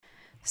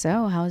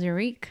So, how was your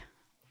week?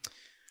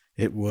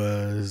 It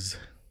was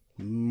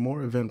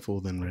more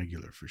eventful than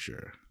regular for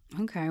sure.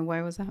 Okay,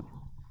 why was that?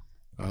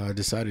 I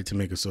decided to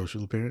make a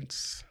social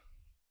appearance.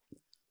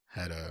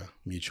 Had a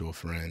mutual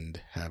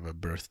friend have a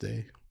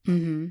birthday.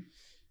 Mm-hmm.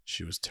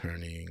 She was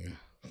turning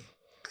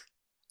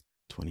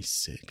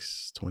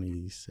 26,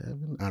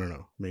 27. I don't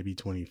know, maybe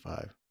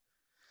 25.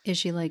 Is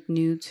she like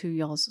new to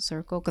y'all's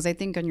circle? Because I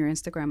think on your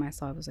Instagram I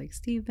saw it was like,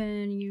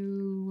 Steven,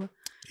 you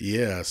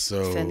Yeah,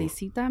 so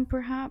felicitan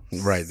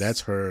perhaps? right,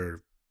 that's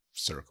her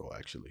circle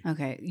actually.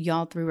 Okay,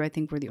 y'all three I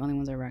think were the only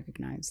ones I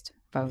recognized.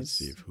 Let's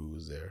see if who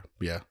was there.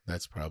 Yeah,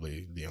 that's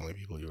probably the only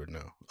people you would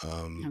know.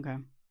 Okay.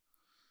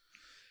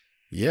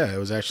 Yeah, it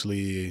was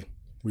actually,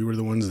 we were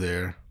the ones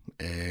there,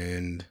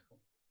 and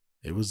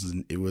it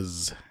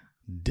was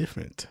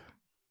different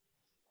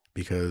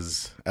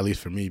because, at least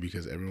for me,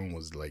 because everyone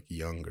was like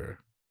younger.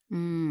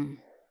 And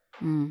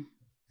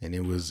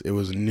it was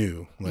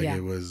new. Like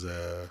it was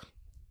I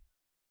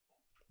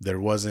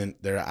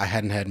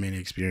hadn't had many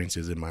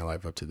experiences in my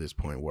life up to this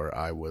point where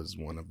I was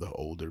one of the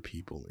older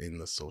people in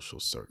the social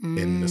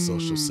in the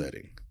social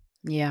setting.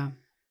 Yeah.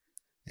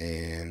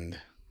 And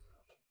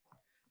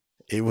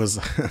it was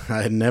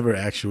I had never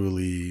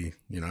actually,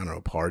 I don't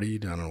know,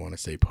 partied. I don't want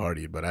to say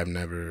partied, but I've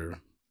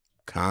never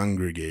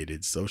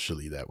congregated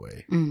socially that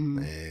way.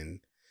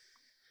 And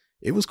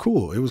it was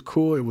cool. It was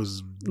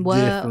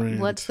different.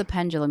 What's the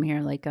pendulum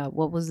here? Like,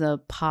 what was a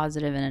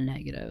positive and a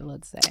negative,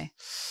 let's say?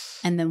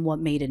 And then what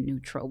made it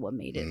neutral? What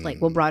made it, like,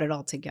 what brought it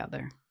all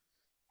together?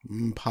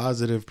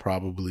 Positive,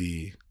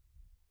 probably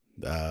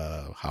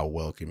how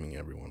welcoming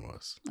everyone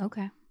was.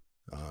 Okay.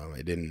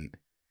 It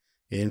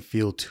didn't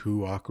feel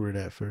too awkward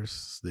at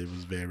first. It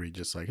was very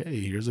just like,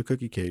 hey, here's a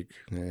cookie cake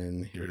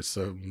and here's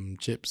some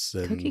chips.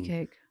 And cookie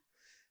cake.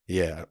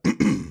 Yeah.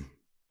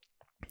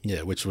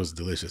 Yeah, which was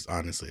delicious.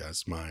 Honestly,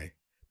 that's my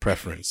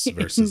preference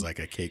versus like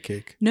a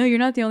cake. No, you're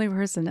not the only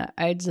person.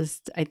 I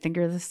think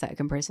you're the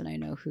second person I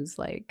know who's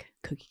like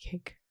cookie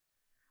cake.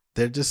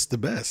 They're just the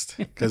best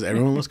because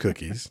everyone loves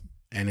cookies,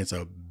 and it's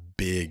a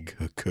big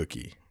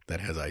cookie that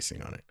has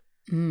icing on it.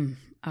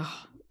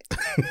 Oh.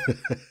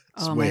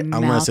 Wait, my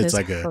unless mouth it's is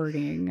like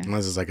hurting.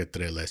 Unless it's like a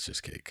tres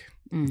leches cake,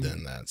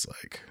 then that's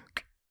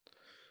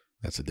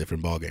a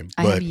different ballgame.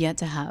 I have yet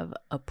to have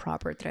a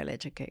proper tres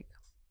leche cake.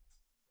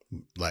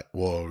 Like,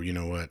 well, you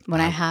know what?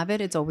 When I have it,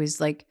 it's always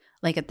like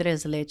a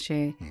tres leche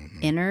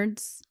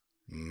innards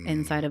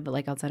inside of,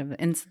 like, outside of it,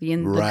 the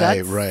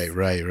guts.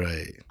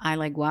 Right. I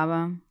like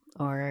guava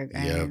or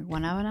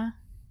guanábana,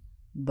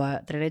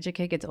 but tres leche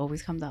cake, it's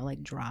always comes out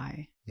like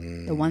dry.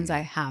 The ones I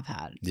have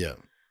had. Yeah.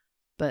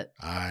 But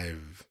I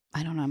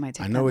don't know. I might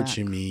take. I know what back.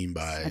 you mean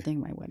by. I think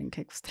my wedding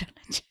cake was tres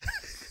leche.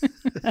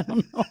 I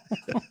don't know.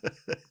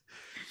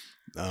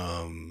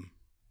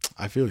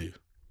 I feel you.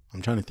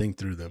 I'm trying to think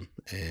through them,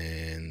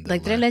 and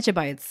like tres leche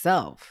by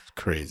itself,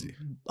 crazy.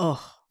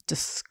 Oh,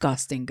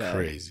 disgusting good.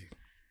 Crazy.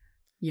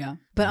 Yeah,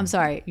 but I'm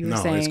sorry. You were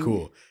saying. No, it's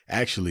cool.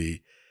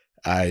 Actually,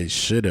 I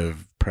should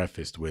have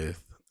prefaced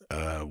with,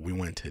 we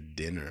went to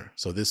dinner.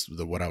 So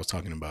what I was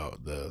talking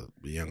about, the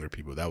younger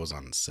people, that was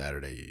on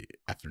Saturday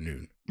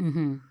afternoon.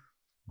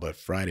 But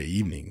Friday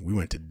evening, we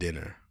went to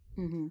dinner.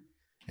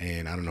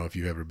 And I don't know if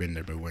you've ever been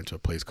there, but we went to a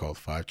place called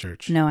Five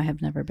Church. No, I have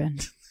never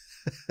been.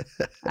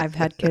 I've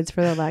had kids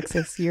for the last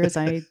 6 years.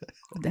 I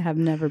have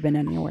never been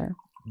anywhere.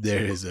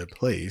 There is a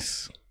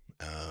place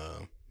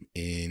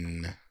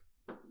in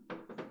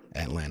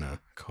Atlanta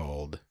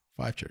called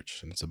Five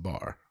Church, and it's a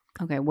bar.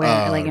 Okay,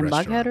 where? Like in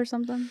restaurant. Buckhead or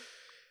something?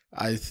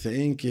 I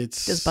think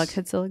it's... Does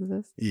Buckhead still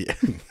exist? Yeah.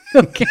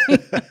 Okay.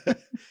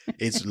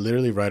 It's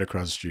literally right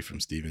across the street from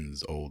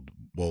Steven's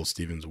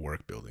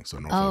work building. So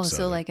Norfolk so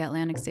Southern. like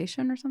Atlantic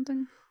Station or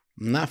something?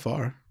 Not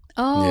far.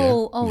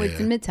 Yeah.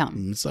 It's in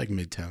Midtown. It's like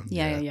Midtown.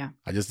 Yeah.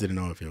 I just didn't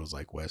know if it was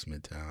like West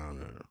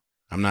Midtown or...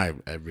 I'm not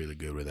really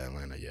good with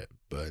Atlanta yet,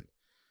 but...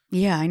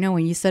 Yeah, I know.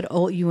 When you said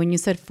when you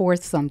said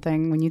fourth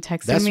something, when you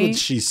texted that's me. That's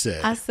what she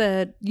said. I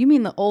said, you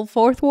mean the old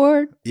fourth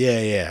ward?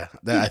 Yeah.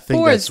 I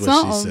think that's what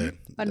something. She said.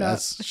 I know.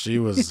 She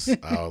was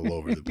all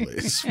over the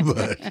place.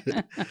 But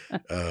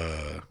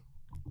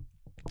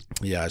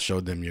yeah, I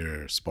showed them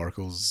your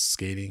Sparkles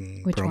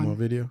skating promo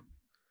video.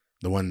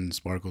 The one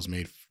Sparkles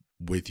made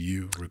with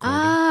you recording.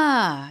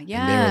 Ah, yeah.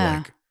 And they were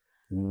like,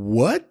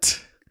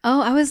 what?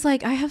 Oh, I was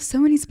like, I have so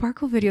many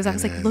Sparkle videos. I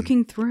was like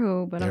looking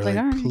through, but I was like,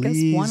 all right, I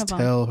guess one of them.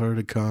 Please tell her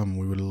to come.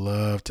 We would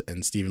love to.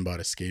 And Steven bought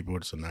a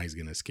skateboard, so now he's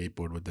going to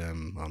skateboard with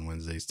them on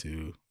Wednesdays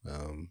too.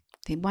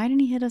 Why didn't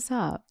he hit us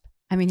up?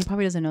 I mean, he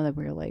probably doesn't know that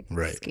we're like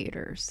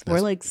skaters.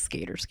 We're like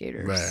skaters.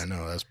 Right, I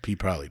know. He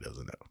probably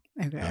doesn't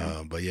know.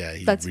 Okay. But yeah,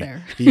 that's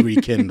fair. He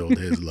rekindled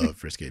his love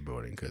for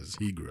skateboarding because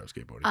he grew up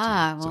skateboarding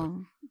too.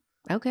 Well,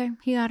 okay.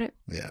 He got it.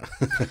 Yeah.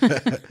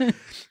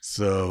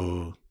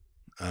 So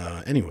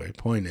anyway,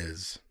 point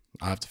is,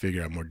 I'll have to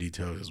figure out more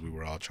details because we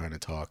were all trying to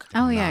talk.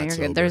 Oh yeah, you're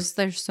good.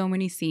 There's so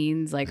many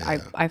scenes. Like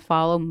I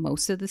follow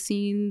most of the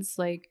scenes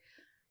like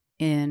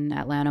in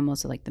Atlanta,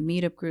 most of like the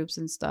meetup groups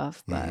and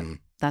stuff. But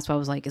that's why I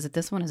was like, is it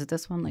this one? Is it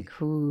this one? Like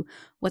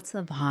what's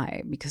the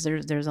vibe? Because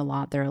there's a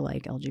lot that are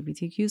like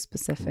LGBTQ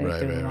specific.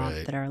 There's a lot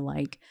that are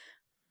like,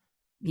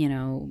 you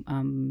know,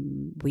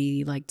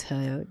 we like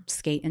to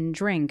skate and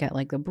drink at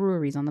like the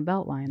breweries on the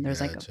Beltline. There's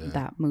like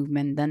that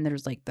movement. Then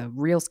there's like the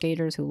real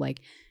skaters who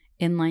like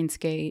inline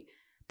skate.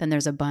 Then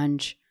there's a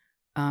bunch.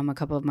 A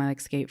couple of my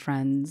like skate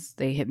friends,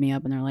 they hit me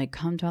up and they're like,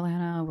 come to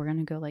Atlanta, we're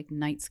gonna go like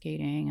night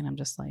skating. And I'm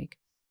just like,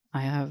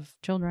 I have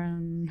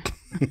children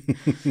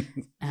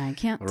and I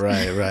can't.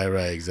 Right,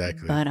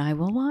 exactly. But I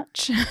will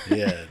watch.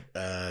 Yeah,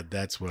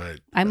 that's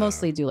what I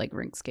mostly do, like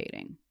rink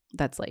skating.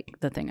 That's like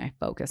the thing I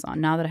focus on.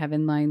 Now that I have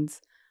inlines,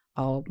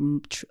 I'll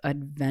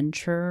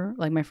adventure.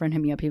 Like my friend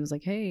hit me up, he was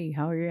like, hey,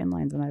 how are your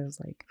inlines? And I was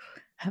like,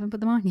 I haven't put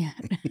them on yet.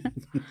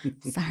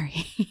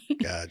 Sorry.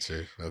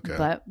 Gotcha. Okay.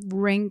 But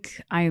rink,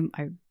 I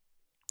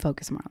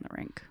focus more on the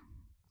rink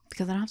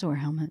because I don't have to wear a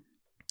helmet.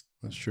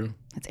 That's true.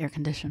 It's air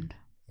conditioned.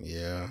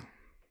 Yeah.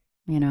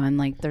 You know, and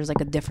like there's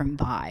like a different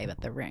vibe at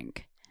the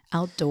rink.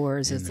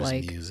 Outdoors is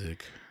like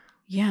music.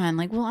 Yeah, and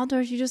like, well,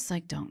 outdoors you just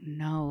like don't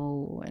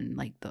know, and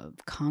like the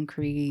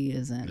concrete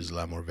isn't. There's a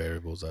lot more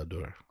variables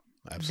outdoor.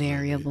 Absolutely.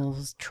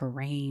 Variables,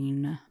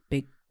 terrain,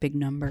 big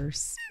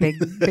numbers, big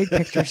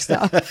picture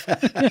stuff.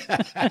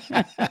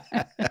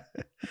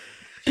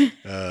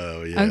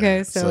 Oh yeah.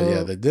 Okay, so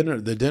yeah, the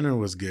dinner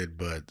was good,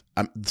 but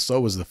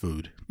so was the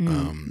food.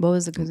 What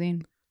was the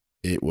cuisine?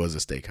 It was a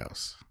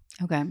steakhouse.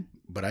 Okay.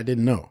 But I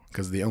didn't know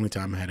because the only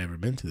time I had ever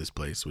been to this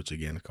place, which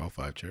again is called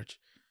Five Church,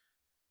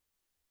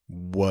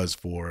 was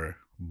for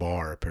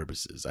bar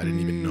purposes. I didn't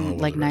even know it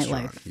was like a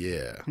restaurant. nightlife.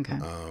 Yeah. Okay.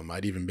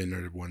 I'd even been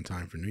there one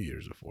time for New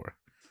Year's before.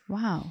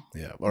 Wow.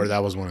 Yeah, or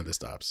that was one of the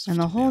stops. And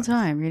the whole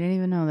time you didn't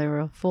even know they were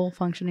a full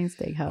functioning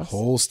steakhouse. A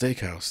whole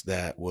steakhouse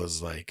that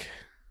was like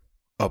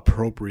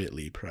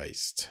appropriately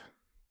priced,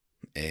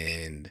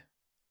 and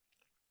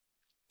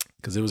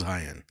because it was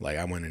high end. Like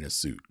I went in a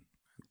suit,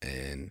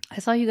 and I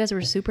saw you guys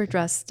were super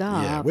dressed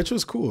up. Yeah, which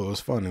was cool. It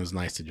was fun. It was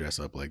nice to dress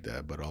up like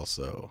that, but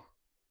also,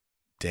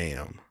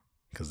 damn,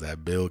 because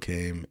that bill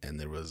came and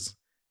there was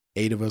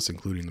 8 of us,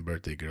 including the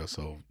birthday girl,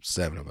 so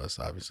 7 of us,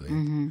 obviously.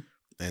 Mm-hmm.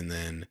 And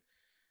then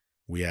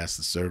we asked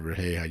the server,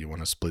 "Hey, how you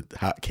want to split?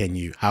 How can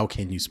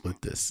you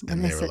split this?"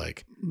 And they were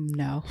like,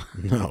 "No."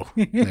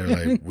 They were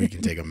like, "We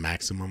can take a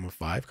maximum of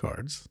 5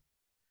 cards,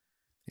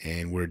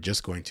 and we're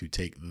just going to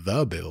take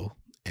the bill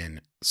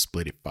and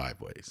split it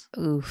 5 ways."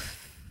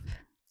 Oof.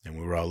 And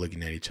we were all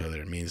looking at each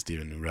other, and me and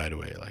Steven knew right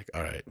away, like,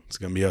 all right, it's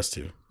going to be us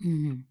 2.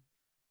 Mm-hmm.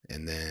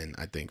 And then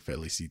I think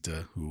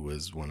Felicita, who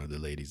was one of the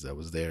ladies that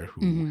was there,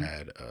 who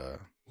had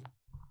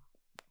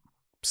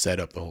set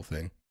up the whole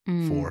thing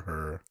for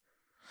her.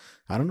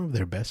 I don't know if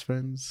they're best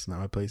friends. It's not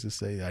my place to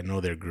say. I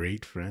know they're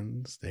great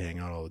friends. They hang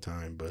out all the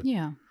time. But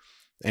yeah.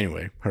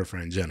 Anyway, her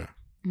friend Jenna,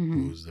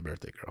 who's the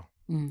birthday girl.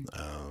 It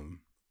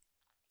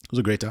was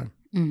a great time.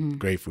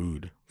 Great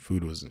food.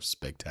 Food was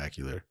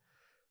spectacular.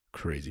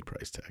 Crazy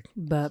price tag.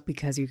 But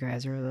because you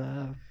guys are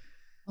the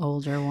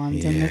older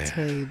ones in the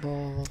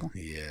table.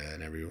 Yeah,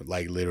 and everyone,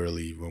 like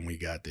literally when we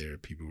got there,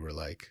 people were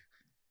like,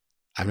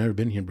 I've never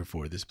been here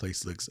before. This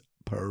place looks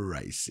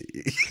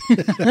pricey.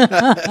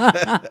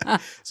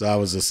 So I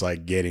was just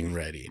like getting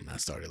ready, and I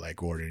started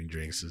like ordering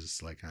drinks,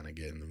 just like kind of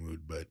get in the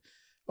mood. But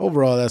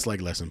overall, that's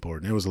like less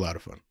important. It was a lot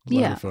of fun. A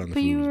lot of fun.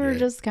 But you were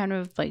just kind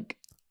of like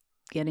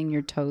getting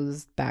your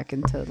toes back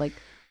into like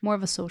more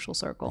of a social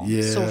circle,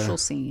 social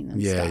scene and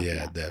stuff.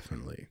 Yeah,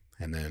 definitely.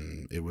 And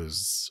then it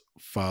was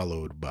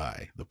followed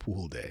by the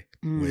pool day,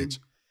 which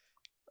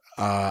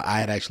I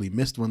had actually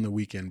missed one the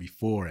weekend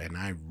before, and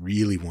I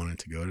really wanted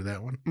to go to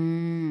that one.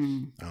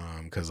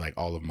 Because like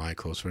all of my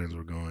close friends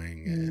were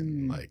going,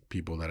 and like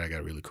people that I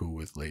got really cool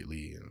with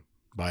lately,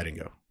 but I didn't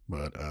go.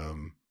 But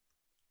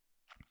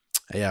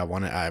yeah,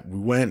 we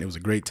went. It was a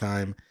great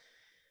time.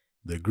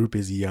 The group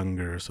is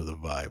younger, so the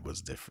vibe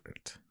was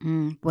different.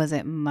 Was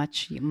it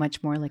much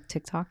more like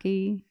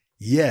TikTok-y?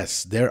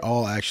 Yes, they're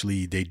all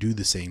actually, they do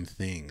the same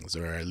things,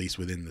 or at least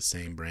within the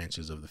same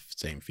branches of the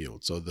same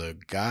field. So the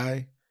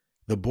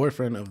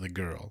boyfriend of the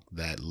girl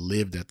that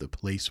lived at the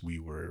place we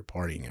were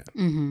partying at,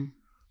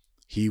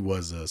 he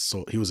was an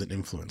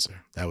influencer.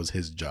 That was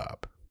his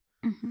job.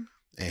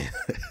 And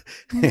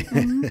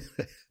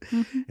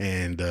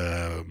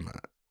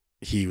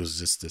he was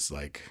just this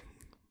like,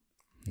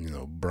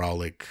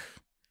 brolic,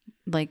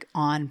 like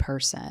on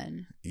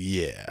person.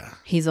 Yeah,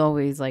 he's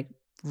always like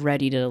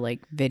ready to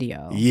like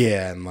video.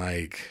 Yeah, and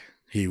like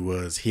he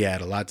had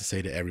a lot to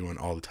say to everyone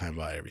all the time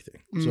about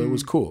everything. So it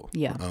was cool.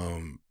 Yeah.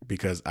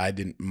 Because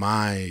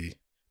my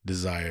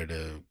desire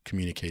to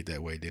communicate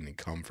that way didn't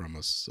come from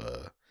a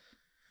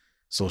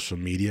social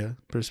media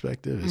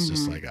perspective. It's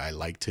just like I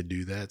like to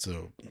do that.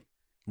 So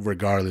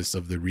regardless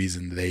of the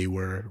reason they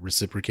were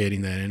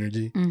reciprocating that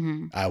energy,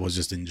 I was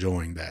just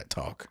enjoying that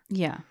talk.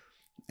 Yeah.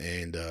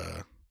 And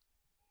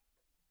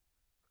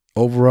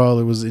overall,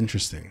 it was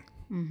interesting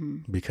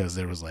because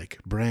there was like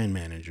brand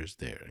managers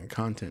there and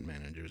content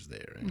managers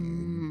there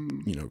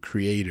and,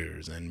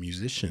 creators and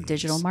musicians.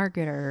 Digital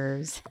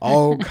marketers.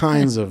 All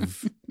kinds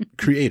of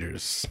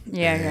creators.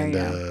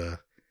 And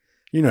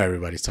you know,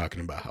 everybody's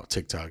talking about how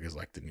TikTok is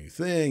like the new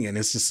thing, and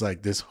it's just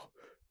like this.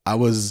 I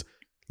was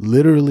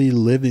literally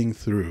living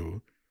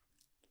through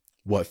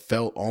what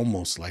felt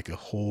almost like a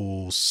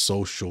whole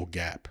social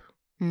gap.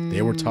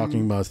 They were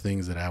talking about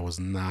things that I was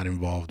not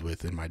involved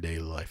with in my daily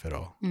life at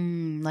all.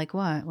 Like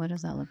what? What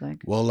does that look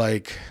like? Well,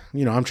 like,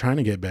 you know, I'm trying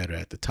to get better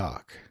at the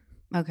talk.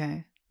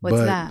 Okay. What's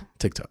that?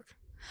 TikTok.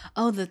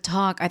 Oh, the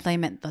talk. I thought you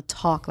meant the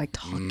talk, like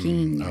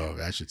talking. Oh,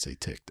 I should say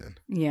tick then.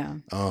 Yeah.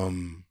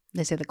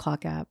 They say the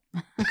clock app.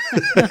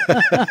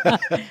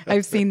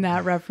 I've seen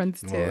that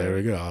reference too. Well, there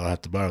we go. I'll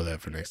have to borrow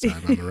that for next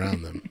time I'm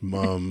around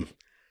them.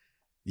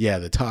 Yeah,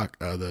 the talk,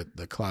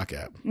 the clock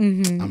app.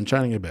 I'm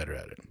trying to get better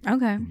at it.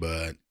 Okay.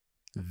 But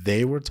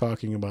they were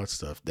talking about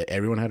stuff that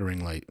everyone had a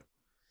ring light.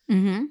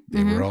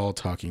 They were all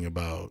talking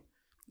about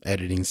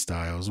editing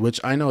styles, which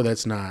I know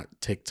that's not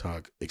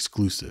TikTok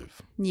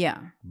exclusive. Yeah.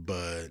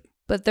 But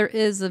there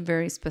is a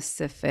very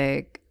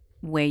specific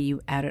way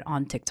you edit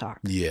on TikTok.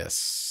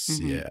 Yes.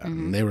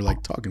 And they were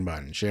like talking about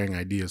it and sharing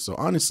ideas. So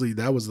honestly,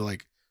 that was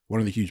like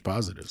one of the huge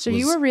positives. So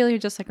you were really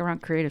just like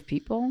around creative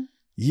people?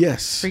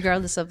 Yes.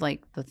 Regardless of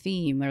like the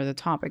theme or the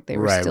topic, they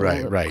were still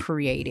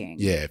creating.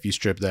 Yeah, if you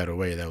strip that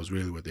away, that was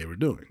really what they were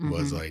doing.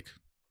 Was like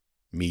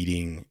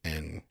meeting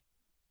and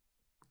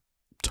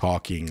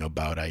talking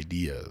about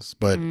ideas.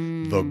 But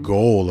the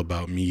goal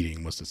about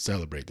meeting was to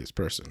celebrate this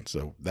person.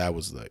 So that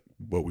was like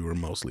what we were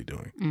mostly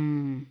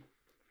doing.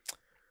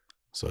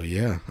 So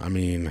yeah, I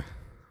mean,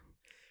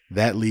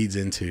 that leads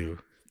into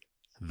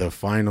the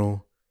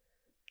final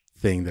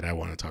thing that I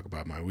want to talk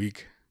about my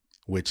week,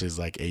 which is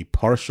like a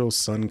partial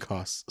sunk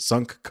cost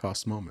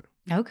moment.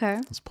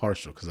 Okay. It's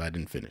partial because I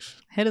didn't finish.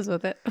 Hit us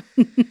with it.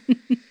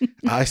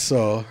 I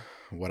saw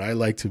what I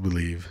like to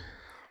believe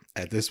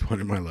at this point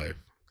in my life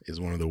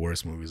is one of the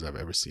worst movies I've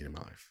ever seen in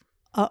my life.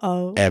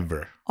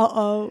 Ever.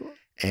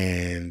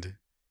 And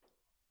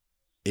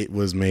it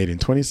was made in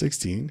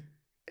 2016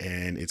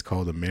 and it's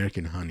called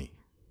American Honey.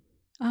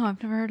 Oh,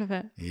 I've never heard of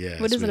it. Yeah.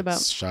 What is it about?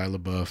 Shia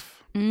LaBeouf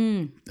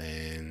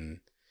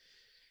and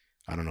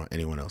I don't know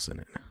anyone else in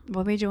it.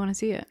 What made you want to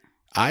see it?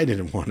 I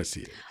didn't want to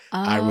see it.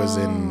 I was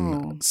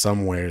in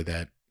somewhere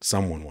that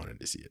someone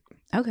wanted to see it.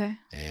 Okay.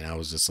 And I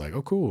was just like,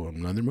 oh, cool.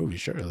 Another movie.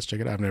 Sure. Let's check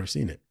it out. I've never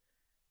seen it.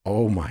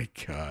 Oh, my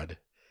God.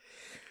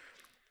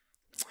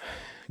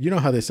 You know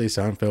how they say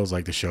Seinfeld's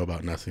like the show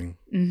about nothing?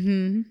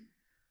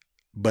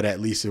 But at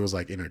least it was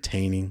like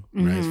entertaining,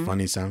 right? It's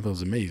funny.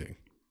 Seinfeld's amazing.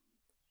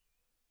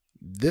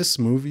 This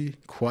movie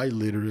quite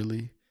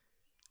literally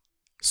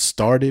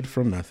started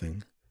from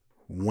nothing,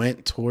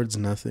 went towards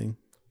nothing,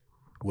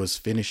 was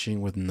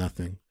finishing with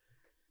nothing,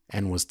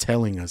 and was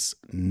telling us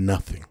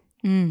nothing.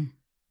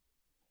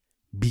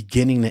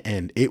 Beginning to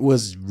end. It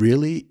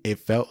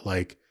felt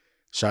like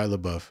Shia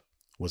LaBeouf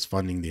was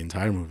funding the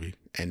entire movie,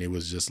 and it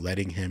was just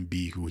letting him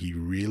be who he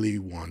really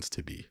wants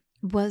to be.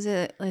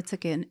 It's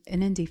like an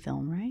indie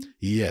film, right?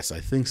 Yes,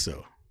 I think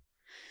so.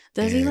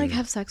 Does he like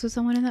have sex with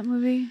someone in that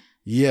movie?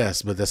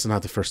 Yes, but that's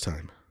not the first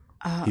time.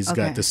 He's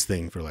got this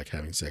thing for like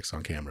having sex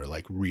on camera,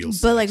 like real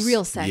sex. But like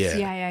real sex.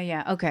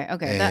 Yeah. Okay.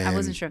 I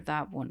wasn't sure if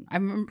that one. I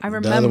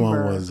remember. The other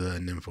one was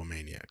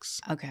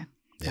Nymphomaniacs. Okay.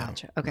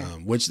 Gotcha. Okay.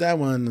 Which that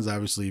one is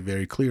obviously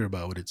very clear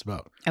about what it's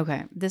about.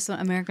 Okay. This one,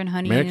 American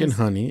Honey.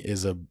 Honey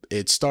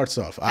it starts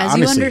off. As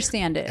you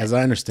understand it. As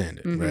I understand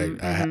it,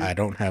 right? I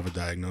don't have a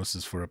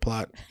diagnosis for a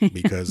plot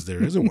because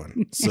there isn't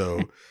one.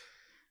 So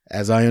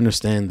as I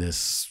understand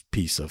this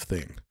piece of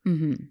thing,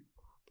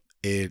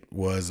 it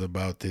was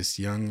about this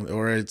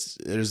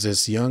there's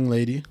this young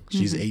lady.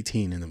 She's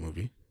 18 in the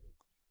movie.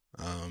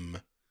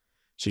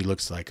 She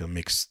looks like a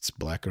mixed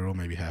black girl,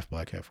 maybe half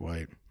black, half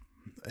white.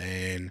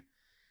 And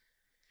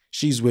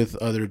she's with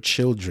other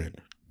children.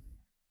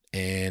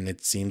 And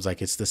it seems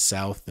like it's the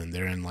South and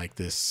they're in like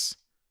this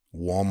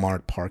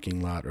Walmart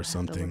parking lot or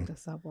something. I have to look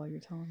this up while you're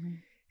telling me.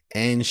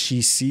 And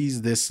she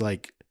sees this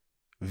like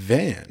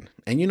van.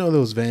 And you know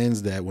those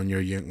vans that when you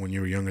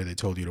were younger they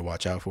told you to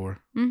watch out for?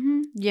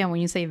 Yeah,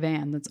 when you say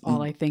van, that's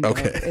all I think of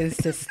is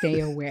to stay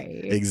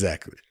away.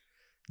 Exactly.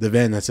 The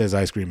van that says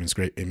ice cream and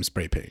spray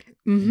paint.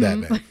 That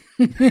van.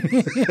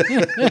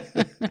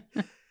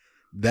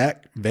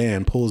 That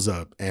van pulls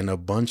up and a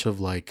bunch of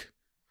like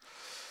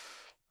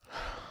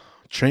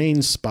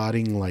train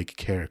spotting like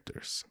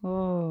characters.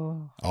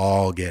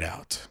 All get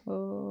out.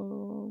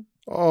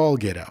 All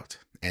get out.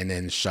 And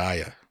then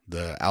Shia,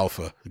 the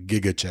alpha,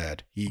 Giga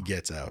Chad, he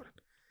gets out.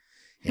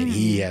 And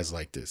he has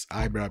like this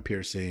eyebrow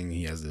piercing.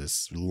 He has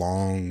this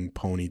long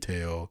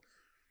ponytail.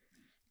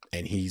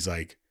 And he's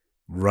like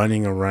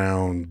running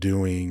around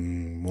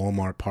doing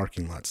Walmart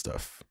parking lot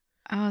stuff.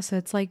 Oh, so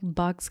it's like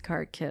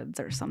Boxcar Kids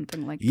or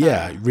something like that.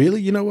 Yeah,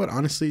 really? You know what?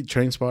 Honestly,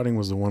 Trainspotting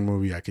was the one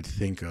movie I could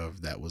think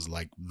of that was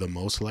like the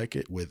most like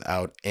it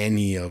without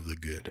any of the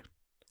good.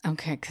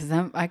 Okay, because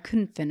I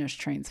couldn't finish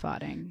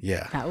Trainspotting.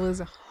 Yeah. That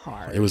was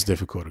hard. It was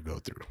difficult to go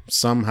through.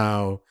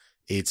 Somehow,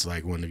 it's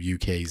like one of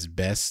UK's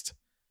best.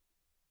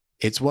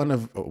 It's one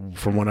of,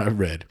 from what I've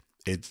read,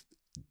 it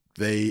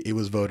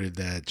was voted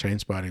that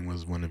Trainspotting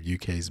was one of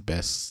UK's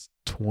best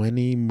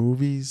 20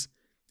 movies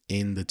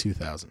in the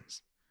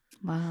 2000s.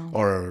 Wow.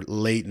 Or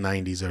late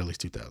 90s, early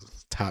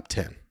 2000s. Top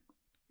 10.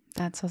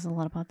 That says a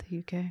lot about the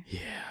UK.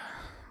 Yeah.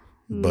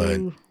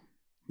 But,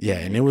 yeah,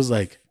 and it was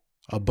like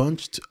a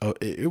bunch.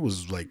 It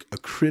was like a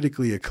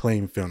critically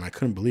acclaimed film. I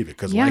couldn't believe it.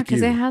 Yeah,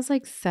 because it has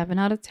like 7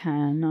 out of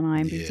 10 on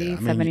IMDb, Yeah, I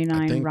mean,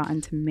 79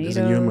 Rotten Tomatoes.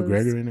 Isn't Ewan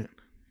McGregor in it?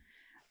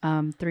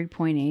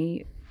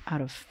 3.8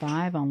 out of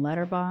 5 on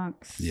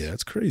Letterboxd. Yeah,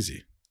 that's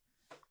crazy.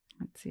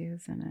 Let's see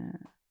who's in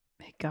it.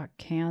 It got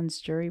Cannes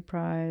Jury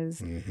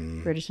Prize,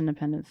 British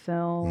Independent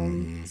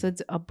Film. So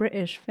it's a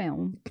British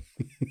film.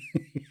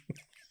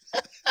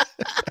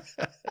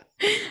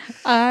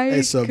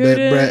 It's a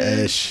bit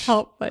British.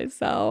 Help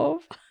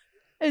myself.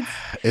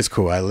 It's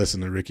cool. I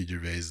listened to Ricky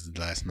Gervais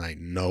last night.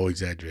 No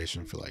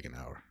exaggeration, for like an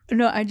hour.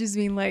 No, I just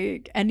mean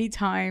like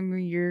anytime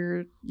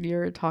you're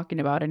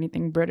talking about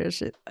anything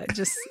British, it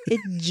just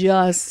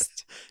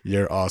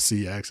your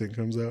Aussie accent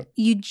comes out.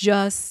 You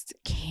just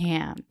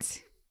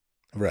can't.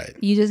 Right.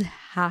 You just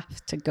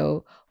have to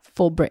go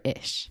full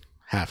British.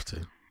 Have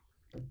to.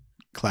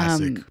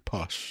 Classic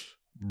posh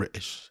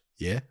British.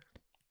 Yeah.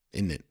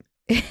 In it.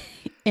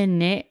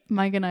 In it.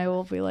 Mike and I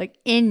will be like,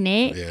 in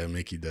it. Yeah,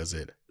 Mickey does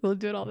it. We'll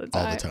do it all the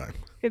time. All the time.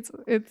 It's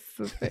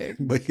the thing.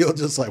 But he'll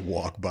just like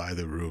walk by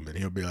the room and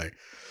he'll be like,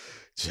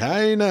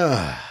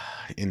 China.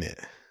 In it.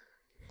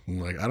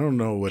 I'm like, I don't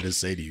know what to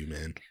say to you,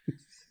 man.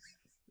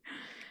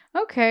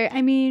 Okay.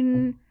 I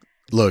mean.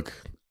 Look.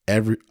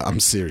 I'm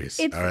serious.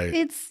 All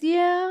right.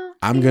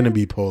 I'm gonna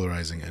be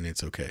polarizing, and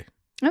it's okay.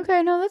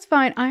 Okay, no, that's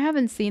fine. I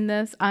haven't seen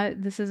this.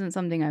 This isn't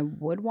something I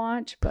would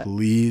watch, but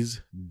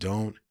please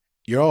don't.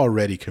 You're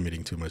already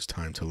committing too much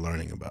time to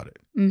learning about it.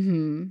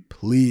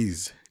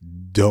 Please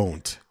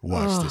don't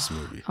watch this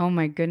movie. Oh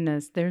my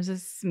goodness, there's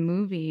this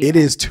movie. It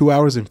is 2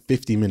 hours and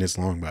 50 minutes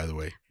long, by the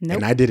way. Nope.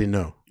 And I didn't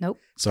know. Nope.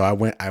 So it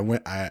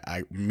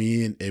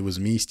was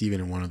me,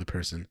 Steven, and one other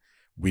person.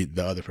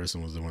 The other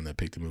person was the one that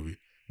picked the movie.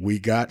 We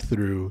got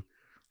through.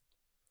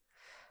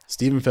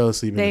 Steven fell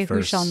asleep in the first.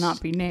 They who shall not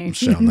be named.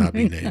 Shall not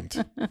be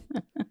named.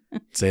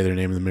 Say their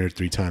name in the mirror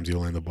 3 times.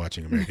 You'll end up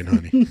watching American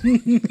Honey.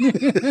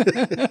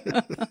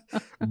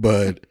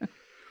 But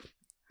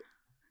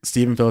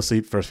Steven fell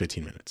asleep first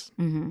 15 minutes.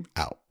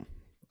 Out.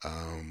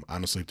 I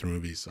don't sleep through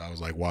movies. So I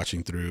was like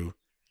watching through.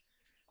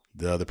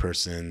 The other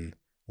person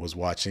was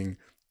watching.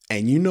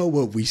 And you know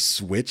what we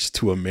switched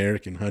to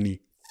American Honey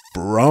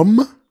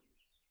from?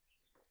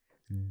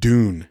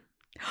 Dune.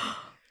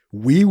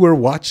 We were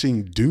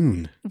watching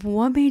Dune.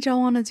 What made y'all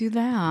want to do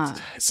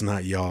that? It's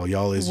not y'all.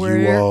 Y'all is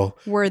you all.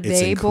 Were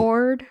they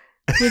bored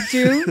with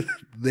Dune?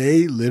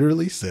 They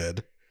literally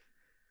said.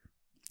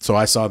 So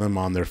I saw them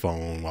on their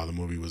phone while the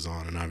movie was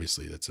on, and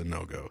obviously that's a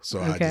no-go. So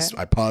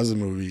I paused the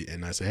movie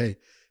and I said, "Hey,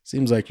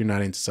 seems like you're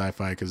not into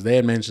sci-fi," because they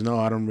had mentioned, "Oh,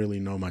 I don't really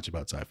know much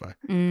about sci-fi."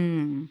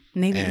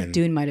 Maybe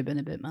Dune might have been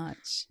a bit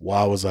much.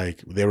 Well, I was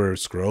like, they were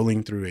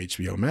scrolling through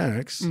HBO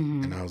Max,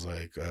 and I was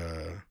like,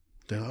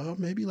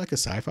 maybe like a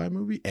sci-fi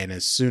movie. And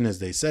as soon as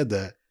they said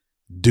that,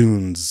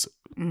 Dune's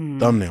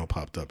thumbnail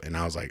popped up, and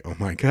I was like, oh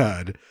my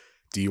god,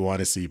 do you want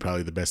to see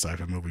probably the best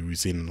sci-fi movie we've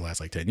seen in the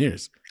last like 10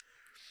 years?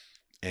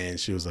 And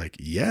she was like,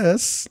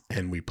 yes.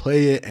 And we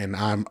play it, and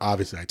I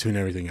tune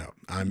everything out.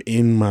 I'm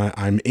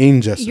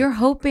in Jessica. You're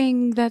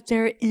hoping that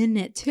they're in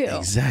it too.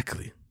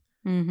 Exactly.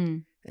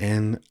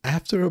 And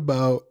after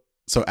to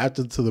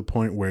the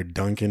point where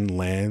Duncan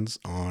lands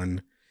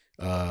on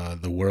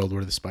the world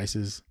where the spice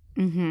is.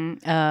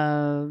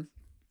 Well,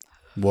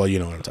 you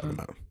know what I'm talking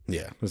about.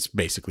 Yeah, it's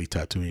basically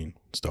Tatooine,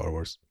 Star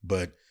Wars.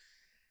 But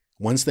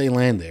once they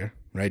land there,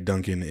 right?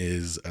 Duncan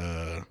is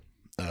what's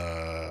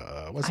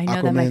I know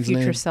Aquaman's that my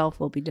future name? Self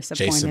will be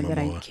disappointed that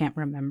I can't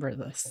remember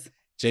this.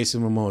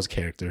 Jason Momoa's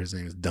character, his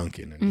name is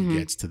Duncan, and he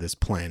gets to this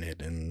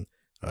planet, and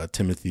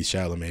Timothy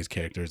Chalamet's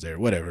character is there.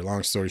 Whatever.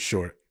 Long story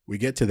short, we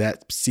get to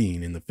that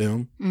scene in the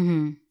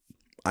film.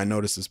 I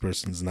notice this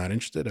person's not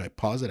interested. I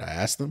pause it. I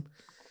ask them.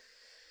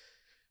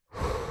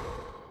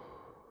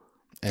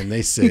 And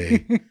they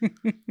say,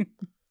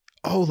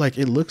 oh, like,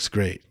 it looks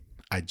great.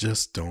 I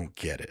just don't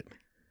get it.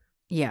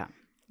 Yeah.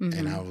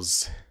 And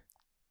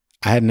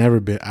I had never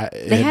been,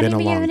 it had been a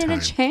long time.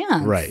 A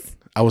chance. Right.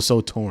 I was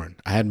so torn.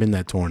 I hadn't been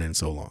that torn in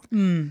so long.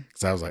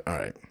 Because I was like, all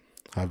right,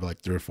 I have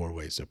like 3 or 4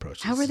 ways to approach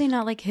this. How were they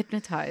not like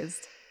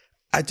hypnotized?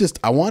 I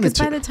wanted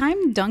to. Because by the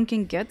time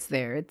Duncan gets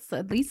there, it's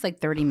at least like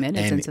 30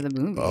 minutes into the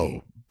movie.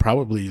 Oh,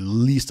 probably at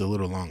least a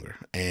little longer.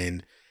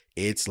 And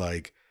it's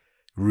like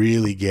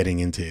really getting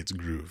into its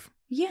groove.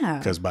 Yeah.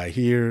 Because by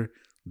here,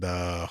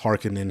 the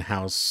Harkonnen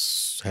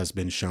house has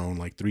been shown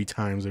like 3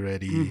 times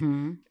already.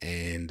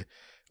 And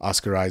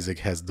Oscar Isaac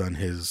has done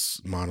his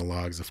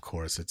monologues. Of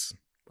course, it's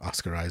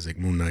Oscar Isaac,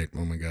 Moon Knight.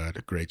 Oh my God,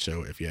 a great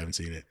show if you haven't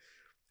seen it.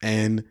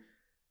 And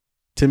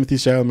Timothy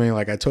Chalamet,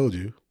 like I told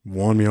you,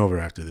 won me over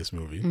after this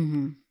movie.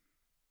 And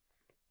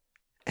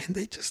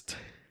they just,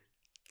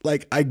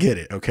 like, I get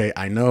it, okay?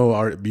 I know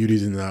art,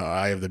 beauty's in the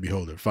eye of the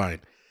beholder.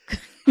 Fine.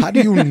 How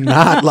do you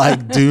not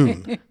like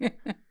Dune?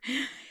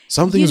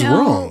 Something's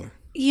wrong.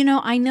 You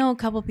know, I know a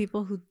couple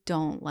people who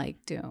don't like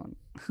Dune,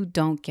 who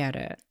don't get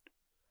it.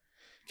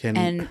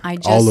 Can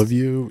all of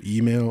you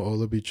email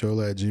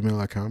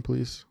olabichola@gmail.com,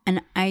 please?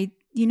 And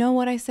you know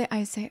what I say?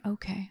 I say,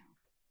 okay,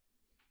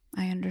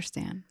 I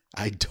understand.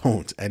 I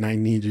don't, and I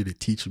need you to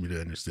teach me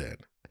to understand.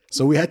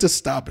 So we had to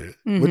stop it,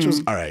 which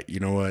was, all right, you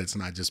know what? It's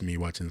not just me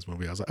watching this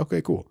movie. I was like,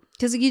 okay, cool.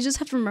 Because you just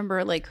have to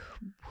remember, like,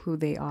 who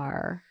they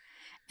are.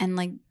 And,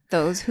 like,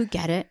 those who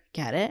get it.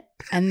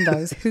 And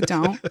those who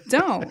don't.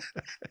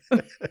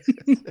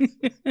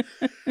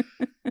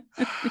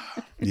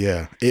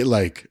 Yeah.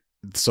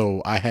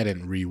 So I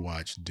hadn't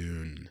rewatched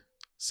Dune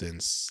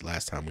since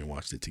last time we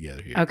watched it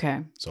together here.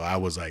 Okay. So I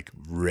was like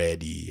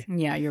ready.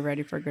 Yeah, you're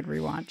ready for a good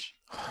rewatch.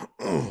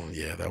 Oh,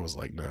 yeah, that was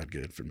like not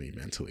good for me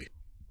mentally.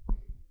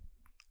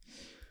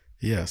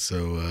 Yeah,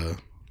 so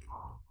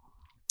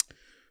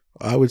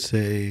I would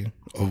say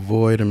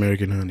avoid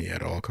American Honey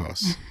at all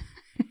costs.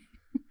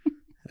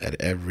 At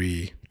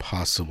every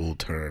possible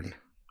turn.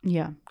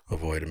 Yeah.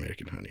 Avoid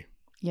American Honey.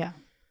 Yeah.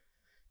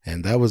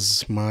 And that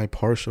was my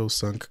partial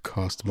sunk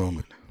cost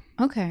moment.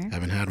 Okay. I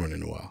haven't had one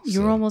in a while.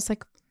 You were almost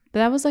like,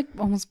 that was like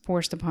almost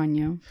forced upon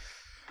you.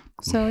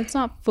 So it's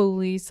not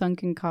fully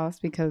sunken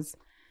cost because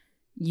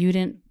you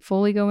didn't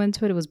fully go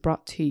into it. It was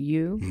brought to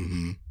you.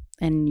 Mm-hmm.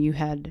 And you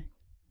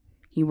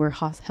were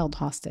held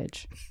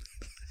hostage.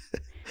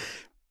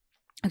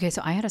 Okay,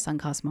 so I had a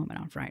sunk cost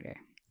moment on Friday.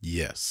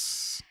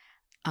 Yes.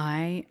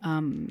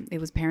 It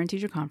was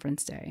parent-teacher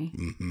conference day.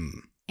 Mm-hmm.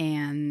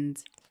 And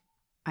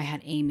I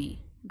had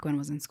Amy. Gwen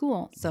was in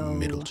school. So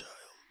middle child.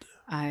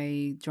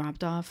 I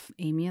dropped off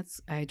Gwen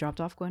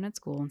at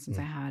school. And since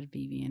I had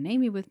Vivi and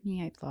Amy with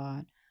me, I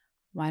thought,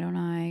 why don't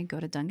I go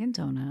to Dunkin'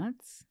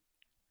 Donuts?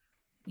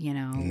 You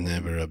know.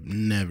 Never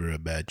a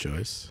bad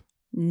choice.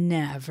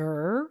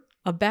 Never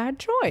a bad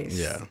choice.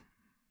 Yeah.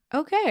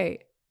 Okay.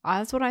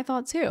 That's what I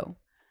thought too.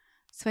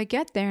 So I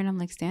get there and I'm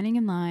like standing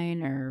in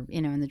line or,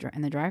 you know, in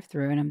the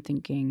drive-thru, and I'm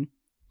thinking,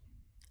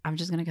 I'm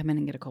just going to come in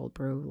and get a cold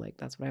brew. Like,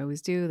 that's what I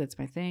always do. That's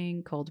my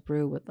thing. Cold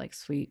brew with like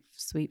sweet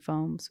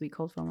foam, sweet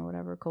cold foam or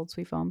whatever, cold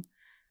sweet foam.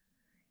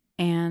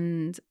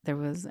 And there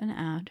was an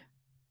ad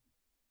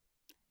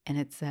and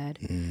it said,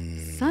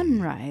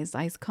 Sunrise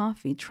iced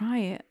coffee, try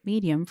it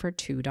medium for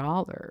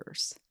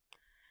 $2.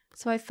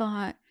 So I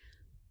thought,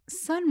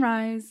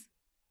 Sunrise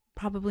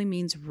probably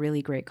means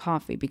really great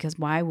coffee, because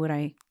why would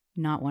I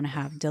not want to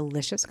have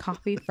delicious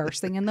coffee first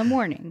thing in the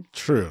morning?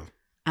 True.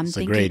 It's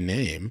a great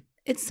name.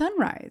 It's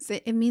Sunrise.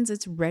 It means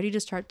it's ready to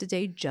start the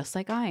day just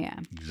like I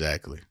am.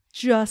 Exactly.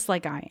 Just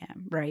like I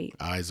am, right?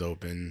 Eyes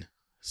open.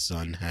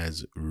 Sun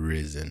has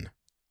risen.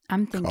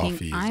 I'm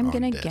thinking I'm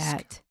going to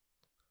get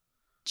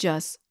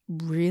just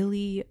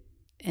really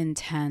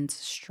intense,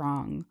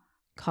 strong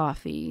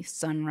coffee.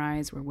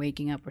 Sunrise. We're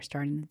waking up. We're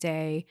starting the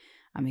day.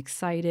 I'm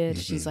excited.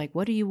 Mm-hmm. She's like,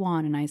 what do you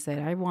want? And I said,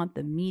 I want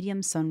the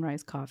medium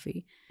Sunrise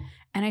coffee.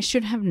 And I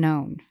should have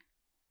known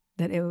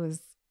that it was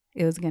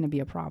going to be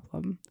a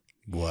problem.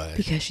 Why?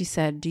 Because she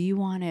said, do you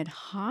want it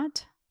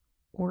hot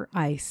or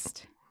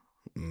iced?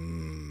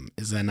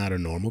 Is that not a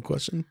normal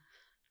question?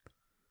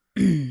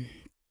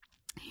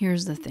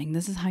 Here's the thing.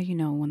 This is how you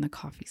know when the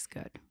coffee's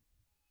good.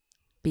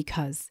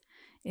 Because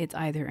it's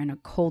either in a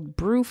cold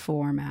brew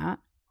format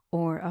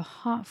or a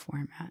hot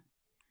format.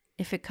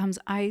 If it comes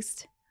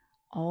iced,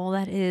 all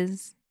that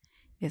is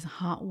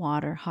hot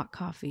water, hot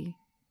coffee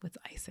with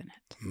ice in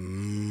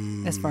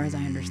it, as far as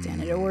I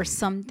understand it, or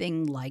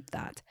something like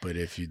that. But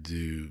if you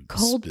do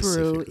cold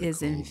brew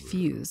is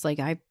infused. Like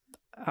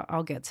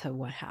I'll get to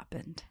what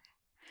happened.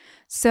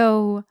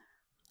 So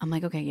I'm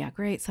like, okay, yeah,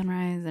 great,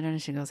 Sunrise. And then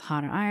she goes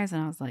hot or ice,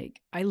 and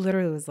I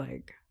literally was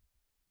like,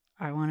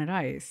 I want it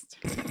iced.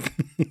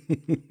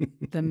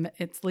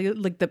 It's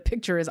like the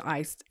picture is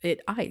iced.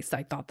 I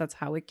thought that's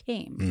how it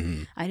came.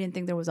 Mm-hmm. I didn't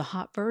think there was a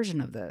hot version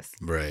of this.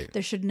 Right.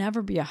 There should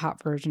never be a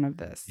hot version of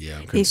this. Yeah,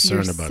 I'm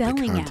concerned about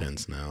the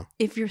contents now.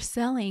 If you're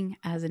selling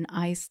as an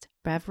iced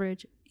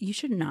beverage, you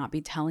should not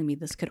be telling me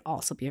this could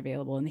also be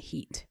available in the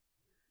heat.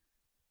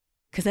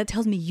 Because that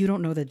tells me you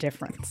don't know the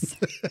difference.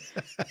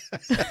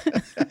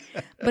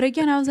 But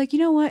again, I was like, you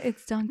know what?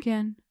 It's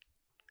Dunkin'.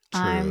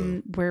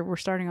 We're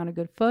starting on a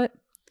good foot.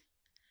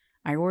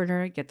 I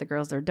order, get the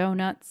girls their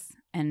donuts,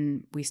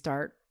 and we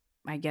start.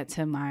 I get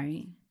to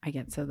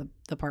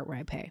the part where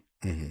I pay.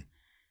 Mm-hmm.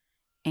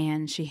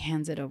 And she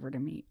hands it over to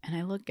me, and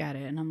I look at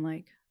it, and I'm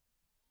like,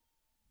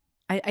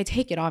 I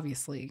take it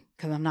obviously,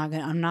 because I'm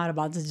not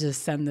about to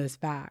just send this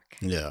back.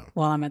 Yeah.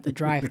 While I'm at the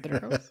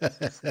drive-thru.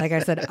 Like I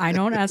said, I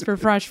don't ask for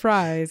fresh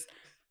fries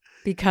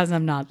because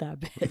I'm not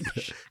that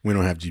bitch. We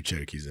don't have Jeep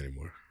Cherokees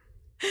anymore.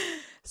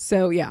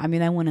 So yeah, I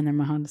mean, I went in their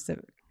Honda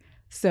Civic,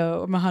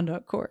 my Honda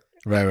Accord.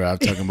 Right. I'm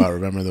talking about,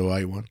 remember the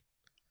white one?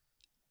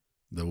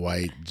 The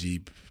white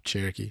Jeep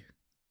Cherokee?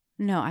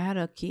 No, I had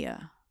a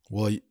Kia.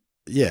 Well,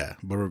 yeah,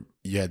 but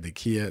you had the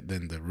Kia,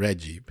 then the red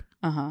Jeep.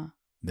 Uh-huh.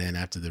 Then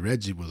after the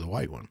red Jeep was a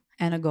white one.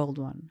 And a gold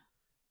one.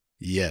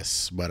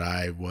 Yes, but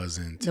I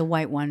wasn't. The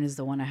white one is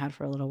the one I had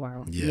for a little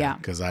while. Yeah,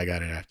 because I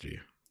got it after you.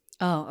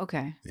 Oh,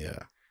 okay. Yeah.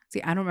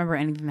 See, I don't remember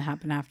anything that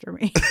happened after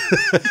me.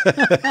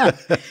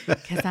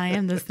 Because I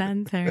am the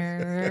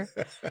center.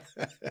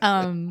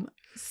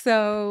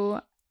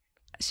 So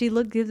she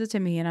gives it to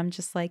me, and I'm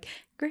just like,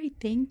 great,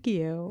 thank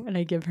you. And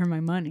I give her my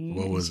money,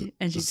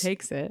 and she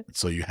takes it.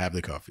 So you have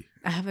the coffee.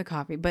 I have the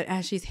coffee, but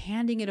as she's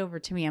handing it over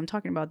to me, I'm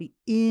talking about the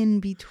in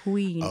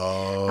between.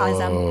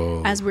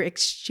 As we're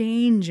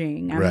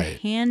exchanging, I'm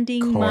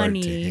handing Card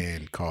money to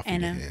hand,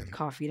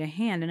 coffee to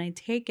hand, and I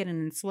take it,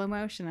 and in slow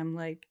motion, I'm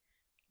like,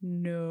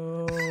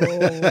 no,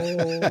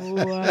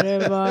 what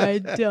have I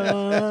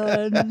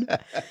done?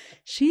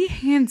 She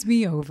hands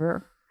me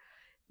over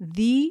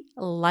the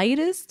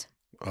lightest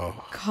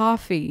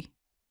coffee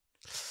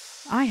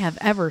I have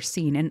ever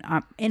seen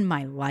in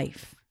my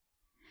life.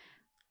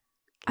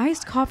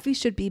 Iced coffee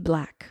should be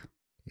black,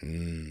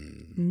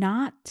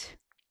 not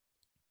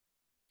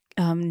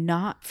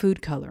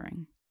food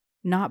coloring,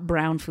 not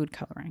brown food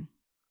coloring.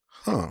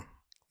 Huh?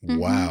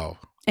 Wow.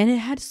 And it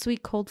had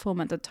sweet cold foam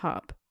at the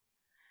top.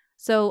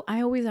 So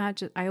I always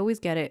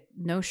get it,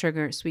 no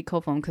sugar, sweet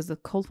cold foam, because the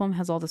cold foam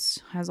has all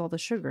the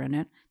sugar in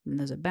it. And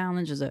there's a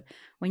balance.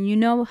 When you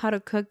know how to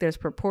cook, there's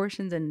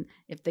proportions, and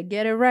if they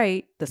get it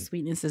right, the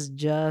sweetness is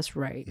just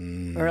right,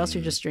 or else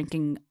you're just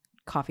drinking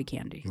coffee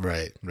candy.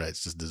 Right.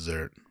 It's just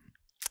dessert.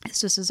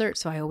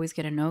 So I always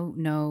get a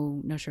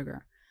no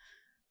sugar.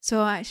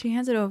 So she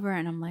hands it over,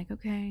 and I'm like,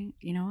 okay,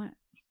 you know what?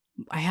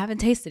 I haven't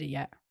tasted it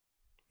yet.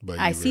 But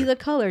I see the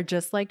color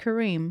just like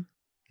Kareem.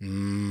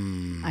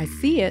 I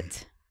see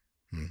it.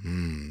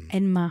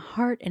 In my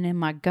heart and in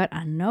my gut,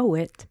 I know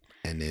it.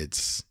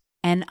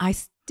 And I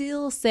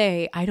still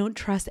say, I don't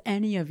trust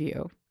any of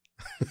you.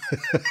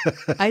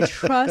 I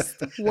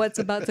trust what's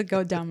about to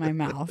go down my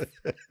mouth.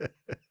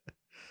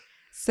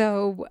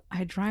 So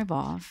I drive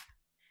off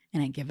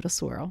and I give it a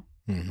swirl.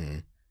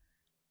 And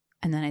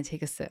then I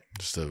take a sip.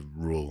 Just a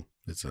rule.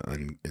 It's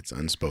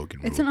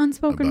unspoken rule. It's an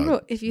unspoken rule.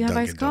 If you have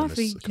iced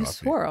coffee, you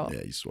swirl.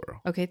 Yeah, you swirl.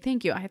 Okay,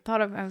 thank you. I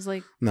was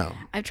like, no.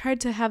 I've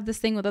tried to have this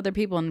thing with other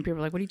people, and people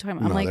are like, what are you talking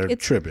about? I'm like,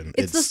 it's tripping.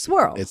 It's the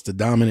swirl. It's the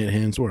dominant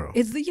hand swirl.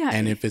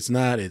 And if it's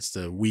not, it's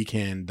the weak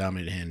hand,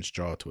 dominant hand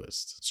straw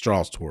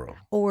twirl.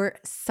 Or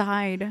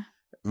side.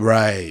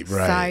 Right.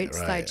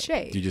 Side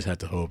shade. You just have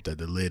to hope that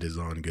the lid is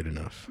on good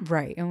enough.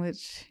 Right, in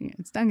which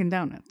it's Dunkin'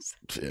 Donuts.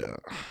 Yeah.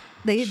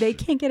 They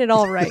can't get it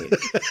all right.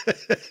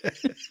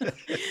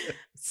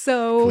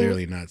 So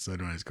clearly not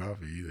Sunrise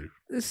Coffee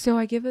either. So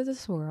I give it a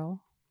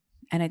swirl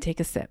and I take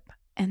a sip,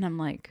 and I'm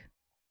like,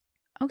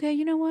 okay,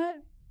 you know what?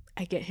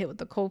 I get hit with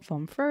the cold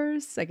foam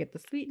first. I get the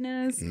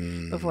sweetness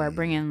before I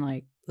bring in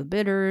like the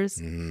bitters.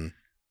 And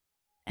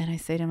I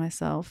say to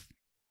myself,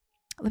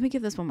 let me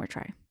give this one more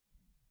try.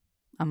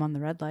 I'm on the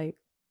red light.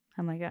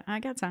 I'm like,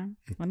 I got time.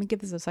 Let me give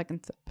this a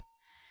second sip.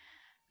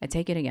 I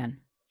take it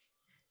again.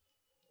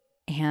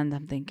 And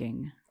I'm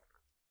thinking,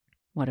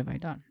 what have I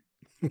done?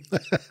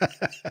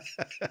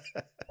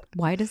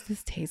 Why does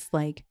this taste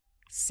like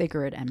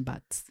cigarette end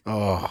butts?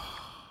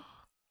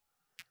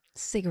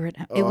 Cigarette.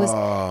 It was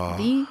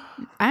I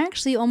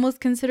actually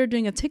almost considered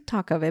doing a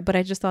TikTok of it, but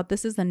I just thought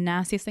this is the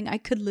nastiest thing. I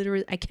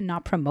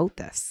cannot promote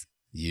this.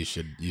 You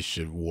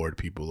should ward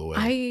people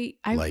away.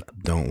 I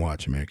don't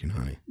watch American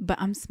Honey. But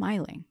I'm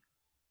smiling.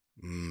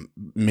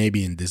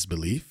 Maybe in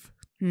disbelief.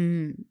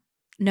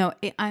 No,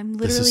 I'm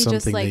literally this is something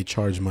just like they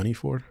charge money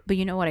for. But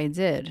you know what I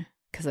did?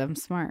 Because I'm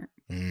smart.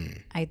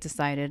 I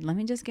decided, let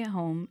me just get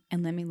home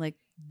and let me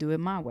do it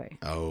my way.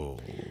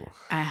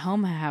 At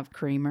home, I have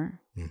creamer.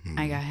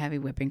 I got heavy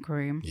whipping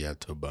cream. Yeah,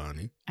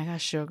 Tobani. I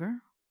got sugar.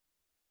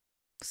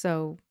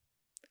 So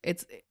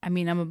I'm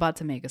about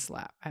to make a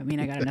slap. I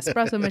got an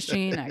espresso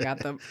machine. I got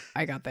the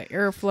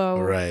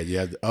airflow. Right.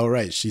 Yeah. Oh,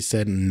 right. She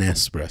said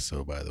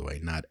Nespresso, by the way,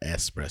 not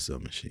espresso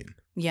machine.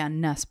 Yeah,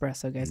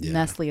 Nespresso, guys. Yeah.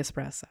 Nestle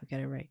espresso. Get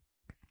it right.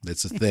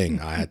 It's a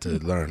thing I had to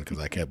learn because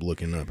I kept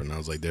looking up and I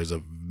was like, there's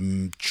a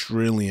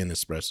trillion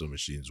espresso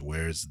machines.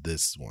 Where's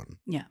this one?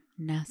 Yeah,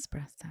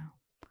 Nespresso.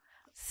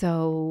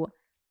 So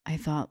I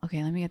thought,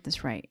 okay, let me get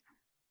this right.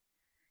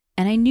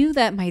 And I knew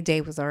that my day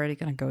was already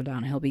going to go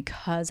downhill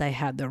because I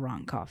had the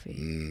wrong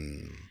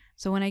coffee.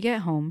 So when I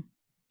get home,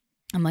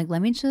 I'm like,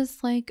 let me just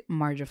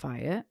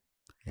margify it.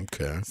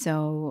 Okay.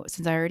 So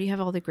since I already have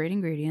all the great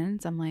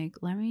ingredients, I'm like,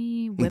 let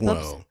me whip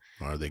up. Well,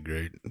 are they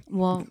great?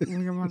 Well,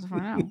 we're about to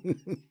find out.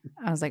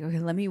 I was like, okay,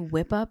 let me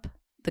whip up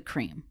the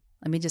cream.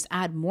 Let me just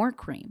add more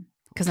cream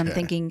because I'm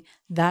thinking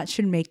that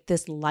should make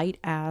this light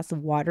ass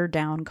watered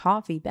down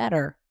coffee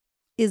better.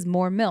 Is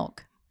more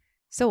milk.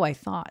 So I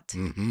thought.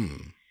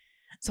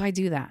 So I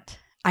do that.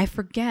 I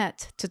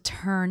forget to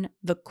turn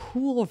the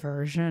cool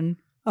version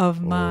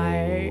of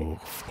my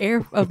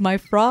my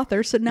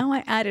frother. So now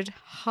I added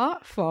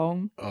hot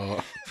foam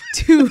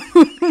to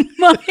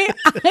my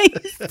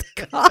iced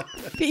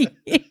coffee.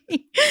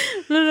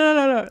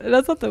 No.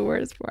 That's not the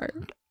worst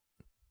part.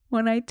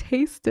 When I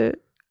taste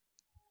it,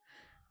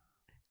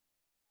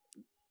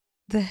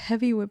 the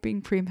heavy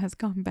whipping cream has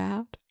gone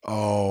bad.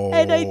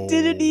 And I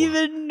didn't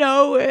even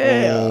know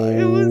it.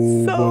 It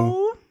was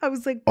so... I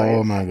was like...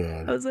 Oh my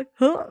God. I was like,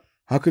 huh?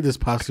 How could this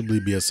possibly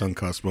be a sunk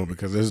cost moment?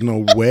 Because there's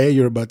no way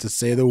you're about to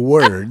say the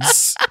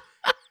words.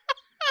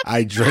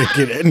 I drank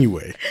it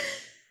anyway.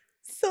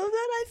 So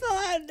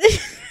then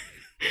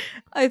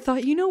I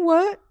thought, you know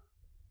what?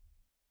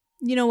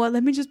 you know what?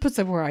 Let me just put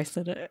some more ice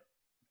in it.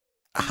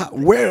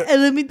 Where?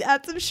 And let me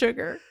add some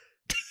sugar.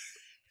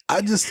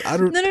 I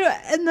don't. No.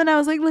 And then I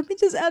was like, let me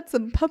just add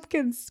some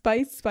pumpkin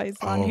spice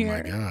on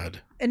here. Oh my God.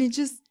 And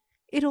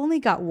it only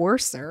got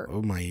worser.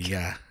 Oh my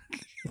God.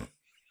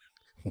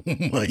 Oh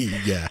my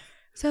God.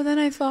 So then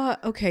I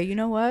thought, okay, you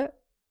know what?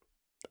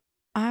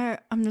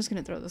 I'm just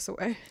going to throw this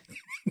away.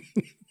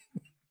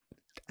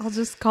 I'll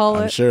just call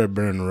it. I'm sure it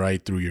burned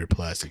right through your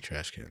plastic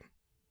trash can.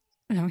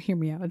 No, hear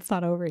me out. It's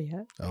not over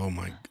yet. Oh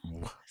my.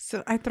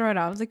 So I throw it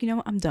out. I was like, you know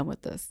what? I'm done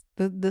with this.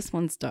 This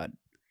one's done.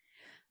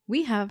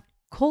 We have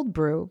cold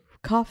brew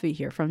coffee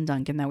here from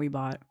Dunkin' that we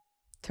bought,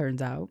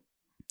 turns out,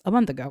 a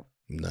month ago.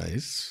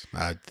 Nice,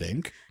 I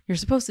think. You're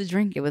supposed to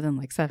drink it within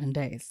like 7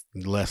 days.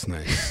 Less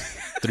nice.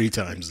 3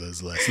 times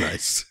as less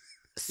nice.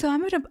 So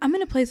I'm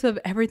in a place of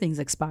everything's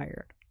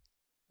expired.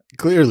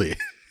 Clearly.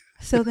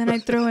 So then I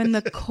throw in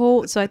the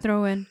cold. So I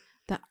throw in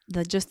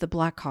the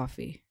black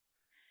coffee,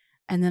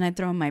 and then I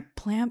throw in my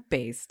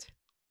plant-based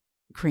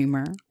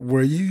creamer.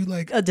 Were you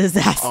like a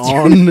disaster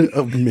on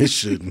a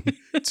mission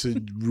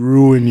to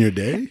ruin your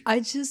day?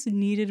 I just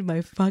needed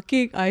my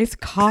fucking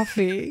iced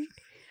coffee.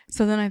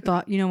 So then I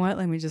thought, you know what?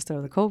 Let me just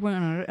throw the cold one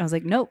on it. I was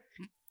like, nope.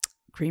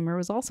 Creamer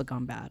was also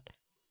gone bad.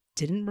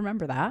 Didn't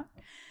remember that.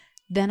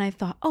 Then I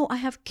thought, oh, I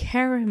have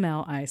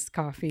caramel iced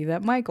coffee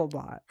that Michael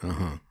bought.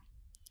 Uh-huh.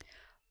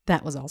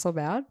 That was also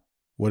bad.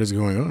 What is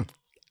going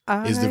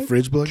on? Is the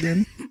fridge plugged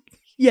in?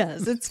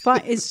 Yes, it's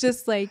fine. It's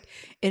just like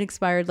it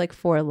expired like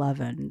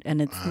 4/11,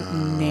 and it's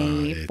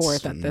May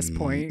 4th at this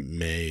point.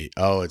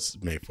 It's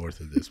May 4th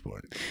at this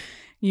point.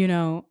 You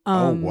know.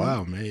 Oh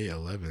wow, May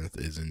 11th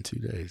is in 2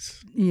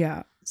 days.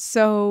 Yeah.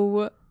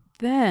 So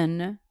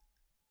then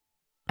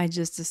I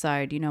just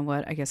decided, you know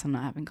what? I guess I'm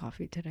not having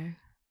coffee today.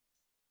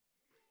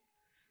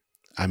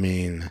 I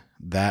mean,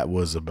 that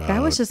was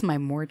just my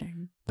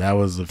morning. That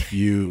was a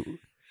few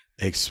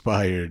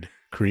expired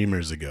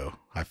creamers ago.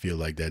 I feel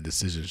like that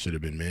decision should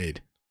have been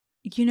made.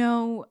 You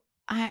know,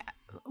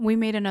 we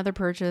made another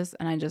purchase,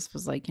 and I just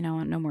was like, you know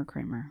what? No more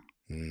creamer.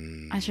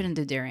 I shouldn't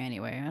do dairy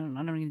anyway. I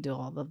don't need to do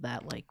all of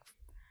that. Like,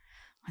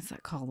 what's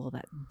that called? All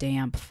that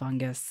damp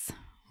fungus.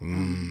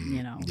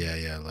 You know.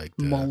 Yeah, like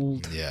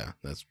mold. Yeah,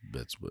 that's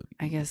what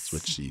I guess. That's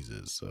what cheese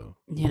is. So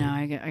you know,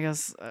 I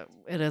guess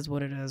it is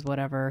what it is.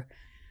 Whatever.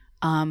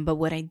 But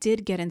what I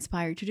did get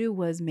inspired to do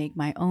was make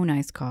my own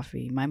iced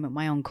coffee,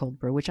 my own cold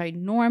brew, which I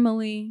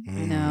normally,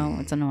 I know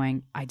it's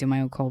annoying. I do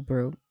my own cold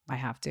brew. I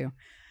have to.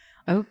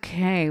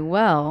 Okay,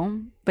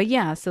 well, but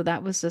yeah, so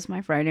that was just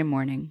my Friday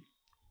morning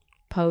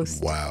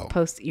post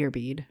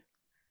earbead.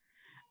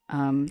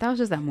 That was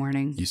just that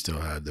morning. You still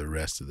had the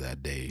rest of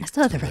that day. I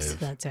still had the rest of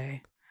that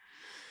day.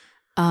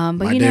 But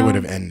my day would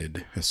have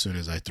ended as soon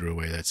as I threw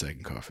away that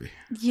second coffee.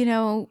 You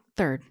know,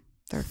 third.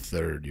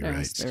 You're right.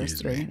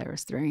 Excuse me. There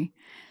was 3.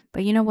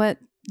 But you know what?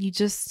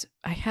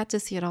 I had to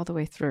see it all the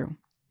way through.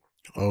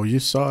 Oh, you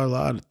saw a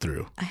lot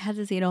through. I had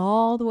to see it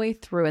all the way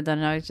through. And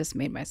then I just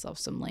made myself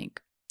some like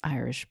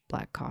Irish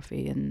black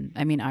coffee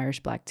Irish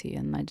black tea.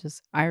 And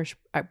Irish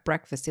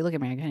breakfast tea. Look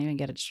at me. I can't even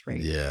get it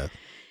straight. Yeah.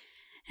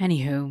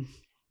 Anywho,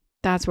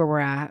 that's where we're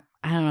at.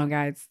 I don't know,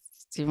 guys.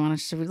 Do you want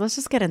to, let's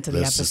just get into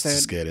the episode. Let's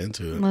just get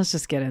into it. Let's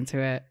just get into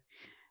it.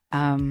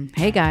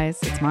 Hey guys,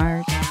 it's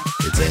Marge.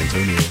 It's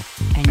Antonio.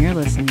 And you're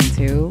listening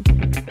to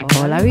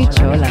Hola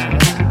Bichola.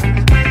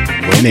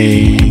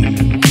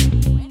 Winning.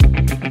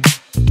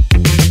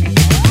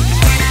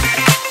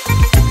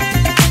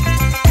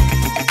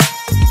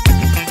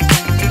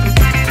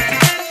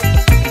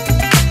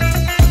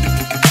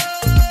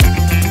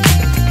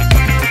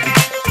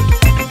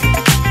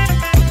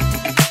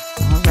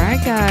 All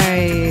right,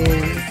 guys.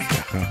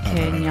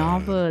 Can y'all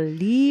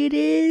believe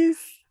this?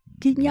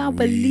 Can y'all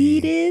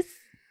believe this?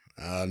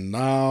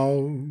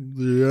 Now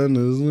the end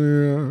is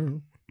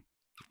near.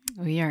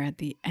 We are at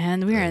the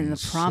end. We are in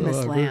the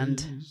promised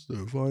land.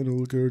 The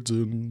final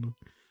curtain.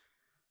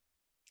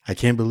 I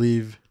can't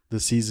believe the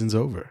season's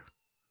over.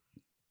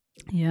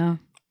 Yeah.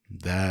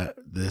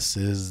 This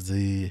is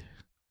the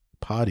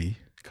potty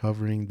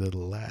covering the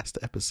last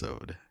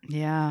episode.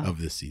 Yeah. Of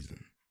this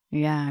season.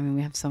 Yeah. I mean,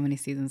 we have so many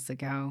seasons to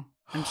go.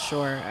 I'm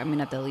sure. I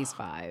mean, at the least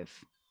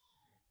 5.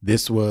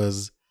 This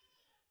was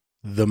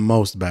the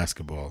most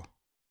basketball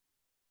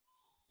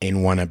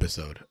in one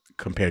episode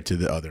compared to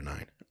the other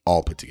 9,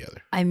 all put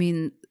together. I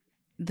mean,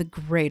 the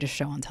greatest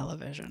show on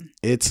television.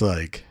 It's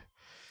like...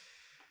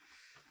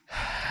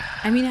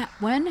 I mean,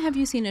 when have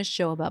you seen a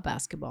show about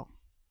basketball?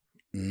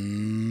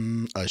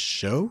 A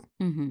show?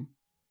 Mm-hmm.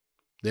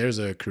 There's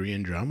a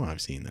Korean drama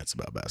I've seen that's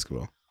about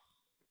basketball.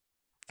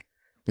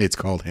 It's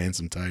called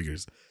Handsome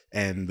Tigers.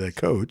 And the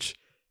coach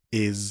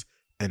is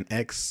an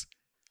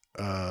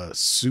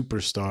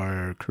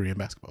superstar Korean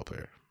basketball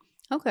player.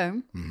 Okay.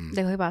 Mm-hmm.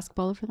 They play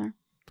basketball over there?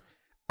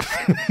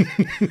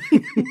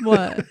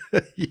 What?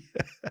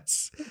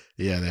 Yes.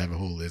 Yeah, they have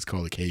it's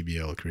called the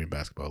KBL, Korean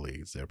Basketball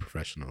League. It's their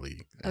professional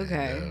league.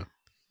 Okay.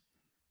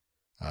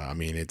 I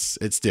mean, it's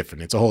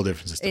different. It's a whole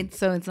different system.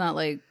 It's not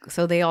like,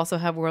 so they also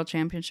have world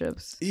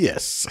championships.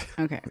 Yes.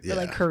 Okay. Yeah. But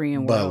like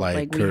Korean world,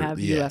 like we have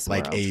US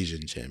like world.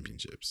 Asian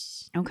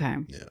championships. Okay.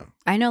 Yeah.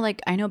 I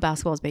know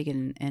basketball is big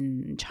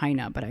in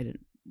China, but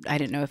I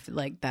didn't know if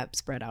like that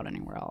spread out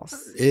anywhere else.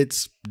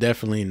 It's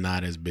definitely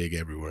not as big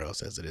everywhere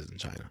else as it is in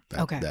China.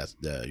 Okay.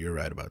 You're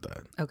right about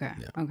that. Okay.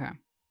 Yeah. Okay.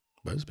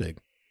 But it's big.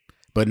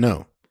 But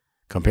no,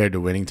 compared to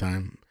Winning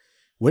Time,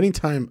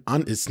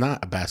 it's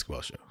not a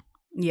basketball show.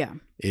 Yeah.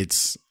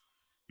 It's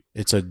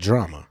a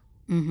drama.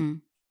 Mm-hmm.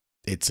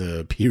 It's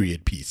a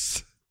period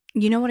piece.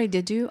 You know what I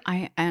did do?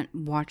 I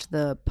watched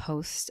the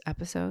post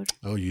episode.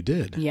 Oh, you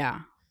did?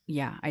 Yeah.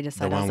 I just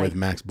the one with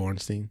Max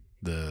Bornstein,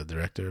 the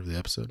director of the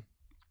episode,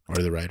 or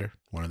the writer,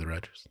 one of the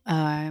writers.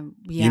 Yeah.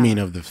 You mean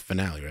of the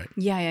finale, right?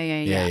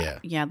 Yeah.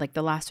 Yeah. Like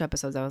the last 2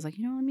 episodes, I was like,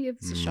 let me give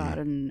this a shot,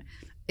 and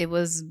it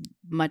was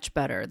much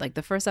better. Like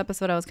the first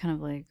episode, I was kind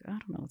of like, I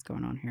don't know what's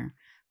going on here,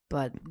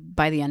 but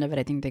by the end of it,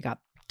 I think they got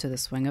to the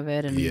swing of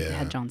it, and it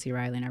had John C.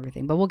 Reilly and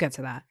everything. But we'll get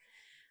to that.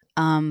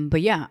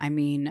 But yeah, I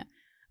mean,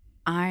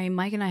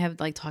 Mike and I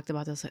have like talked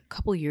about this a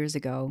couple years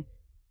ago,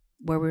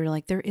 where we were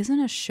like, there isn't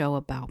a show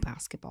about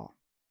basketball,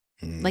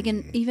 like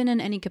even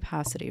in any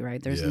capacity,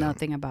 right? There's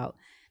nothing about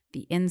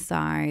the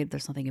inside.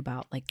 There's nothing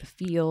about like the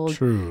field.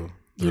 True.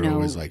 They're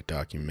always like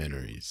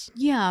documentaries.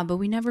 Yeah, but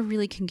we never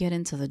really can get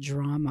into the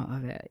drama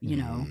of it, you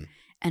know?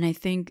 And I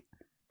think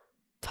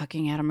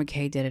fucking Adam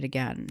McKay did it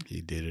again. He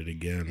did it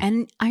again.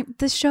 And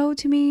the show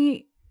to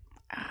me,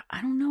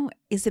 I don't know,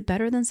 is it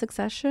better than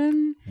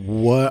Succession?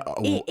 What?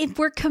 If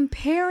we're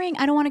comparing,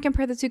 I don't want to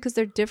compare the two because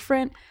they're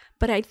different,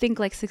 but I think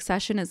like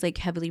Succession is like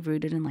heavily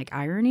rooted in like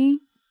irony.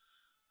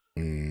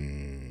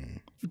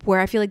 Where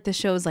I feel like the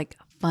show is like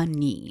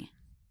funny.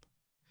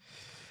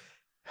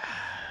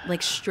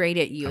 Like straight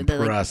at you. I'm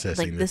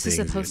processing like this is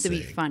supposed to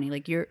be funny.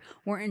 Like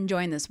we're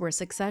enjoying this. Where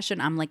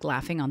Succession, I'm like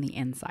laughing on the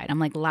inside. I'm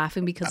like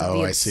laughing because of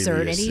the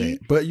absurdity.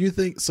 But you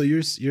think so?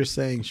 You're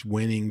saying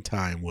Winning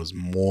Time was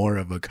more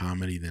of a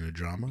comedy than a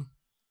drama?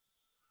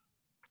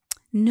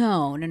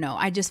 No.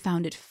 I just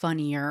found it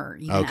funnier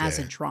even as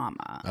a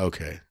drama.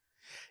 Okay.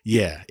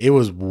 Yeah, it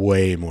was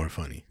way more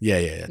funny.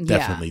 Yeah.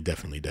 Definitely.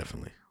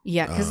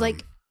 Yeah, because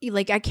like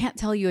I can't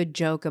tell you a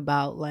joke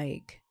about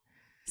like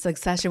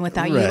Succession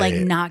without you like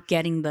not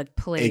getting the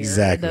player,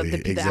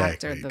 the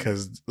actor.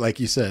 Because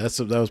like you said,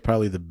 that was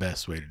probably the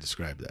best way to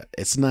describe that.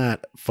 It's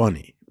not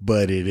funny,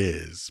 but it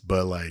is.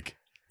 But like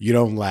you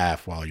don't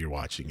laugh while you're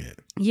watching it.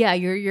 Yeah,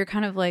 you're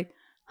kind of like,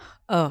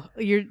 oh,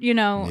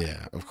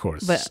 Yeah, of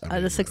course. But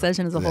the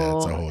Succession is a whole.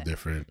 It's a whole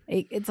different.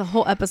 It's a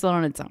whole episode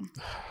on its own.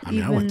 I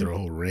mean, I went through a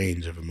whole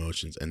range of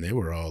emotions, and they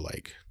were all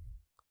like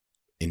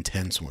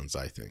intense ones,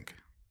 I think.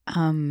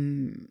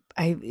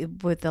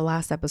 With the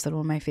last episode,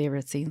 one of my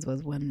favorite scenes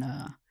was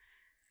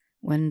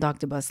when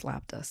Dr. Buzz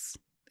slapped us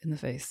in the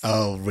face.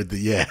 Oh, with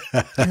the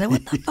And then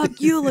what the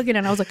fuck you looking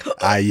at? I was like, oh.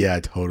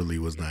 I totally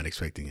was not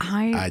expecting it.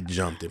 I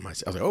jumped in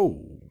myself. I was like,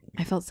 oh.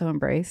 I felt so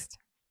embraced.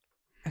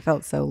 I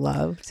felt so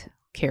loved,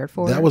 cared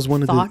for. That was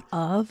one of thought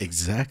of.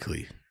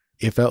 Exactly.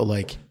 It felt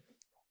like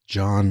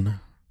John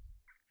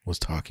was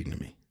talking to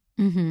me.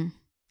 Mm-hmm.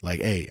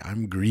 Like, hey,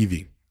 I'm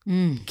grieving.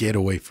 Get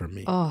away from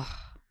me. Oh.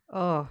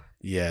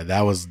 Yeah,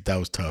 that was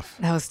tough.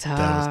 That was tough.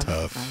 That was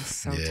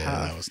so tough. tough.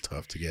 That was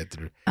tough to get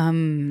through. I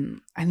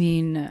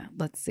mean,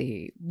 let's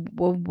see.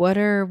 What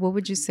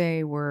would you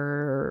say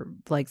were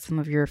like some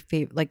of your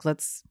favorite? Like,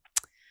 let's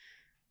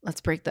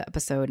break the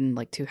episode in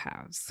like 2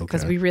 halves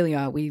because we really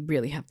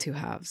have 2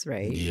 halves,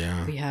 right?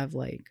 Yeah. We have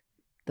like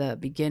the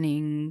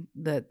beginning.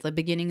 The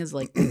beginning is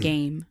like the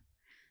game,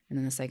 and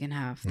then the second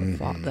half,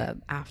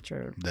 the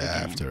after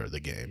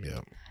the game.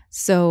 Yeah.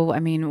 So, I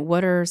mean,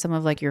 what are some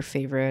of like your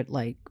favorite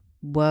like?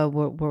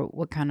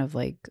 What kind of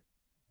like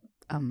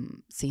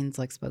scenes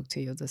like spoke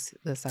to you this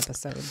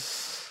episode?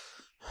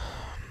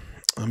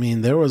 I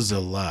mean, there was a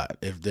lot.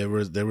 If there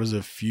was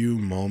a few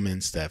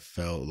moments that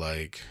felt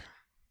like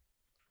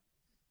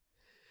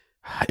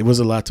it was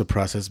a lot to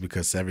process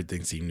because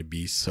everything seemed to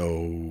be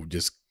so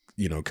just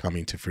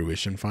coming to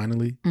fruition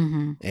finally.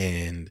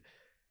 And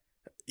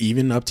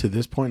even up to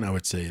this point, I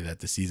would say that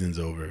the season's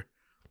over.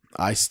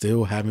 I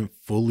still haven't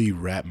fully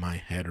wrapped my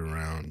head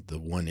around the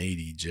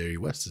 180 Jerry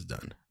West has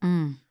done.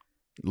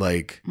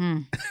 Like,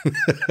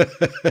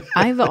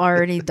 I've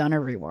already done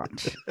a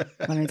rewatch.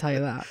 Let me tell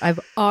you that.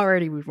 I've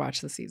already rewatched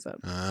the season.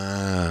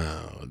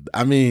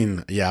 I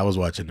mean, yeah, I was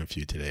watching a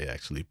few today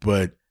actually,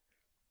 but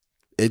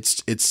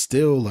it's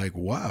still like,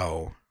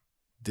 wow,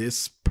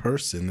 this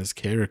person, this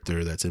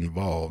character that's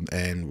involved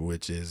and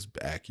which is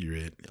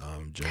accurate.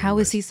 How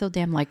is he so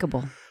damn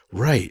likable?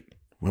 Right.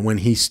 When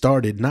he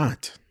started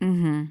not.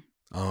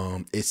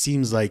 It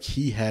seems like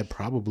he had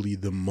probably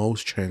the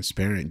most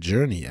transparent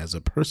journey as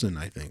a person,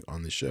 I think,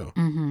 on the show.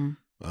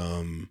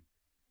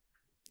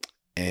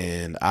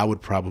 And I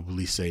would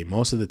probably say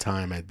most of the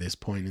time at this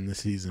point in the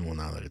season, well,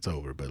 now that it's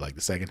over, but like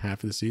the second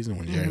half of the season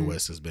when Jerry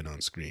West has been on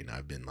screen,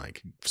 I've been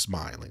like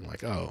smiling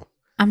like, oh.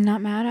 I'm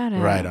not mad at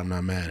it. Right, I'm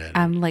not mad at it.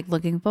 I'm like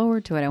looking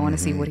forward to it. I want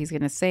to see what he's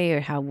going to say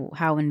or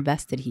how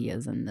invested he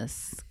is in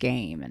this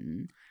game.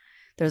 And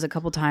There's a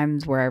couple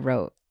times where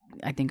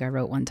I think I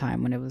wrote one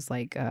time when it was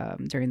like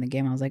during the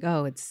game, I was like,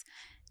 oh, it's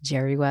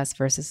Jerry West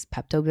versus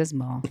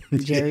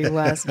Pepto-Bismol. Jerry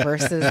West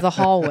versus the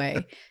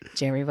hallway.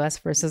 Jerry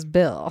West versus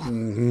Bill.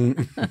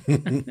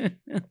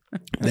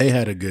 They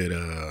had a good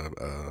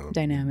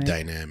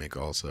dynamic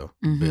also.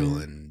 Bill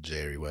and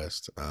Jerry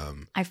West.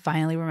 I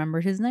finally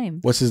remembered his name.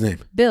 What's his name?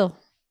 Bill.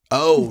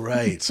 Oh,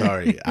 right.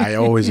 Sorry. I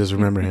always just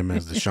remember him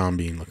as the Sean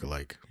Bean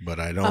lookalike, but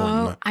I don't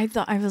know.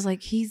 I was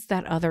like, he's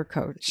that other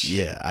coach.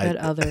 Yeah.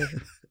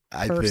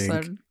 I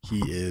think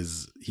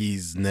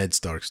he's Ned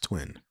Stark's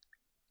twin.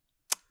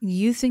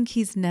 You think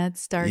he's Ned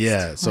Stark's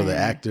twin? So the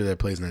actor that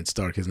plays Ned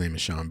Stark, his name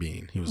is Sean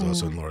Bean. He was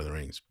also in Lord of the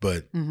Rings.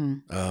 But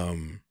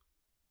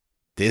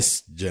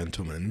this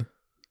gentleman,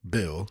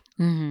 Bill,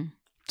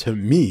 to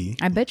me,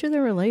 I bet you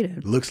they're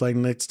related. Looks like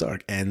Ned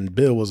Stark. And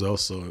Bill was, I don't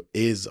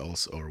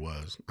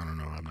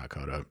know, I'm not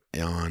caught up,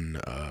 on,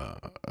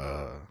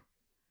 oh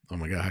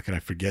my God, how can I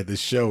forget this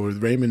show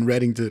with Raymond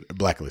Reddington?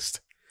 Blacklist.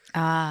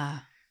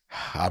 I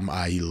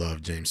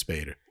love James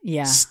Spader.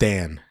 Yeah.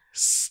 Stan.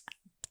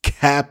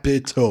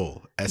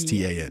 Capital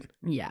Stan.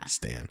 Yeah.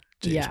 Stan.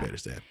 James Spader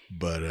Stan.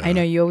 But I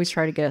know you always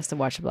try to get us to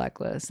watch The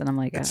Blacklist, and I'm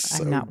like,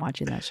 I'm not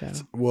watching that show.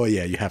 Well,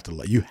 yeah, you have to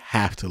like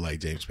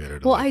James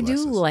Spader. Well, I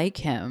do like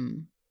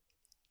him,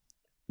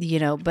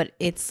 but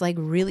it's like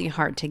really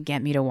hard to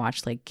get me to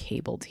watch like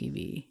cable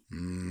TV.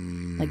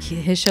 Like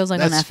his shows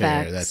like on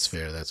FX. That's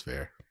fair.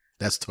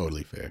 That's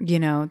totally fair.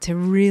 To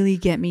really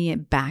get me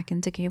back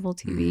into cable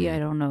TV, I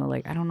don't know.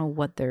 Like, I don't know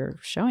what they're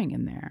showing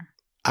in there.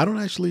 I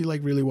don't actually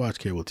like really watch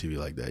cable TV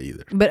like that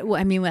either. But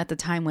I mean, at the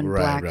time when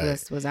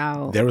Blacklist was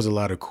out, there was a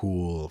lot of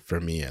cool,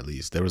 for me at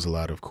least, there was a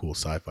lot of cool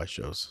sci-fi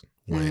shows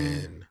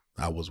when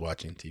I was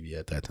watching TV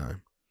at that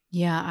time.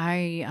 Yeah,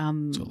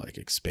 so like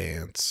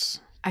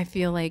Expanse. I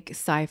feel like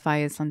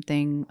sci-fi is a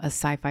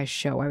sci-fi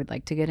show I would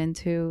like to get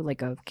into,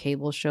 like a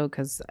cable show,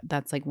 because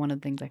that's like one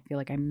of the things I feel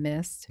like I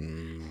missed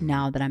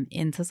now that I'm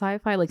into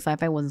sci-fi. Like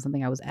sci-fi wasn't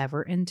something I was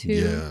ever into.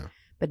 Yeah.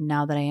 But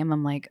now that I am,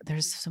 I'm like,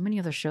 there's so many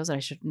other shows that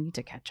I need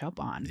to catch up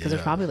on, because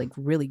there's probably like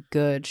really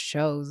good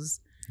shows.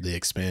 The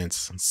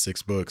Expanse,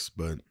 6 books,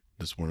 but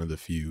it's one of the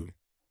few.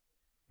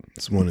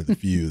 It's one of the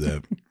few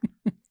that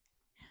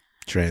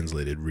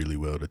translated really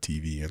well to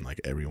TV, and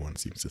like everyone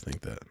seems to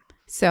think that.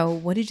 So,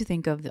 what did you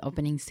think of the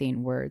opening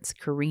scene where it's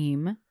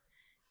Kareem,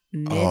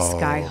 Miss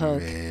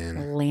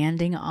Skyhook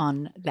landing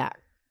on that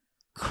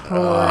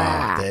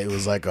crack? It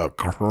was like a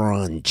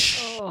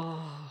crunch.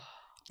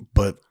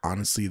 But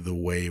honestly, the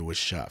way it was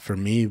shot, for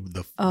me,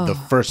 the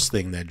first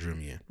thing that drew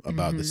me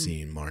about the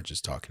scene Marge is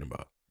talking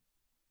about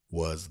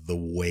was the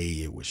way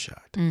it was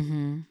shot.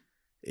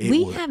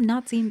 We have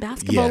not seen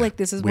basketball like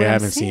this. We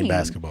haven't seen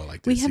basketball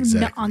like this. We have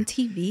not on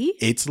TV.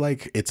 It's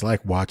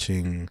like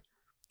watching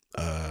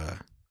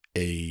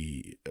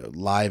a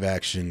live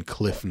action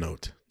cliff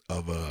note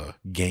of a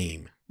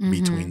game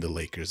between the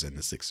Lakers and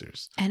the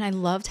Sixers. And I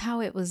loved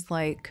how it was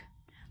like,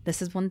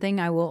 this is one thing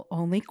I will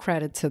only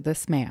credit to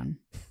this man.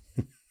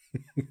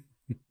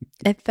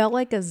 It felt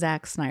like a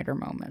Zack Snyder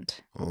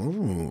moment.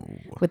 Oh.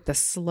 With the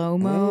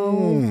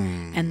slow-mo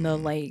and the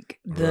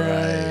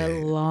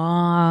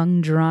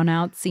long drawn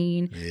out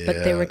scene. Yeah.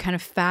 But they were kind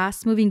of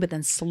fast moving, but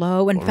then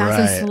slow and fast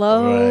and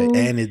slow. Right.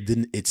 And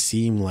it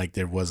seemed like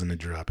there wasn't a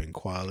drop in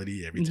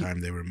quality every time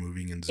they were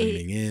moving and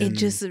zooming in.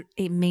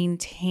 It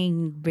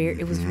maintained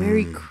it was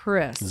very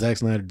crisp. Zack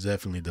Snyder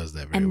definitely does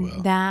that very well.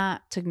 And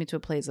that took me to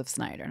a place of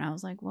Snyder. And I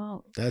was like,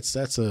 well, that's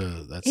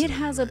it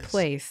has a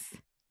place.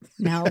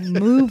 Now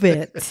move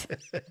it.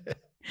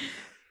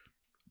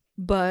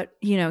 But,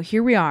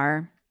 here we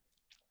are.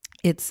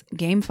 It's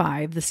game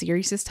 5. The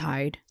series is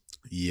tied.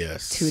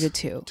 Yes.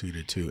 2-2.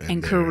 2-2.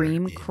 And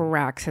Kareem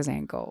cracks his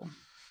ankle.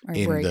 I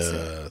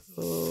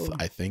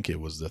think it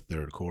was the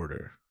third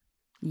quarter.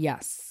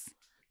 Yes.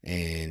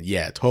 And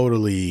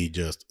totally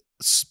just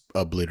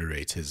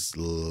obliterates his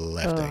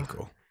left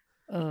ankle.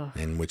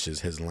 And which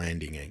is his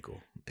landing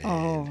ankle.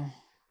 And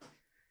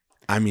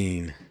I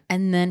mean,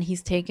 and then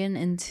he's taken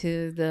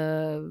into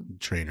the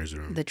trainer's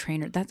room. The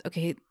trainer. That's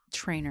okay.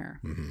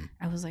 Trainer.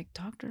 I was like,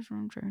 doctor's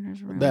room,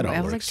 trainer's room. That all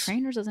I was works. Like,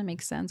 trainers doesn't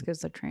make sense because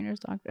the trainer's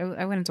doctor.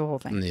 I went into a whole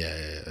thing.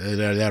 Yeah,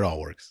 that all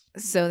works.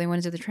 So they went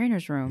into the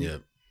trainer's room.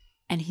 Yep.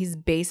 And he's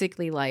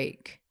basically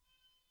like,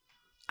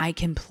 I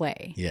can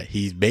play. Yeah,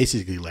 he's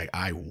basically like,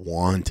 I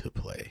want to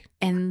play.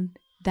 And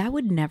that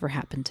would never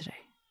happen today.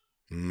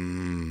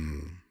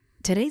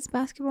 Today's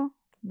basketball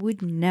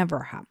would never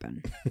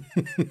happen.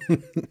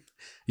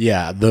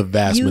 Yeah, the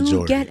vast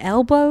majority. You get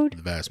elbowed.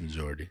 The vast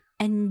majority.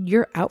 And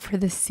you're out for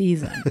the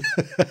season.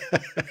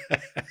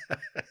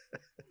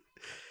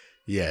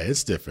 Yeah,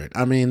 it's different.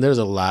 I mean, there's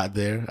a lot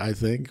there, I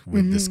think,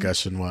 with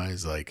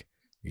discussion-wise. Like,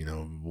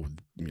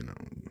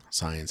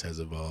 science has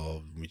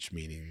evolved, which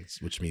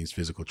means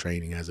physical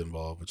training has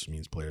evolved, which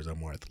means players are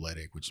more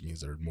athletic, which means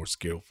they're more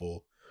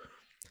skillful.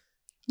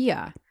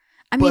 Yeah.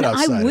 I mean,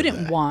 I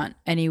wouldn't want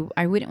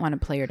a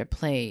player to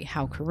play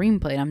how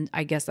Kareem played.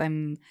 I guess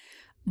I'm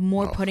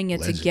more putting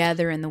it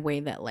together in the way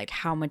that like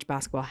how much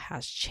basketball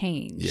has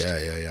changed.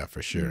 Yeah,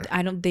 for sure.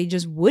 They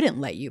just wouldn't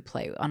let you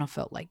play on a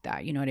foot like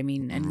that. You know what I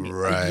mean? And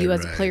you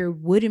as a player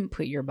wouldn't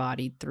put your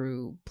body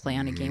through play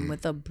on a game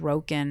with a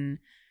broken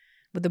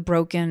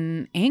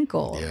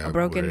ankle, a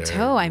broken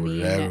toe. I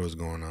mean, whatever was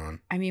going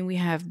on. I mean, we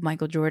have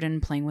Michael Jordan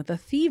playing with a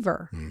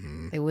fever.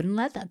 They wouldn't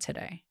let that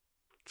today.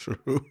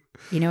 True.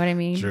 You know what I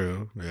mean?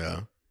 True.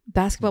 Yeah.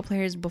 Basketball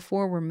players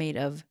before were made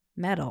of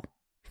metal.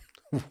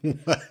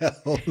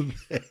 Well,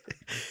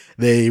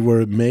 they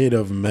were made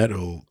of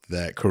metal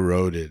that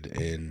corroded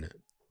in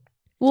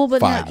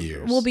 5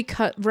 years. Well,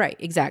 because right,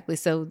 exactly.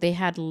 So they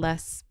had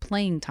less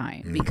playing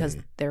time because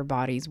their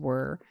bodies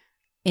were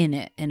in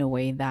it in a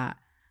way that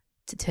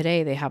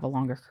today they have a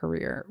longer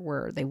career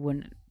where they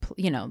wouldn't.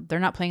 They're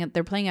not playing it.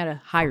 They're playing at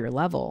a higher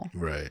level,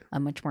 right? A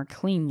much more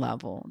clean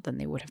level than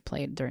they would have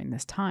played during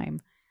this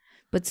time.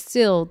 But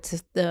still,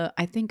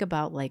 I think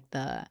about like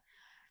the,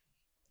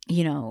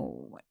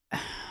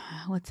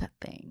 what's that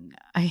thing?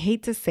 I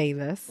hate to say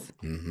this,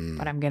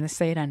 but I'm gonna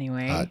say it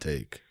anyway. Hot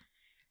take.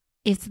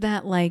 It's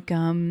that like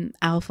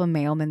alpha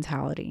male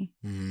mentality,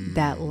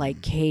 that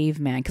like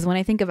caveman. Because when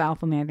I think of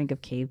alpha man, I think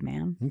of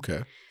caveman.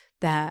 Okay.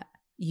 That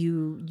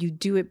you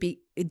do it.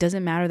 It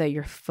doesn't matter that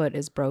your foot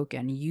is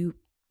broken. You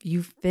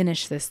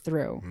finish this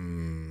through,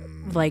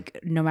 like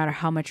no matter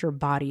how much your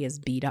body is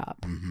beat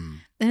up.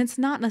 And it's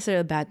not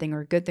necessarily a bad thing or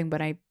a good thing, but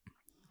I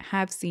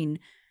have seen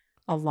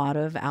a lot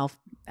of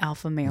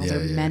alpha males or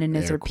men in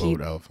this, or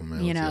people,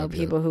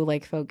 people who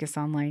like focus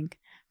on like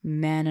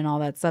men and all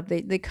that stuff.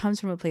 They comes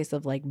from a place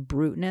of like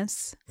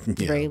bruteness,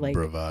 very like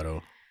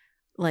bravado.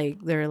 Like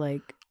they're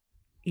like,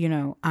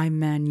 I'm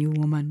man, you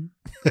woman.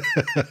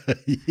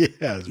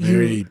 It's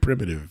very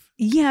primitive.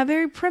 Yeah,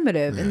 very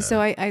primitive. Yeah. And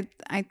so I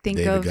think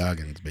David of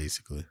Goggins,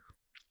 basically.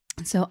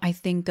 So I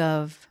think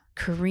of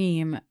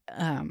Kareem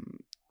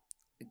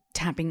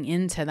tapping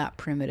into that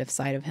primitive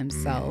side of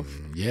himself.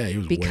 He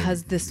was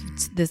because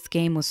this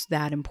game was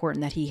that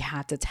important that he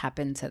had to tap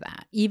into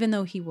that. Even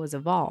though he was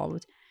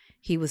evolved,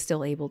 he was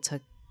still able to,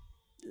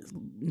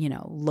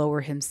 lower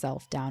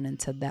himself down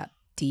into that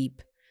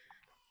deep,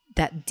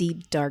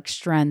 dark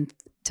strength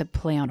to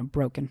play on a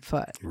broken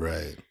foot.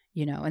 Right.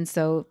 And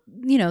so,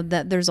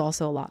 that there's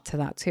also a lot to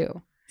that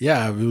too.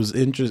 Yeah, it was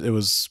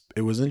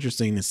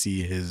interesting to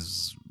see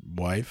his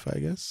wife, I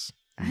guess.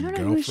 I don't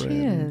know who she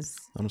is.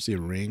 I don't see a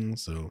ring,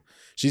 so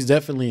she's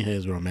definitely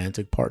his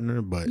romantic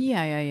partner, but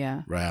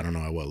yeah. Right, I don't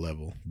know at what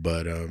level.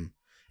 But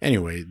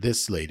anyway,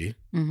 this lady,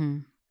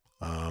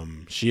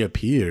 she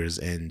appears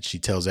and she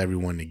tells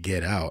everyone to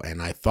get out, and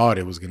I thought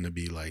it was gonna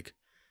be like,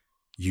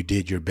 you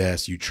did your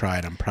best, you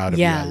tried, I'm proud of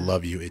you, I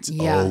love you, it's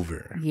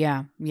over.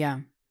 Yeah.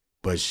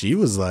 But she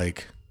was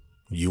like,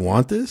 you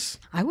want this?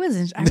 I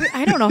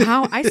don't know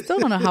how. I still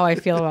don't know how I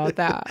feel about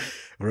that.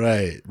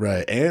 Right.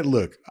 And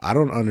look, I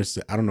don't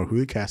understand. I don't know who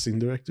the casting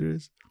director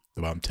is,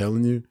 but I'm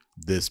telling you,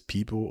 this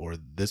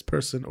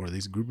person or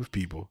this group of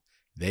people,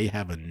 they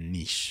have a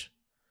niche.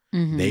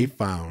 They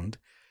found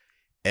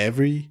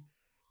every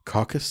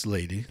caucus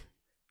lady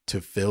to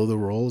fill the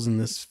roles in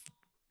this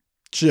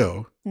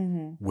show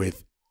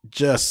with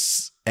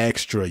just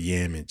extra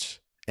yammage.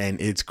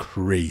 And it's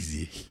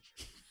crazy.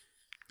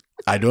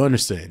 I don't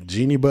understand.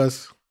 Jeannie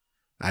Buss,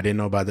 I didn't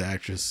know about the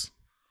actress.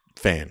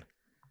 Fan.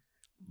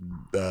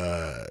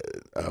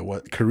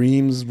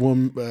 Kareem's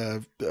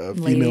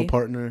female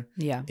partner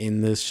in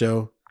this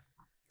show.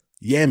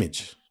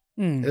 Yammage.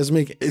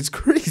 It's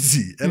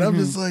crazy. And I'm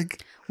just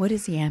like, what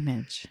is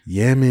yammage?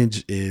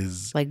 Yammage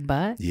is like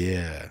butt?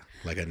 Yeah.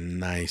 Like a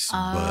nice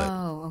butt.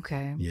 Oh,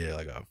 okay. Yeah,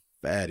 like a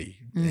fatty.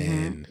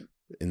 And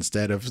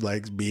instead of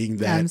like being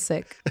that, I'm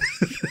sick.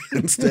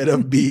 Instead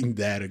of being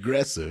that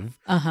aggressive.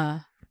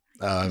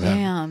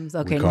 Yams.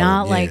 Okay,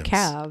 not like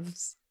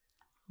calves,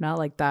 not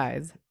like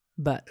thighs,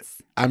 butts.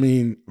 I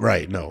mean,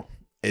 right? No,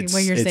 it's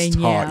when you're saying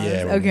yams.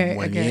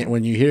 Yeah,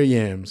 when you hear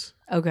yams,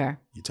 okay,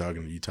 you're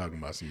talking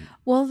about some.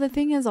 Well, the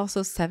thing is,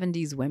 also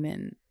 70s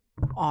women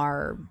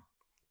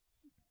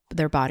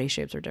their body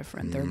shapes are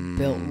different. They're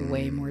built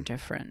way more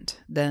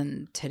different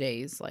than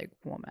today's like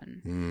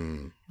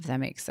woman. If that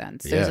makes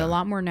sense. There's a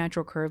lot more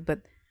natural curve, but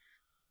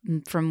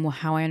from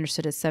how I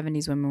understood it,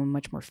 70s women were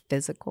much more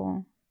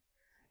physical.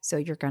 So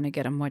you're going to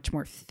get a much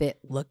more fit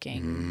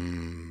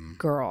looking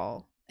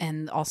girl.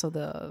 And also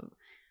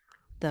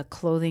the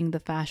clothing, the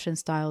fashion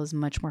style is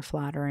much more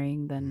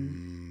flattering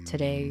than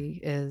today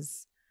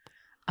is.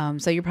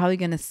 So you're probably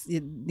going to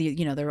see,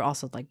 they're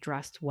also like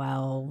dressed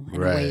well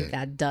in a way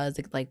that does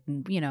like,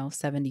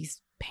 70s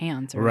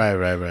pants or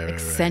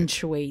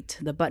accentuate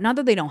the butt. Not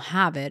that they don't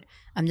have it.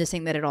 I'm just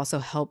saying that it also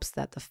helps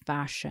that the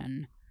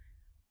fashion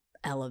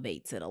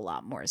elevates it a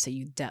lot more. So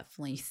you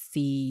definitely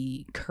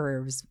see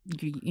curves.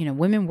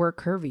 Women were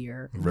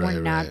curvier, more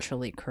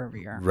naturally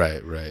curvier.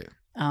 Right.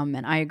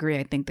 And I agree.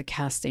 I think the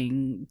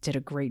casting did a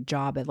great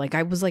job at like,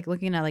 I was like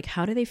looking at like,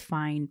 how do they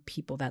find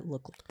people that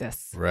look like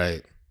this?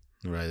 Right.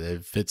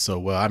 It fits so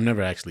well. I've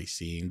never actually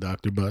seen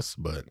Dr. Buss,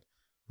 but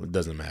It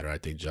doesn't matter. I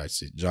think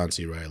John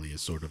C. Reilly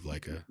is sort of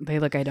like a. They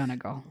look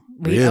identical.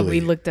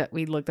 Really? We looked at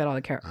all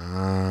the characters.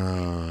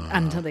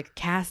 Until the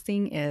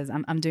casting is,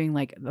 I'm doing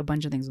like a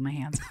bunch of things with my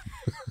hands.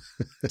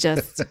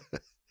 just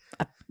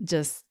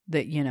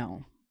that, you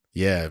know.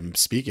 Yeah.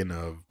 Speaking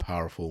of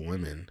powerful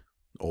women,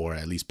 or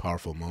at least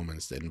powerful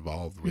moments that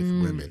involved with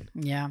women.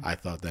 Yeah. I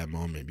thought that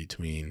moment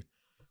between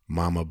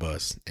Mama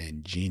Bus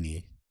and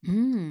Jeannie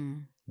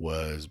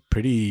was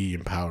pretty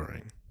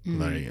empowering.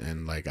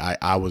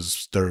 I was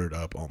stirred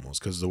up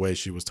almost because the way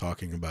she was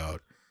talking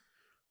about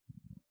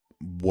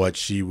what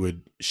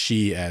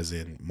she as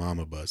in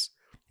Mama Bus,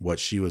 what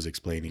she was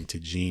explaining to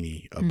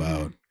Jeannie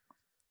about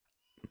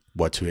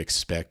what to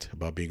expect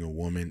about being a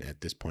woman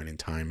at this point in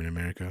time in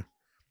America,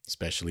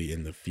 especially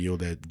in the field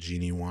that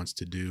Jeannie wants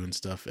to do and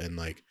stuff. And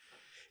like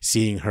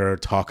seeing her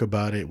talk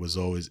about it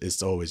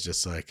it's always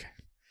just like,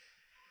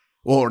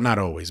 well, not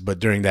always, but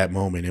during that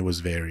moment, it was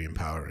very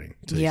empowering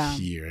to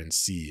hear and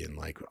see and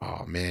like,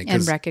 oh man,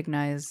 and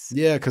recognize.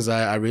 Yeah, because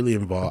I really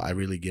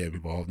get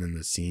involved in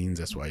the scenes.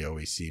 That's why you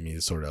always see me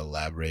sort of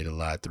elaborate a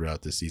lot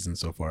throughout the season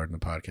so far in the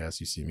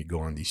podcast. You see me go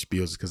on these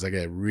spiels because I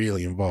get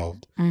really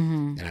involved,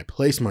 and I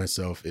place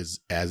myself as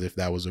if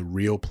that was a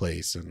real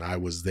place and I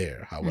was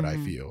there. How would I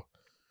feel?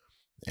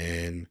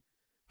 And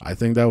I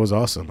think that was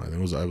awesome. I think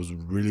it was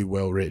really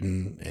well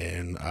written,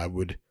 and I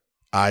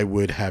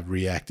would have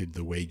reacted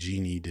the way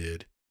Jeannie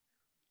did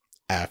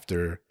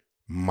after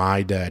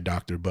my dad,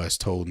 Dr. Buss,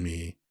 told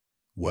me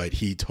what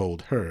he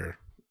told her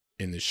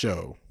in the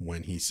show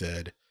when he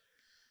said,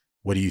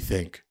 "What do you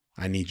think?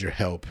 I need your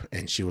help."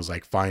 And she was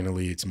like,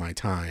 "Finally, it's my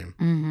time."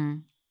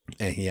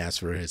 And he asked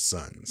for his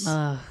sons.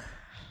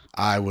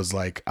 I was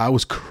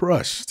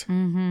crushed.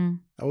 I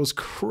was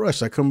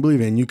crushed. I couldn't believe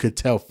it. And you could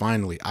tell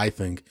finally, I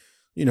think,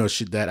 you know,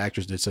 that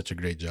actress did such a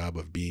great job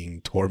of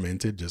being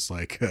tormented, just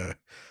like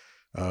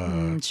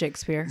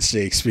Shakespeare,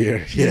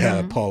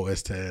 yeah, Paul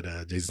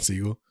Westhead, Jason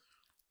Segel.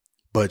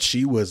 But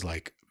she was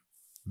like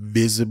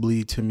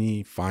visibly to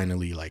me,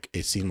 finally, like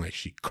it seemed like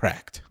she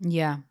cracked.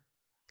 Yeah,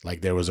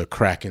 like there was a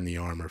crack in the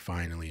armor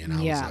finally, and I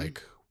was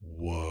like,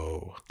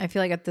 whoa. I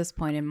feel like at this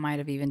point it might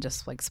have even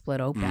just like split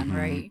open,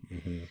 right?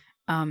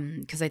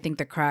 Because I think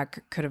the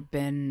crack could have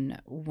been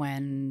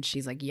when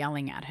she's like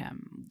yelling at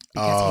him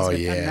because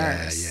he's with a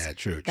nurse. Yeah,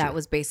 true. That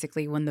was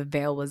basically when the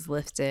veil was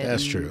lifted.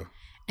 That's true.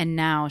 And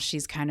now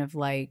she's kind of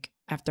like,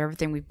 after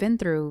everything we've been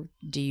through,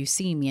 do you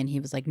see me? And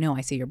he was like, no,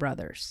 I see your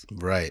brothers.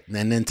 Right.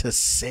 And then to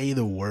say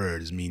the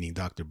words, meaning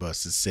Dr.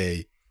 Buss, to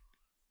say,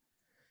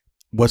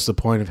 what's the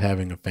point of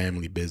having a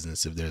family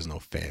business if there's no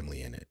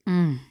family in it?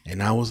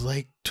 And I was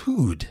like,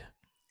 dude,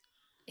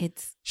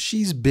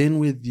 she's been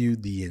with you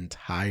the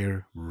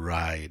entire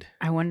ride.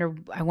 I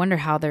wonder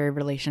how their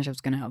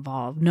relationship's going to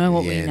evolve, knowing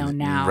what we know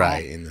now.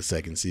 Right, in the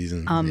second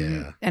season.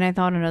 And I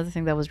thought another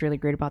thing that was really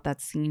great about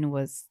that scene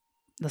was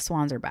the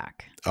swans are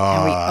back.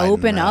 And we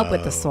open up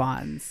with the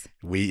swans.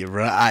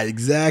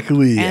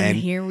 Exactly. And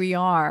here we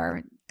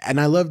are.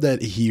 And I love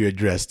that he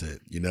addressed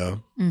it, you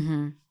know?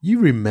 You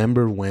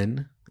remember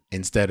when,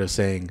 instead of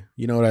saying,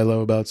 you know what I love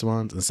about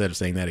swans? Instead of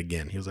saying that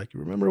again, he was like, you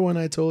remember when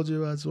I told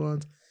you about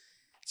swans?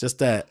 Just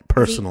that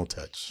personal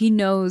touch. He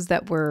knows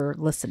that we're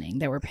listening,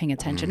 that we're paying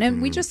attention.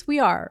 And we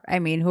are. I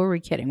mean, who are we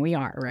kidding? We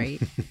are, right?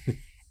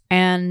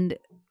 And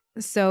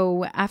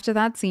so after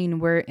that scene,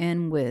 we're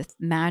in with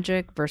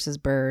Magic versus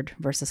Bird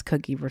versus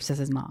Cookie versus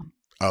his mom.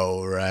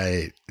 Oh,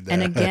 right.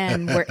 And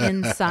again, we're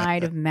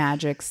inside of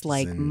Magic's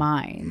like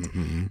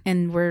mind.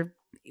 And we're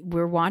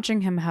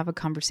watching him have a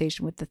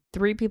conversation with the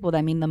three people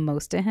that mean the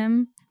most to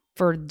him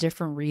for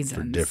different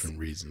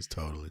reasons.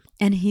 Totally.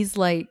 And he's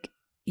like,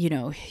 you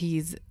know,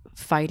 he's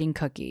fighting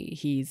Cookie.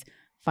 He's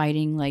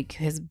fighting like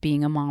his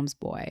being a mom's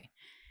boy.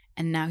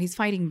 And now he's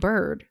fighting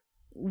Bird,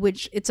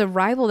 which it's a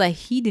rival that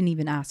he didn't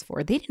even ask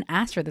for. They didn't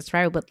ask for this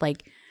rival, but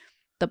like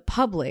the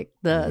public,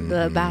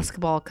 the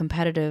basketball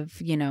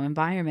competitive, you know,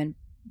 environment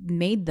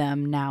made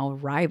them now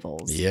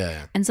rivals.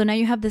 Yeah. And so now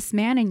you have this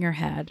man in your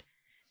head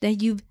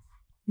that you've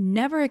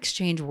never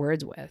exchanged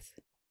words with.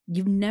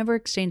 You've never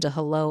exchanged a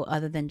hello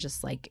other than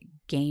just like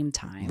game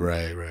time.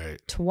 Right.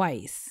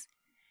 Twice.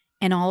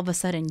 And all of a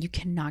sudden, you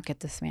cannot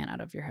get this man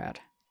out of your head.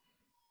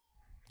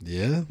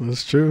 Yeah,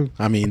 that's true.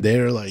 I mean,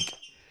 they're like,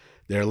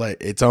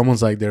 it's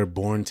almost like they're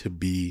born to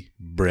be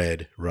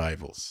bred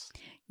rivals.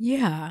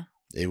 Yeah.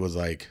 It was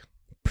like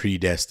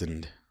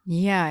predestined.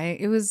 Yeah,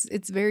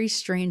 it's very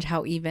strange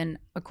how even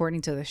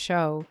according to the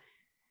show,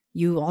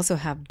 you also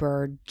have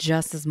Bird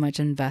just as much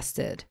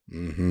invested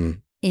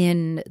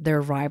in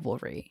their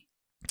rivalry.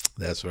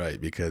 That's right,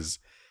 because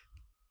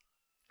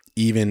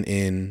even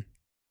in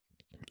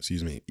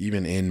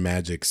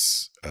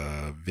Magic's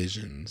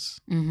visions,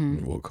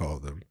 we'll call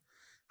them,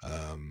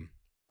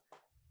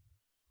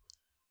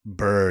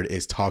 Bird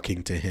is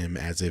talking to him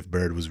as if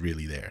Bird was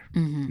really there,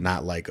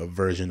 not like a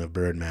version of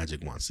Bird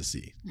Magic wants to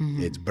see.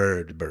 It's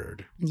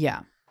Bird.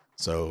 Yeah.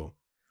 So,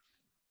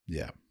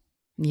 yeah.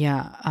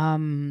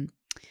 And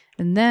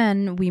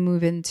then we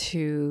move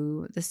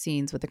into the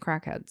scenes with the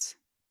crackheads.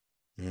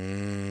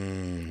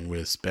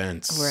 With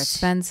Spence. We're at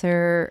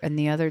Spencer and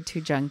the other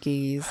two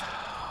junkies.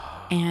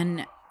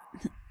 And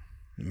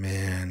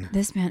man,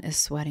 this man is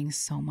sweating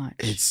so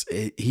much.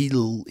 He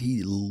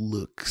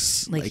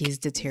looks like he's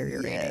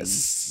deteriorating.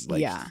 Yes,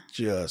 like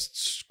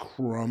just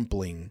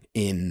crumpling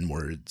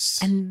inwards.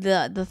 And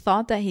the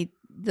fact that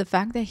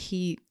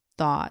he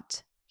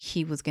thought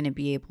he was going to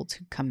be able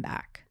to come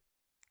back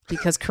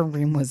because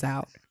Kareem was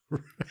out.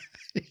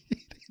 Right.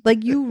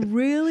 Like, you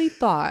really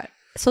thought.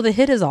 So the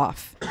hit is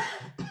off.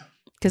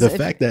 The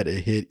fact that a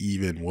hit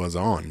even was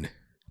on.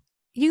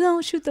 You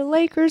gonna shoot the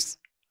Lakers?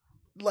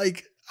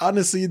 Like,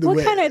 honestly,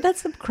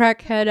 that's some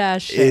crackhead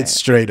ass shit. It's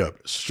straight up.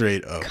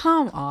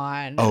 Come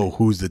on. Oh,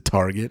 who's the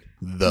target?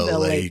 The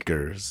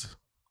Lakers.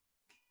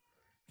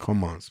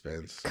 Come on,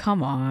 Spence.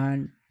 Come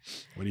on.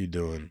 What are you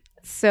doing?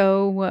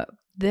 So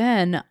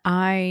then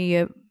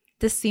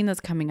this scene that's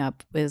coming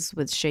up is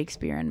with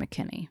Shakespeare and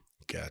McKinney.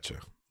 Gotcha.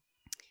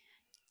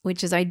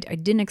 Which is, I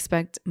didn't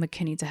expect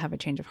McKinney to have a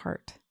change of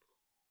heart.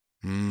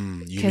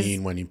 You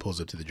mean when he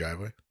pulls up to the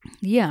driveway?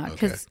 Yeah,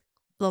 because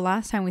the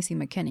last time we see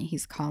McKinney,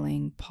 he's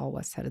calling Paul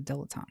Westhead a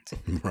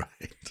dilettante.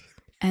 Right.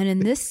 And in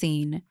this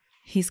scene,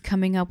 he's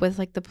coming up with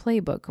like the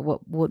playbook of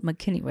what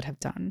McKinney would have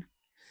done.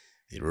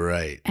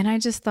 Right. And I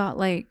just thought,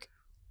 like,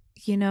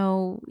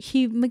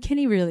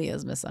 McKinney really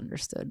is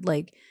misunderstood.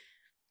 Like,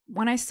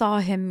 when I saw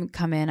him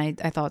come in, I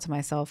thought to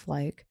myself,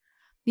 like,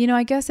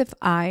 I guess if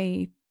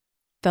I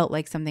felt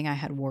like something I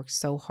had worked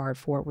so hard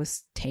for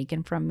was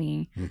taken from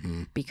me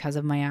because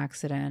of my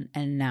accident,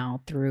 and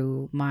now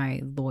through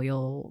my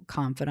loyal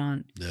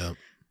confidant,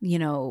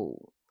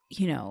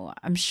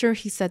 I'm sure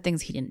he said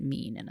things he didn't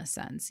mean, in a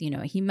sense.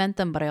 He meant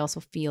them, but I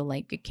also feel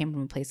like it came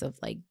from a place of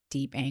like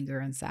deep anger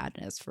and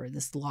sadness for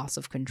this loss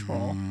of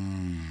control.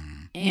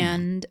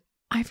 And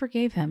I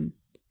forgave him.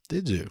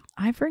 Did you?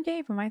 I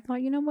forgave him. I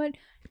thought, you know what?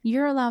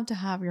 You're allowed to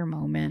have your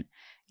moment.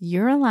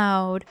 You're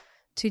allowed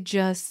to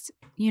just,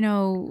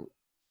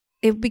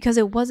 because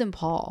it wasn't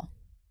Paul.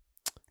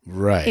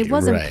 Right. It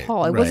wasn't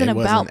Paul. It wasn't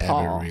about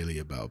Paul. It wasn't ever really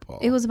about Paul.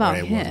 It was about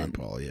him. It wasn't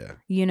Paul, yeah.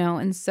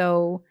 And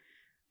so.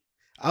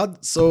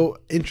 So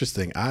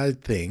interesting. I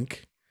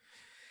think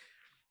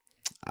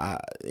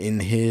in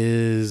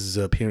his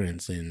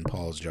appearance in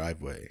Paul's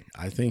driveway,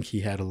 I think he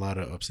had a lot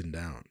of ups and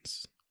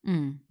downs.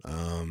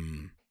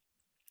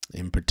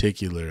 In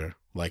particular,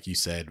 like you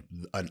said,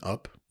 an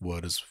up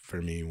was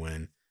for me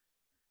when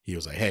he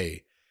was like,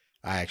 hey,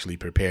 I actually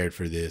prepared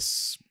for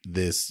this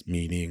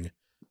meeting.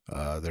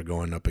 They're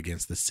going up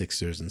against the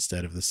Sixers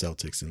instead of the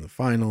Celtics in the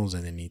finals,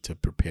 and they need to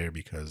prepare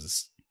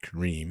because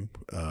Kareem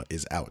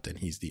is out, and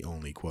he's the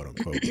only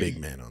quote-unquote big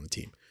man on the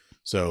team.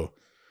 So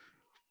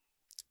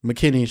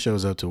McKinney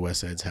shows up to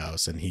Westhead's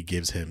house, and he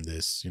gives him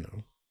this,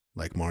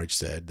 like Marge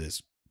said,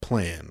 this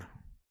plan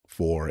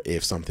for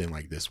if something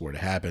like this were to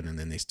happen, and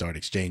then they start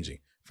exchanging.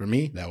 For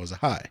me, that was a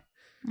high.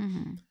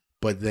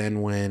 But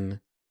then when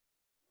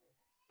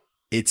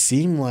it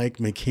seemed like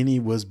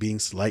McKinney was being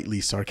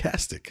slightly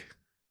sarcastic.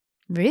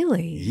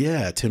 Really?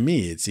 Yeah, to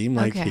me, it seemed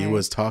like he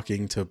was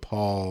talking to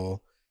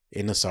Paul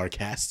in a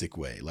sarcastic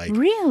way. Like,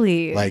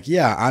 really? Like,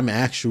 yeah, I'm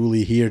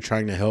actually here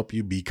trying to help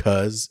you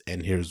because,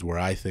 and here's where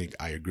I think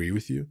I agree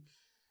with you.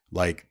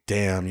 Like,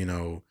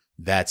 damn,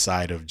 that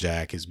side of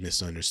Jack is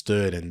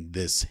misunderstood, and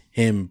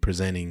him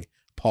presenting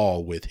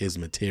Paul with his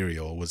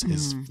material was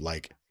his,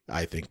 like,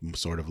 I think,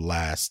 sort of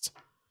last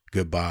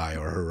goodbye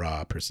or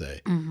hurrah, per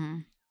se.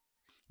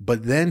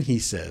 But then he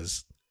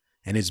says,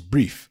 and it's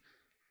brief,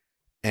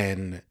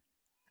 and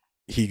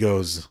he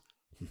goes,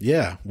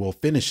 yeah, we'll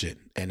finish it.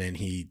 And then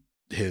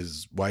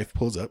his wife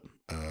pulls up,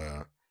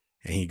 and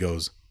he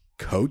goes,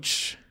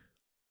 Coach.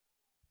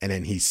 And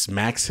then he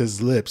smacks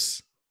his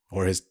lips,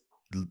 or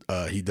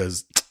he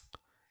does,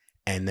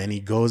 and then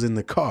he goes in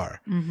the car.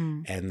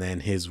 And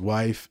then his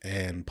wife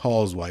and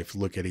Paul's wife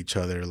look at each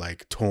other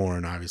like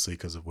torn, obviously,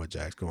 because of what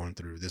Jack's going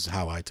through. This is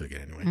how I took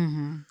it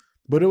anyway.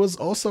 But it was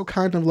also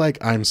kind of like,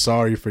 I'm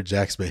sorry for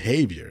Jack's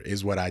behavior,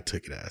 is what I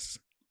took it as.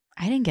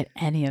 I didn't get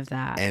any of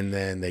that. And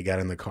then they got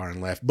in the car and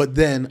left. But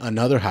then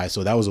another high,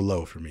 so that was a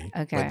low for me.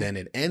 Okay. But then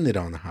it ended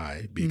on the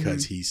high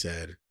because he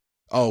said,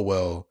 oh,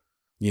 well,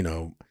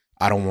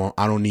 I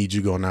don't need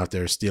you going out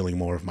there stealing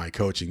more of my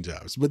coaching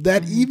jobs. But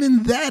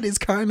even that is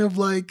kind of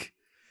like.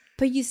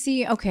 But you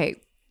see, okay,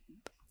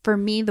 for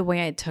me, the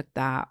way I took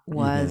that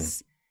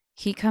was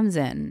he comes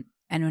in,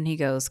 and when he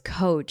goes,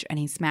 Coach, and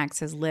he smacks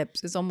his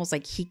lips, it's almost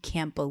like he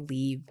can't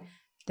believe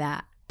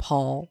that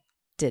Paul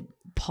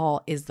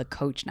is the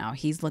coach now.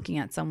 He's looking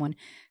at someone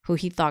who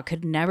he thought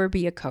could never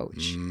be a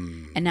coach.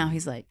 And now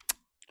he's like,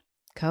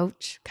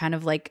 Coach, kind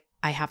of like,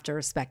 I have to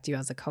respect you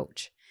as a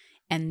coach.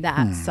 And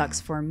that sucks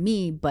for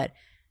me, but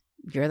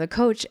you're the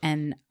coach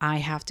and I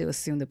have to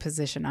assume the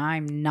position.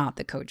 I'm not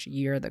the coach.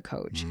 You're the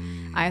coach.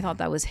 I thought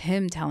that was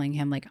him telling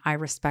him, like, I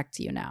respect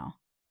you now.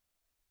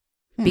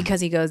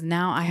 Because he goes,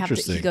 now I have to,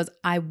 he goes,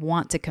 I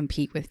want to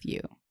compete with you.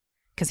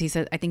 Because he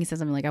said, I think he said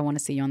something like, I want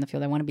to see you on the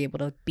field. I want to be able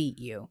to beat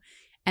you.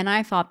 And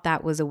I thought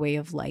that was a way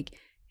of like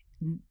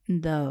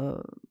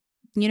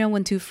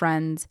when two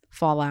friends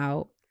fall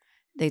out,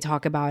 they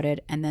talk about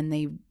it and then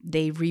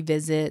they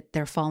revisit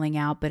their falling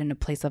out, but in a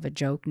place of a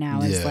joke now.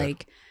 It's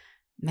like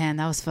man,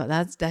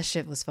 that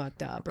shit was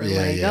fucked up. Or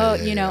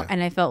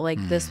and I felt like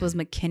this was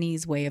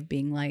McKinney's way of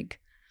being like,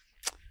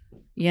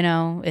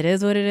 it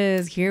is what it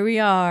is. Here we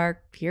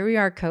are,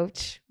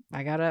 coach.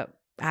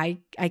 I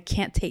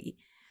can't take,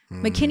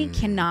 McKinney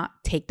cannot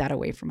take that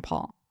away from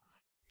Paul.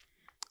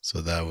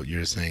 So that what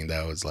you're saying,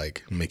 that was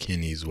like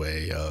McKinney's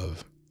way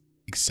of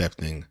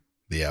accepting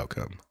the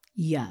outcome.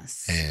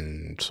 Yes.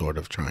 And sort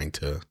of trying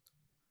to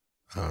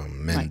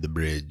mend the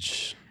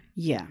bridge.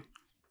 Yeah.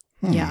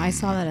 Yeah, I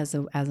saw that as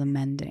a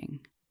mending.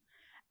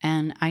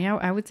 And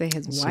I would say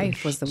his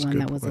wife was the one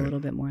that was a little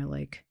bit more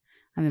like,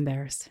 I'm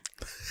embarrassed.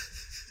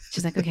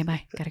 She's like, okay,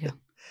 bye. Gotta go.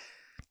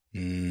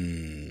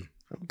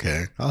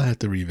 Okay. I'll have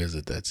to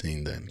revisit that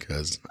scene then,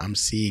 because I'm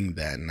seeing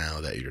that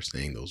now that you're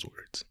saying those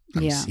words.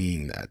 I'm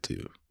seeing that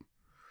too.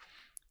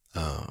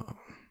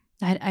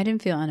 I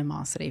didn't feel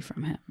animosity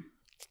from him.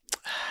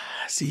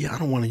 See, I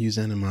don't want to use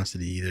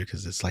animosity either,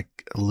 because it's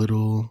like a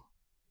little...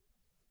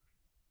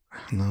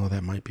 No,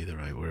 that might be the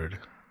right word.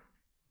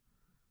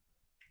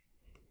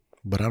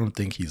 But I don't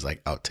think he's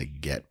like out to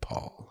get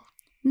Paul.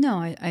 No,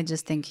 I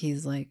just think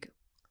he's like,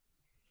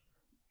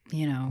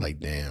 like,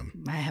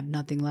 damn, I have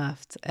nothing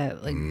left.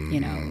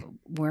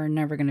 We're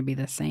never going to be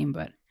the same.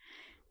 But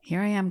here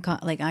I am.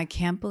 I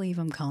can't believe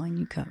I'm calling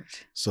you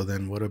coach. So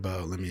then what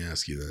about, let me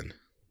ask you then,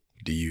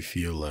 do you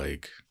feel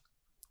like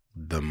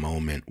the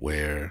moment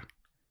where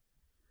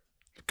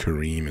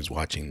Kareem is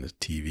watching the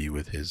TV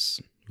with his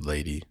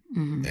lady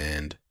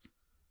and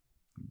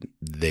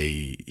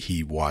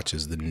he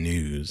watches the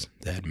news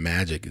that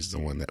Magic is the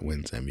one that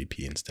wins MVP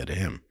instead of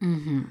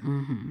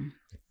him.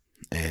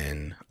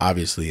 And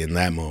obviously in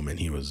that moment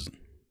he was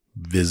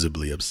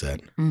visibly upset.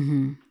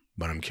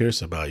 But I'm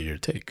curious about your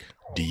take.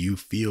 Do you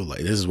feel like,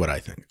 this is what I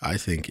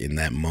think in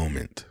that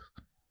moment,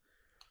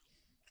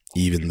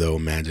 even though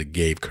Magic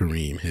gave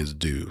Kareem his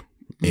due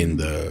in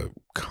the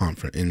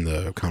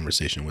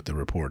conversation with the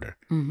reporter,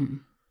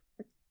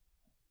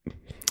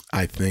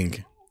 I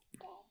think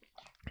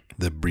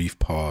the brief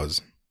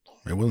pause,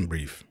 it wasn't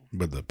brief,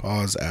 but the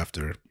pause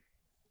after,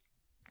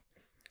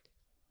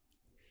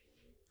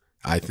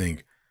 I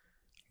think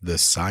the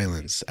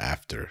silence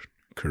after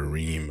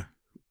Kareem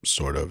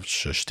sort of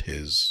shushed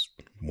his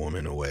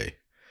woman away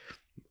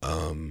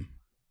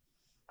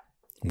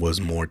was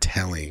more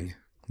telling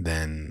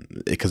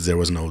than, because there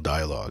was no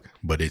dialogue,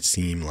 but it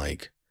seemed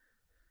like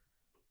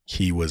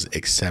he was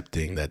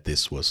accepting that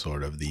this was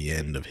sort of the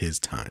end of his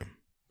time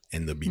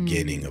and the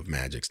beginning of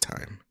Magic's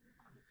time.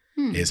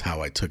 Is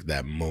how I took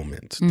that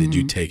moment. Did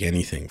you take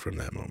anything from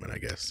that moment, I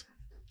guess?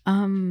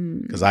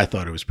 Because I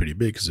thought it was pretty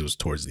big because it was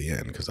towards the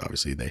end, because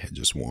obviously they had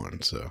just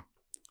won. So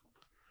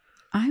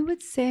I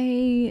would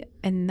say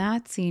in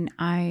that scene,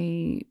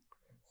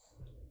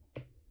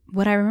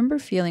 what I remember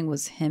feeling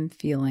was him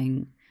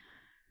feeling,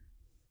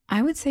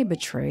 I would say,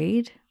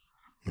 betrayed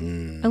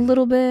a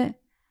little bit,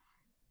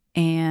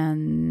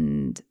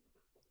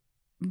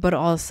 but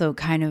also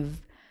kind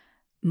of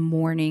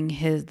mourning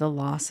the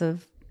loss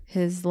of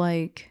his,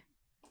 like,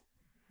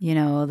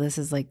 this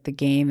is like the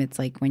game. It's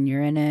like when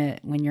you're in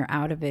it, when you're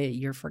out of it,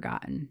 you're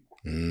forgotten.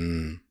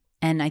 And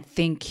I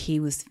think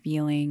he was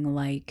feeling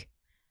like,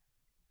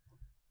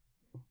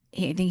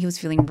 I think he was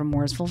feeling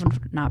remorseful for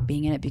not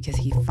being in it because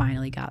he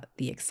finally got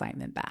the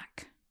excitement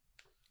back.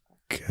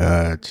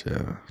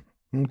 Gotcha.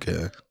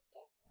 Okay.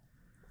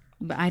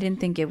 But I didn't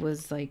think it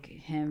was like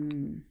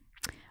him.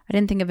 I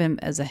didn't think of him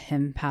as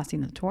him passing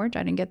the torch.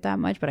 I didn't get that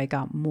much, but I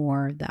got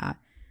more that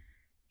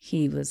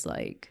he was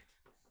like,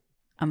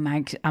 I'm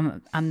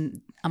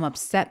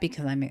upset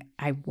because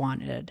I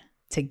wanted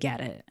to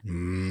get it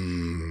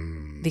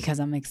because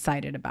I'm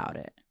excited about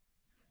it.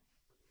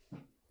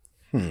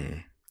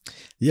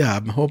 Yeah,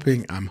 I'm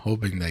hoping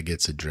that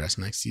gets addressed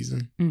next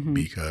season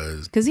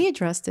because he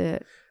addressed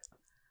it.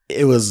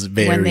 It was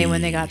very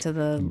when they got to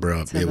the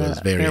it was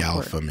very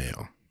airport. Alpha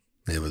male.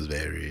 It was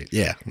very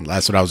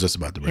that's what I was just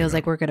about to bring. He was up.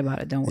 like, "We're good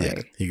about it. Don't worry."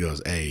 Yeah. He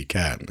goes, "Hey,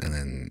 cat," and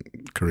then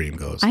Kareem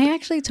goes. I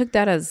actually took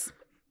that as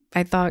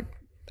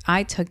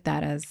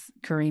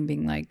Kareem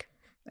being like,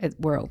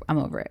 I'm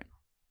over it.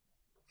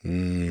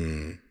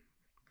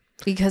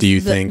 Because do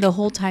you think the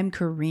whole time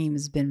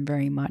Kareem's been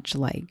very much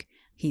like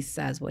he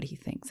says what he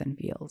thinks and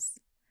feels.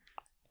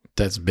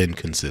 That's been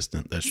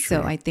consistent. That's true.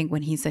 So I think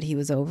when he said he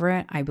was over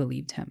it, I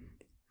believed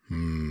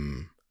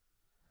him.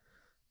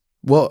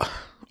 Well,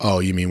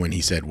 you mean when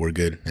he said we're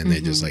good and they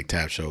just like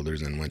tapped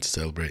shoulders and went to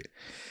celebrate?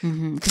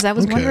 Because I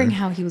was wondering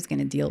how he was going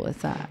to deal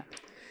with that.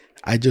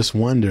 I just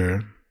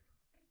wonder.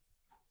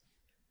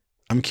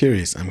 I'm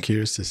curious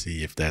to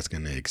see if that's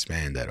going to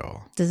expand at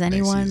all. Does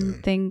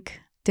anyone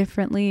think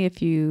differently?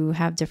 If you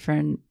have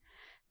different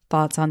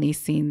thoughts on these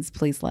scenes,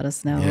 please let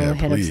us know. Yeah,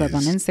 Hit us up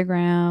on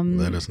Instagram.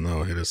 Let us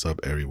know. Hit us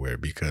up everywhere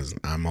because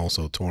I'm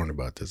also torn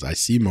about this. I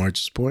see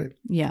March's point.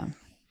 Yeah.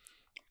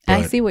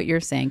 I see what you're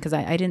saying because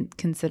I didn't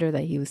consider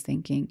that he was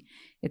thinking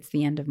it's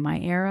the end of my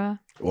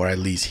era. Or at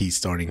least he's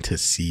starting to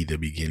see the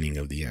beginning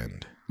of the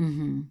end.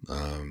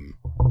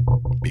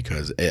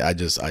 Because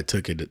I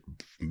took it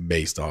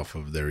based off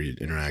of their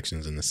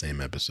interactions in the same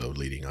episode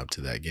leading up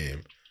to that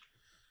game.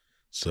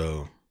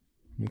 So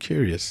I'm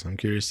curious. I'm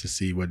curious to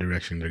see what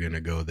direction they're going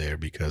to go there,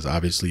 because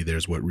obviously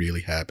there's what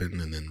really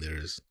happened and then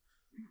there's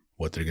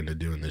what they're going to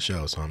do in the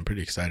show. So I'm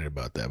pretty excited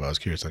about that. But I was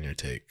curious on your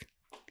take.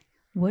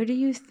 What do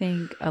you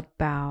think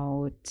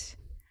about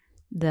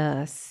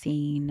the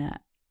scene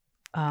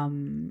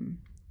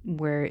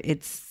where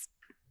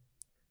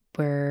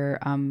we're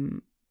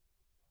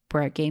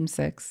at Game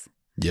 6?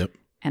 Yep.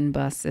 And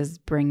Bus is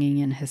bringing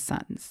in his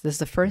sons. This is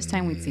the first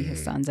time we see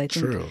his sons. I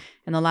think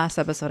in the last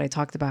episode I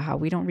talked about how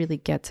we don't really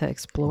get to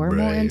explore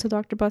more into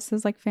Dr.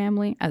 Bus's like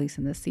family, at least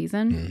in this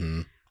season.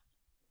 Mm-hmm.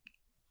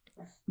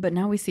 But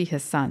now we see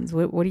his sons.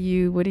 What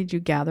did you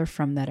gather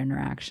from that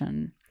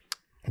interaction?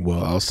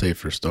 Well, I'll say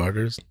for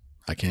starters,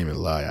 I can't even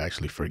lie, I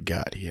actually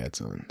forgot he had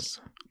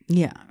sons.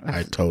 Yeah.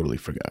 I totally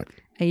forgot.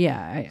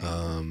 Yeah.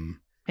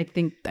 I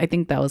think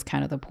that was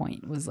kind of the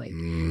point, was like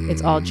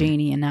it's all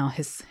Janie and now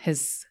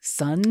his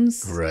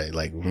sons. Right.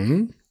 Like,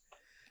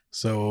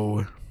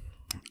 So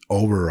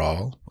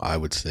overall, I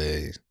would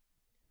say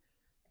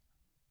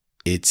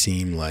it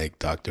seemed like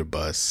Dr.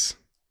 Bus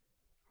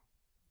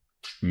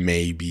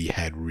maybe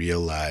had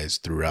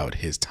realized throughout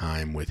his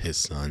time with his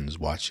sons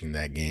watching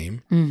that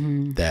game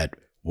that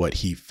what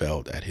he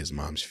felt at his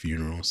mom's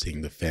funeral,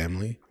 seeing the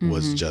family,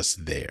 was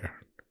just there.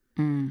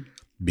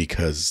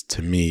 Because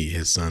to me,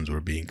 his sons were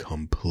being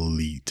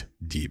complete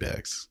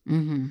D-backs.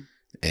 And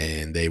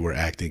they were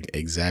acting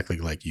exactly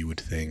like you would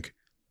think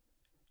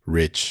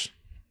rich,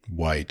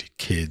 white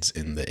kids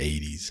in the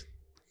 80s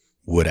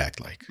would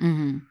act like.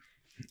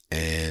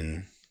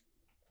 And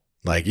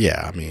like,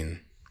 yeah, I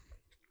mean,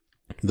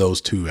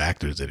 those two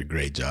actors did a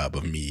great job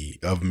of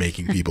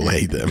making people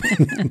hate them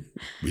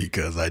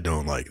because I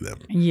don't like them.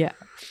 Yeah.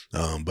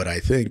 But I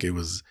think it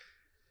was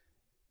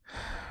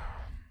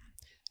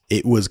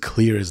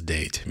clear as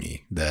day to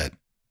me that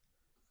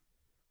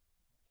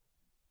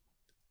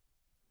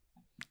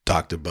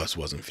Dr. Bus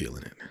wasn't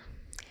feeling it.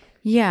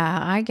 Yeah,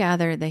 I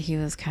gathered that he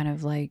was kind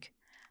of like,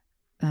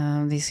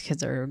 these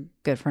kids are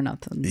good for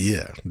nothing.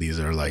 Yeah, these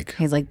are like...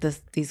 He's like,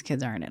 these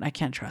kids aren't it. I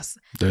can't trust.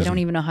 They don't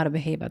even know how to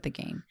behave at the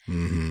game.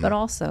 But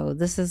also,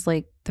 this is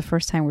like the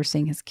first time we're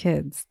seeing his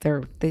kids.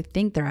 They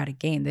think they're at a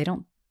game. They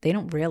don't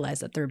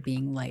realize that they're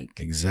being like...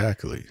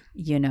 Exactly.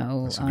 You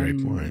know, that's a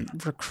great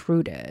point.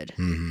 Recruited.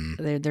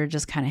 They're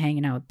just kind of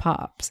hanging out with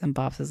Pops. And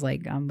Pops is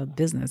like, I'm a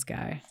business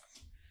guy.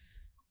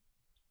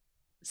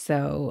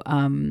 So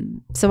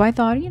I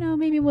thought,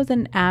 maybe it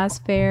wasn't as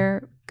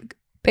fair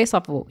based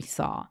off of what we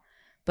saw.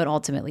 But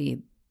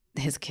ultimately,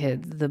 his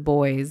kids, the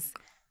boys,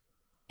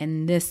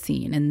 in this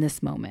scene, in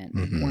this moment,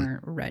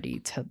 weren't ready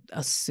to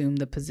assume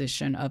the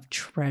position of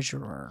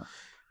treasurer.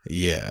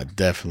 Yeah,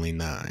 definitely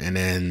not. And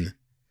then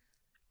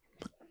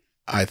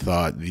I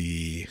thought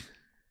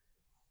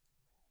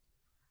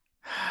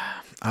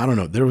I don't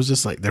know, there was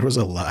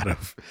a lot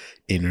of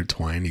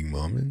intertwining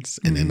moments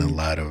and then a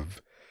lot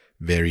of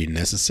very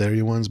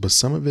necessary ones, but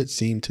some of it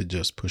seemed to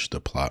just push the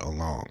plot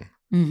along.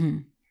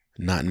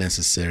 Not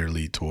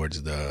necessarily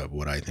towards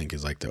what I think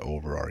is like the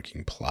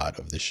overarching plot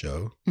of the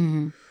show.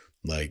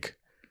 Like,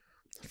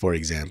 for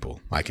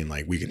example,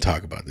 we can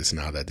talk about this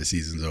now that the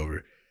season's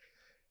over.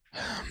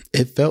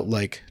 It felt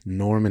like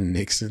Norman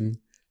Nixon,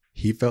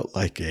 he felt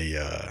like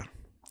a,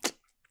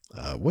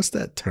 what's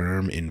that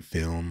term in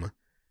film?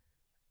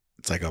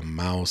 It's like a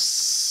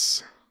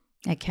mouse.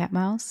 A cat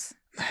mouse?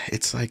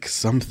 It's like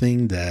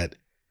something that,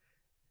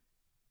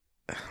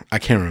 I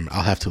can't remember.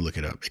 I'll have to look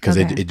it up because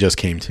it just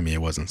came to me.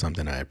 It wasn't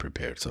something I had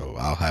prepared. So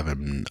I'll have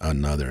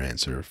another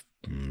answer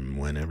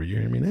whenever you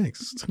hear me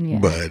next. Yeah.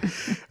 But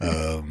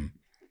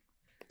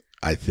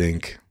I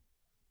think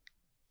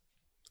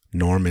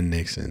Norman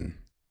Nixon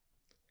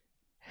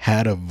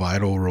had a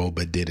vital role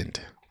but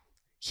didn't.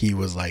 He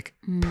was like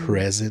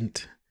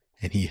present,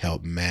 and he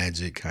helped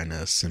Magic kind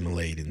of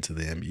assimilate into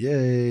the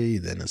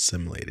NBA, then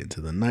assimilate into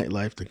the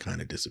nightlife, then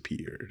kind of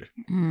disappeared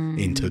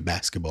into the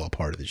basketball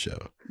part of the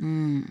show.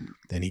 Then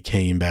he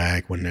came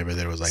back whenever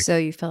there was like... So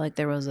you felt like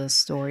there was a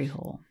story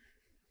hole.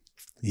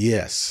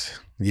 Yes.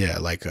 Yeah,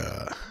 like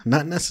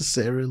not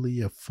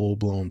necessarily a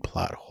full-blown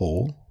plot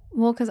hole.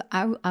 Well, because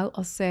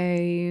I'll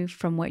say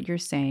from what you're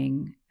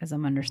saying, as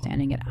I'm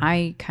understanding it,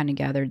 I kind of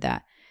gathered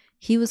that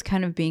he was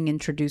kind of being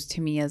introduced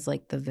to me as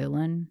like the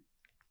villain.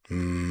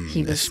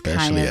 He was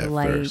especially kind of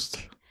like, first.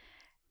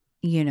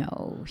 He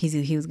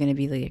was going to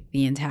be like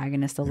the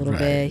antagonist a little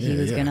bit. He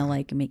was going to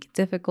like make it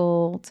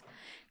difficult.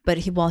 But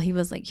he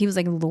was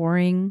like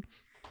luring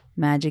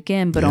Magic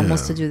in, but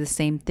almost to do the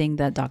same thing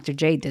that Dr.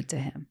 J did to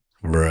him.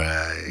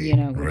 Right.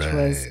 Which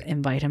was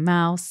invite him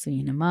out,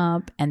 scene him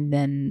up, and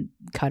then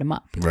cut him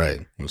up.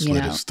 Right.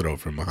 Slit his throat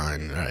from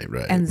behind.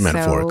 Right. And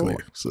metaphorically.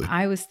 So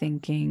I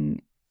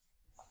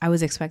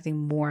was expecting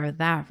more of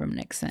that from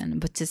Nixon,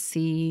 but to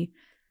see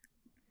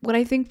what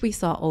I think we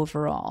saw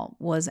overall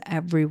was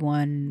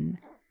everyone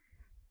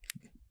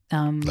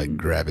like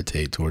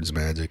gravitate towards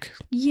Magic.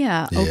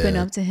 Yeah, open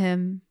up to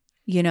him,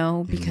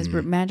 because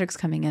Magic's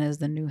coming in as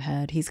the new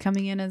head. He's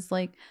coming in as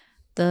like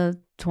the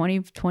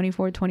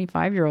 24,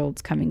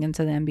 25-year-olds coming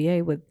into the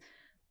NBA with,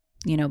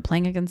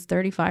 playing against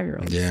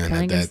 35-year-olds. Yeah, and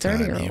playing at that time,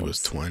 30-year-olds. he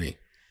was 20.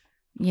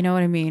 You know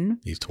what I mean?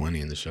 He's 20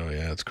 in the show.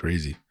 Yeah, it's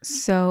crazy.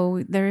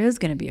 So there is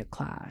going to be a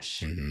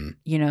clash. Mm-hmm.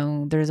 You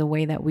know, there's a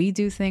way that we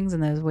do things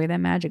and there's a way that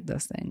Magic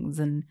does things.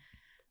 And,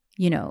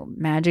 you know,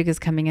 Magic is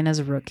coming in as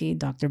a rookie.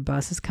 Dr.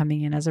 Bus is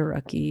coming in as a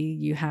rookie.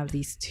 You have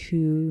these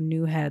two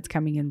new heads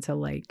coming into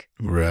like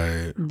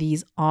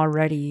these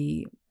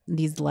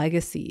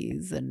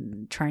legacies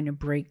and trying to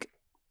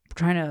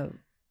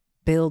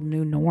build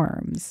new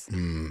norms.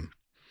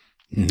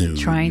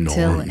 Trying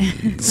to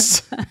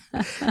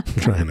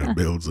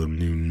build some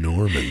new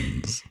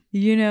Normans.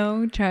 You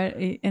know,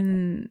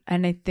 and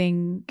I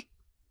think,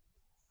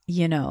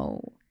 you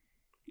know,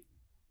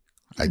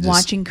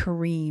 watching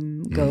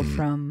Kareem go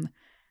from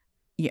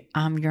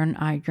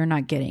you're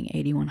not getting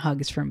 81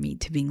 hugs from me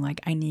to being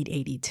like, I need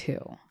 82.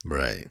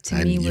 Right. To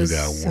me, you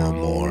got one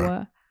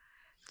more.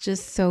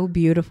 Just so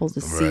beautiful to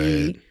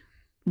see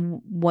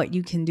what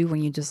you can do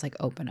when you just like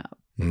open up.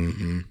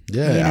 Mm-hmm.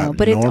 Yeah, you know,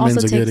 but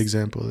Norman's a good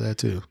example of that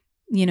too.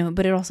 You know,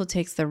 but it also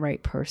takes the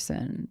right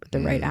person with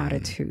the right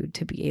attitude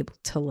to be able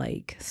to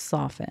like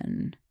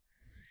soften.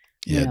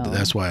 Yeah,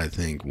 that's why I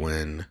think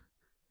when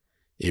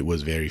it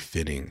was very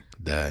fitting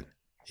that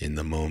in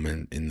the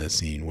moment in the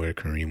scene where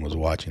Kareem was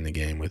watching the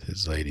game with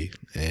his lady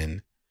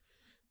and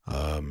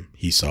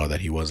he saw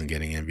that he wasn't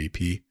getting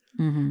MVP,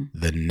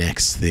 the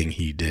next thing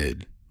he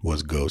did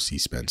was go see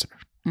Spencer.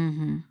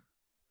 And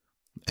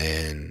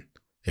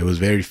it was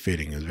very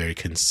fitting. It was very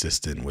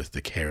consistent with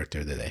the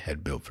character that they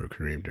had built for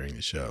Kareem during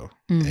the show.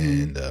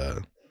 And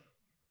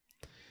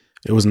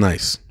it was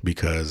nice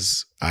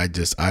because I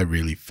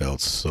really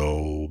felt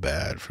so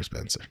bad for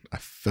Spencer. I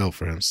felt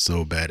for him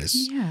so bad,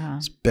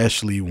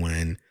 especially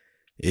when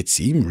it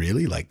seemed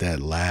really like that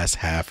last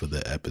half of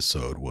the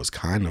episode was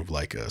kind of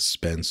like a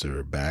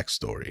Spencer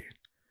backstory.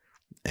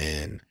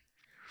 And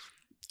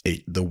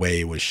the way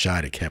it was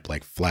shot, it kept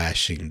like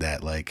flashing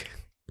that like,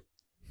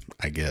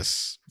 I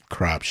guess,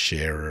 crop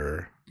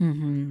sharer,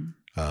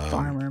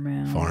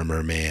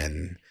 farmer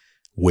man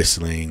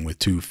whistling with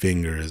two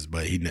fingers,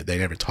 but they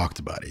never talked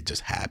about it. It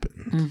just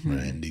happened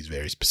right, in these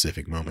very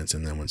specific moments.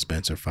 And then when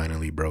Spencer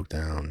finally broke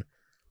down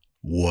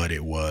what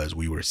it was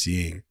we were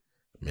seeing,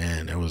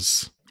 man, it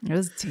was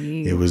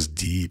deep. It was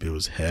deep. It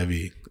was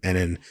heavy. And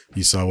then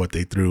you saw what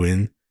they threw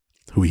in,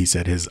 who he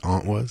said his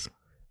aunt was?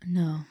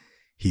 No.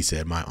 He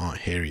said, my Aunt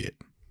Harriet.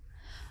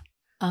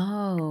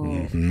 Oh,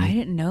 I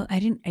didn't know. I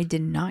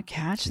did not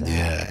catch that.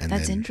 Yeah, and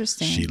that's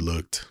interesting. She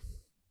looked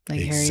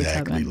like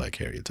exactly like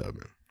Harriet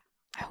Tubman.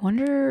 I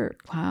wonder.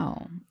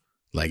 Wow.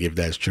 Like if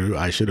that's true,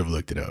 I should have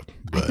looked it up.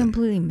 But, I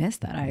completely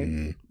missed that.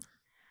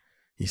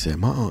 He said,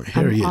 my Aunt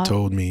Harriet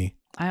told me.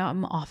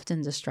 I'm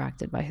often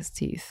distracted by his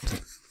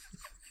teeth.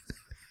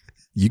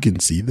 You can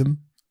see them?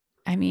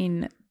 I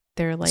mean,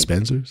 they're like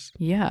Spencer's?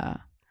 Yeah.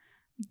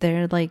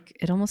 They're like,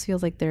 it almost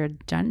feels like they're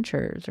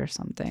dentures or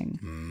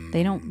something.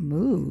 They don't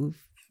move.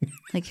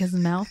 Like his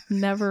mouth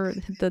never,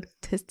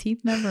 his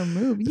teeth never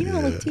move. You know,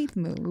 like teeth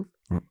move.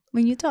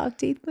 When you talk,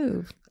 teeth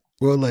move.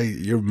 Well, like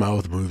your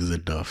mouth moves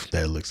enough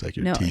that it looks like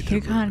your teeth. No,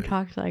 he kind of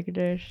talks like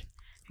this.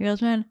 He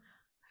goes, man,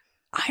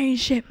 I ain't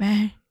shit,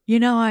 man. You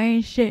know I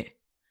ain't shit.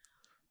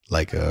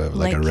 Like a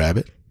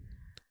rabbit?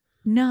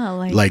 No,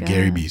 like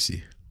Gary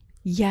Busey.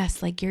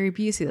 Yes, like Gary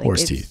Busey. Like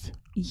horse teeth.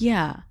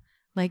 Yeah,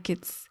 like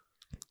it's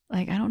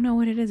like I don't know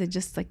what it is. It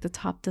just like the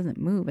top doesn't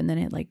move, and then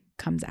it like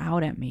comes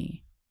out at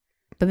me.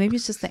 But maybe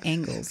it's just the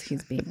angles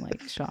he's being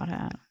like shot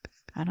at.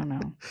 I don't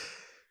know.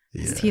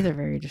 Yeah. His teeth are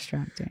very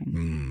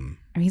distracting.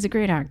 I mean, he's a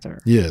great actor.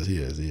 Yes, he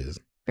is.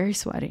 Very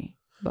sweaty,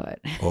 but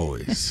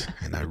always.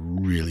 And I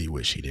really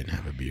wish he didn't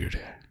have a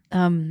beard.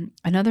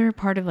 Another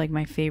part of like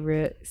my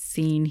favorite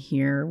scene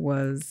here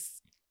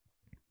was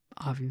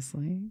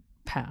obviously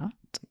Pat.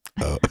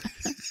 Oh.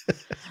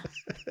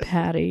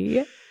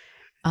 Patty.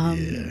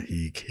 Yeah,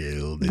 he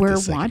killed it. We're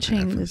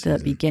watching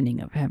the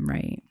beginning of him,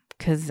 right?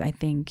 Because I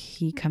think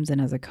he comes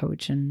in as a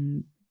coach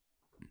in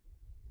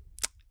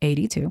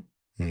 82.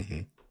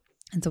 And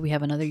so we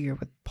have another year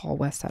with Paul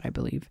Westhead, I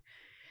believe.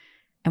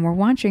 And we're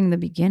watching the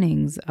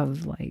beginnings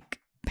of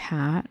like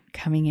Pat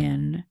coming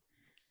in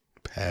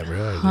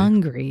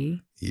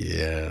hungry.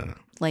 Yeah.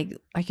 Like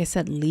I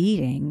said,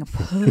 leading,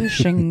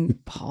 pushing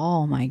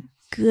Paul. My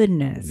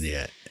goodness.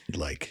 Yeah.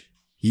 Like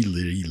he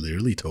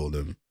literally told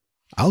him,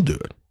 I'll do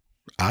it.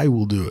 I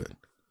will do it.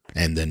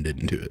 And then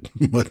didn't do it.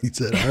 But he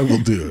said, I will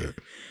do it.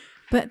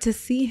 But to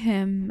see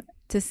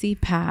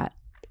Pat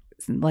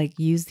like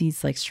use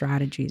these like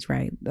strategies,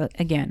 right?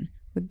 Again,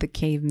 with the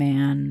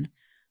caveman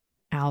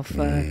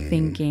alpha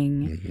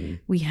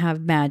thinking, we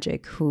have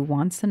Magic who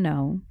wants to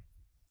know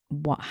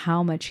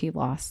how much he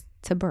lost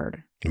to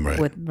Bird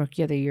with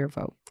Rookie of the Year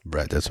vote.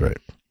 Right, that's right.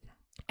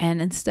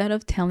 And instead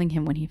of telling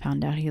him when he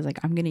found out, he was like,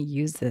 I'm going to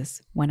use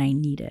this when I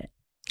need it.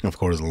 Of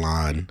course,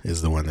 Lon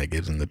is the one that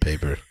gives him the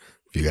paper.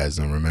 If you guys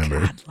don't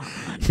remember,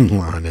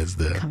 Lon is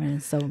coming in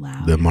so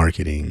loud. The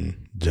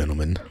marketing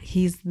gentleman.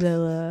 He's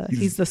the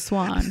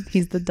swan.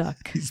 He's the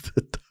duck. He's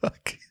the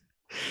duck.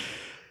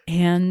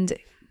 And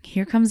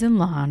here comes in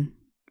Lon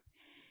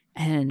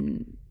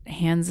and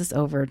hands this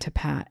over to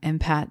Pat.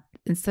 And Pat,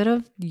 instead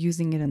of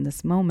using it in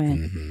this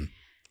moment,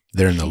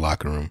 They're in the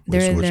locker room.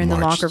 They're in the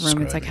locker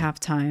room. It's like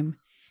halftime.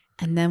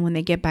 And then when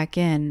they get back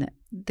in,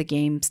 the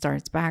game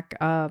starts back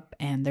up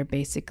and they're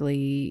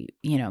basically,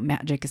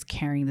 Magic is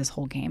carrying this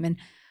whole game. And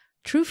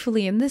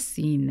truthfully, in this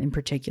scene in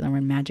particular,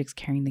 when Magic's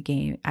carrying the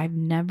game, I've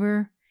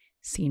never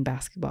seen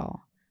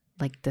basketball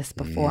like this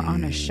before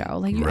on a show.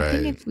 Like,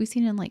 I think we've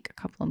seen it in like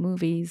a couple of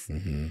movies,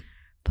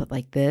 but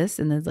like this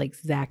in this like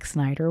Zack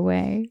Snyder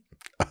way.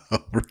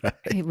 Oh, right.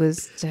 It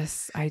was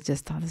just, I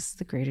just thought this is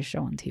the greatest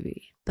show on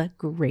TV. The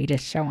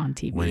greatest show on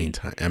TV. Winning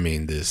time. I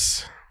mean,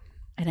 this.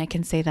 And I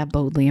can say that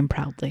boldly and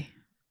proudly.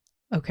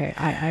 Okay,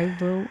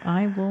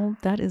 I will.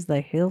 That is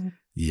the hill.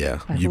 Yeah,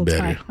 you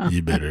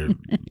better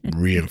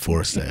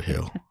reinforce that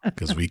hill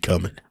because we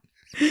coming.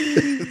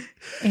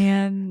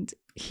 And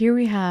here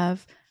we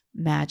have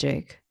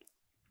Magic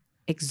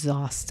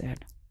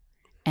exhausted.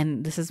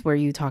 And this is where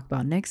you talk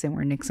about Nixon,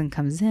 where Nixon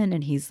comes in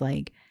and he's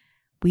like,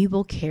 we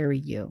will carry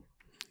you.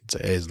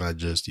 It's not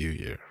just you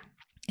here.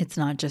 It's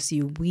not just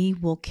you. We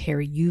will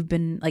carry. You've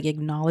been like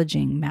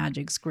acknowledging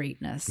Magic's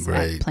greatness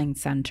at playing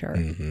center.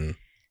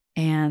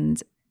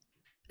 And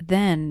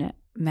then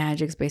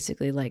Magic's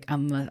basically like,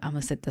 I'm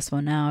gonna sit this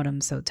one out. I'm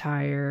so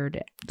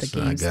tired. The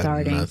game's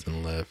starting.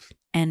 Nothing left.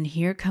 And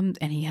here comes,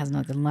 and he has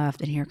nothing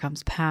left. And here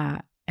comes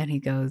Pat, and he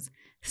goes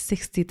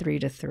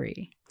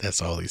 63-3.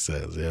 That's all he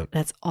says. Yeah.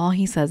 That's all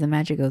he says. And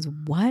Magic goes,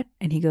 what?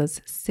 And he goes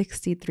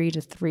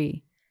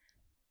 63-3.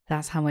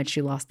 That's how much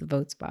you lost the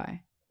votes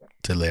by.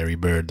 To Larry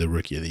Bird, the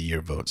Rookie of the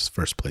Year votes,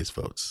 first place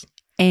votes.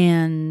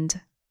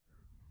 And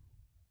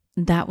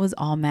that was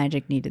all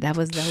Magic needed. That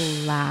was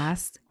the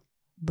last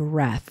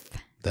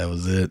breath. That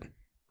was it.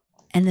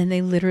 And then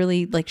they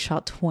literally like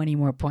shot 20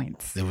 more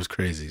points. It was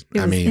crazy. It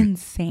was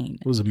insane.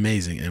 It was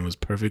amazing. And it was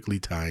perfectly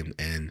timed.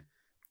 And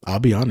I'll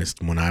be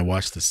honest, when I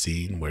watched the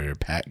scene where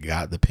Pat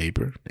got the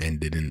paper and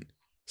didn't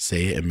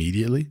say it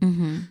immediately,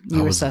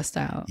 you were sussed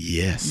out.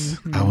 Yes.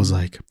 I was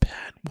like,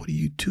 Pat, what are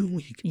you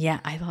doing? Yeah,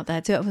 I thought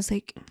that too. I was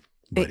like,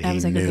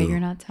 okay, you're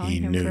not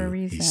telling him for a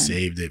reason. He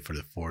saved it for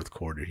the fourth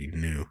quarter. He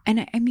knew.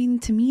 And I mean,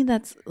 to me,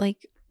 that's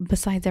like,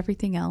 besides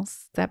everything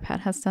else that Pat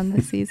has done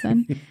this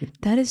season,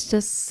 that is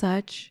just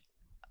such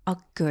a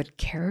good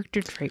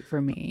character trait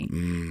for me.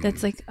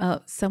 That's like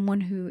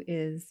someone who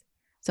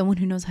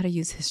knows how to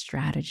use his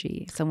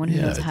strategy. Someone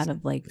who knows how to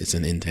like. It's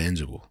an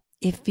intangible.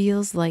 It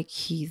feels like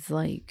he's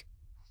like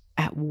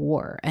at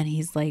war and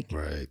he's like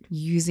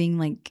using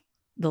like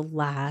the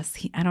last.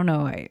 I don't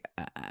know.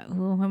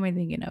 Who am I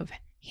thinking of?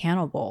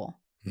 Hannibal.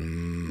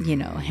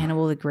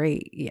 Hannibal the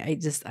Great. I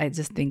just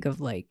think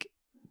of like,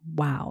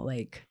 wow,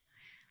 like.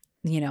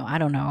 I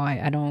don't know.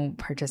 I don't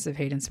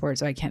participate in sports,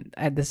 so I can't.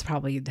 This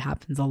probably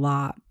happens a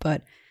lot,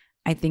 but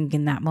I think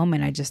in that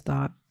moment, I just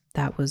thought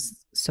that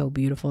was so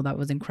beautiful. That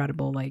was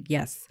incredible. Like,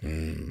 yes,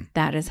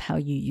 that is how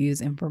you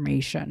use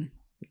information.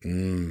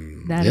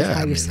 That is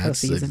how you're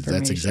supposed to use information.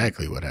 That's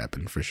exactly what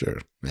happened for sure.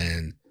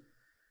 And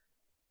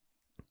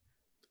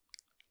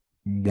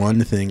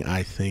one thing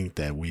I think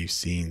that we've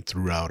seen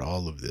throughout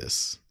all of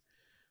this,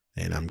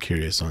 and I'm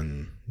curious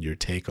on your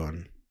take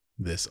on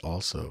this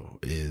also,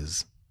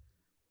 is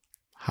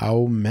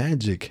how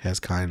Magic has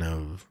kind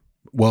of,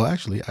 well,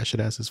 actually, I should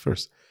ask this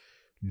first.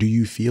 Do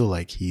you feel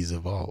like he's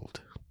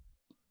evolved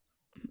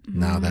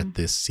now that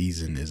this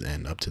season is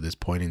end, up to this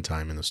point in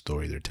time in the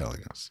story they're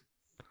telling us?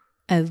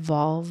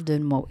 Evolved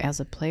in what, as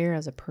a player,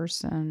 as a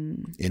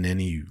person? In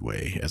any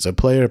way. As a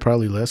player,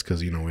 probably less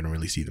because, we don't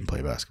really see them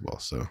play basketball.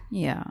 So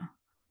yeah.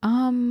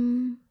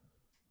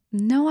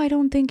 No, I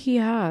don't think he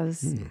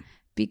has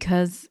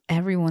because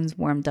everyone's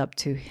warmed up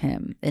to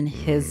him in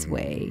his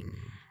way.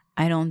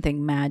 I don't think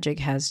Magic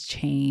has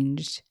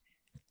changed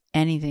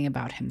anything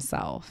about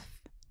himself.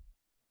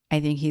 I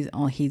think he's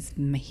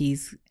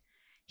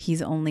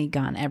only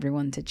gotten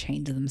everyone to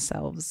change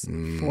themselves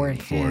for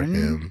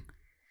him.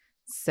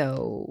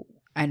 So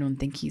I don't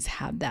think he's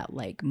had that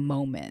like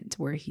moment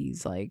where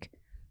he's like,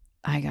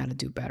 I got to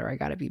do better. I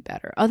got to be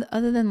better.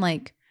 Other than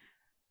like,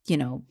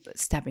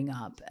 stepping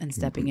up and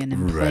stepping in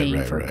and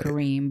playing for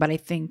Kareem. But I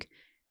think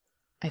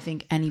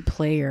any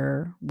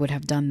player would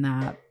have done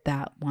that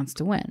wants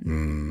to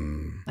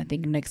win. I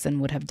think Nixon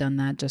would have done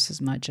that just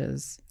as much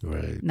as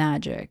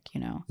Magic,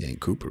 Yeah, and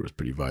Cooper was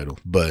pretty vital.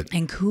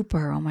 And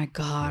Cooper, oh my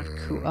God.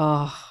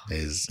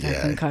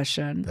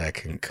 Concussion. That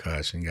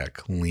concussion got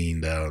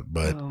cleaned out.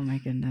 But oh my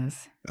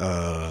goodness.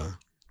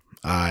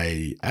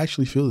 I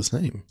actually feel the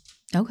same.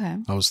 Okay.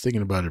 I was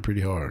thinking about it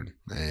pretty hard.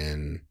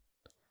 And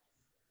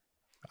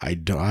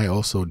I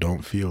also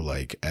don't feel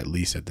like, at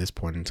least at this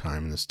point in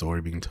time in the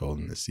story being told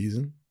in this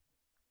season,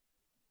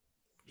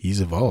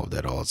 he's evolved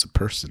at all as a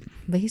person.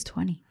 But he's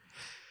 20.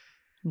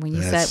 When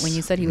you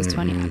said he was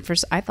 20, at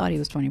first I thought he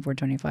was 24,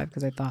 25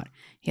 because I thought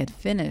he had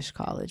finished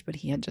college, but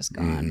he had just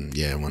gone. One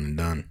and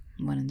done.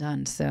 One and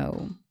done.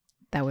 So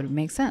that would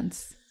make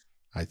sense.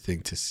 I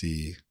think to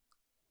see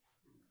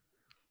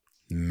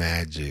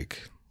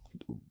Magic,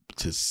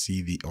 to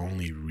see the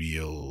only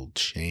real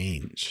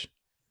change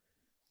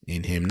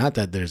in him, not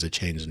that there's a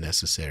change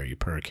necessary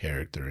per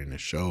character in a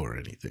show or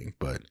anything,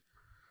 but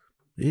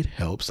it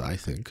helps, I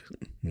think,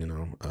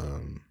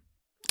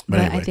 But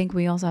anyway. I think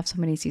we also have so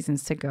many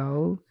seasons to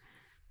go.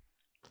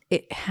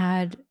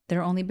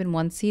 There only been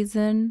one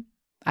season,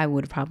 I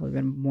would have probably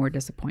been more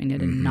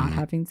disappointed in not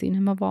having seen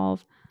him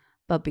evolve.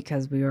 But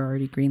because we were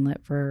already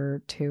greenlit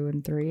for 2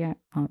 and 3,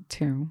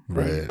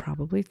 right?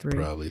 Probably 3.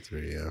 Probably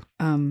 3, yeah.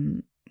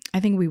 I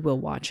think we will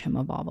watch him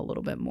evolve a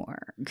little bit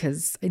more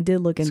because I did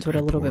look into it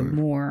a little bit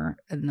more.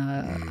 In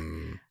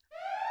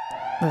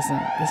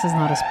listen, this is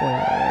not a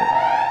spoiler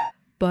alert,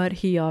 but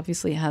he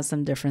obviously has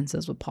some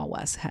differences with Paul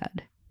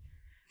Westhead.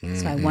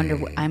 So I wonder.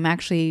 I'm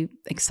actually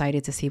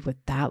excited to see what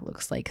that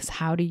looks like. Because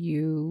how do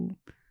you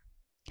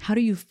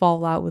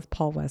fall out with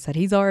Paul Westhead?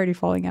 He's already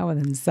falling out with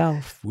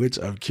himself. Which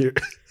I'm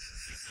curious.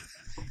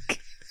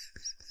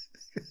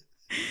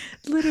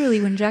 Literally,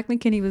 when Jack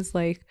McKinney was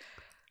like,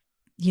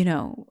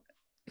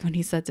 when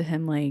he said to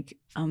him, like,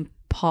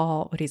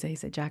 Paul, what did he say? He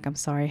said, Jack, I'm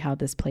sorry how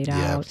this played out.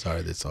 Yeah, I'm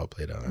sorry this all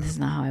played out. This is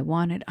not how I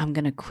wanted. I'm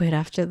going to quit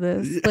after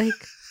this. Yeah. Like,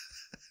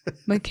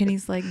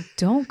 McKinney's like,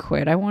 don't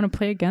quit. I want to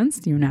play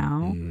against you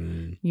now.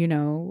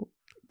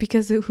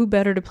 Because who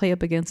better to play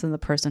up against than the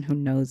person who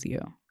knows you?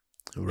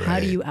 Right.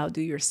 How do you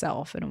outdo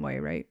yourself in a way,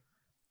 right?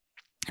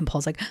 And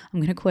Paul's like, I'm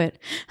going to quit.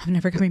 I'm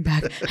never coming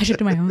back. I should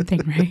do my own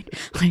thing, right?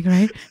 Like,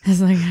 right?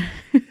 It's like...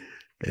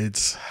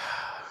 It's,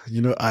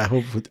 I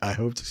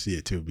hope to see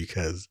it too,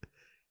 because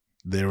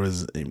there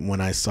was, when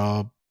I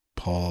saw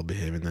Paul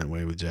behaving that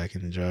way with Jack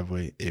in the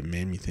driveway, it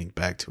made me think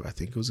back to, I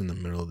think it was in the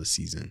middle of the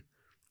season.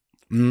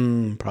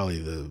 Probably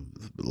the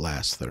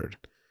last third.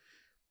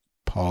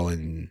 Paul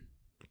and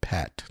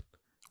Pat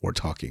were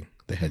talking.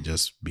 They had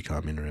just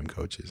become interim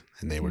coaches,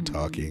 and they were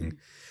talking,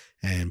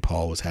 and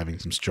Paul was having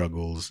some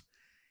struggles,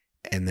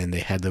 and then they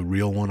had the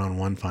real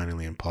one-on-one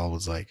finally, and Paul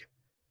was like,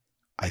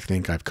 I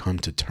think I've come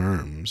to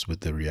terms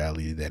with the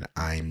reality that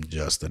I'm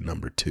just a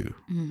number 2.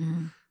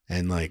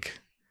 And like,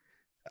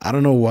 I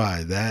don't know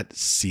why that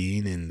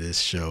scene in this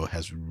show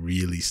has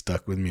really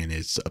stuck with me, and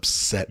it's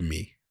upset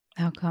me.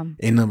 How come?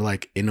 In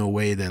a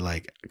way that,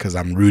 like, because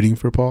I'm rooting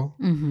for Paul.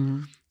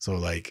 So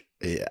like,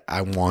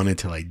 I wanted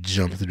to like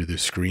jump through the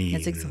screen.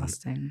 It's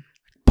exhausting.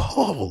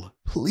 Paul,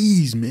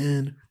 please,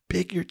 man,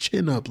 pick your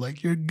chin up.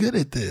 Like, you're good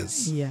at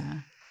this.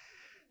 Yeah.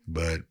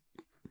 But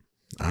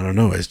I don't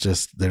know. It's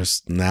just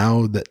there's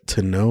now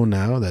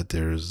that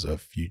there's a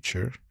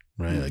future,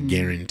 right? A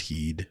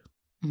guaranteed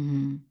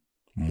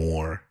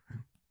more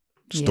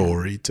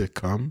story to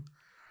come.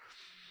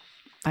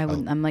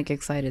 I'm like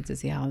excited to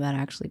see how that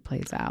actually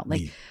plays out.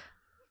 Like,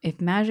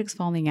 if Magic's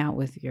falling out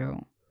with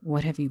you,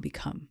 what have you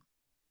become?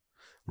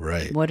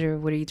 Right. What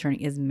are you turning?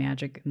 Is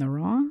Magic in the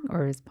wrong,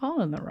 or is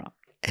Paul in the wrong?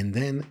 And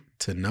then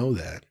to know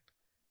that,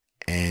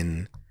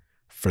 and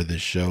for the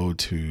show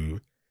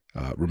to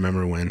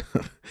remember when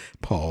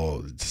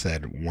Paul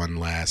said one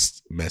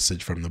last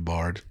message from the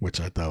Bard, which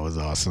I thought was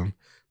awesome,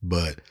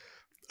 but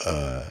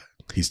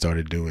he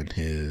started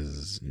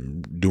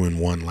doing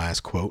one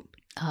last quote.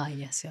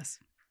 Yes.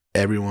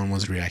 Everyone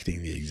was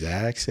reacting the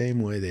exact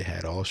same way they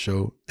had all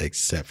show,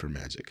 except for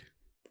Magic.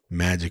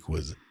 Magic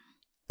was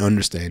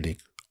understanding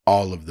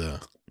all of the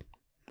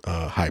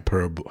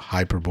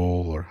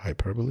hyperbole or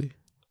hyperbole.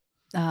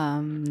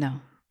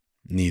 No.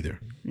 Neither.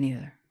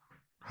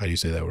 How do you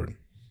say that word?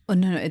 Oh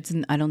no,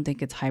 I don't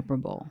think it's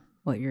hyperbole.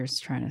 What you're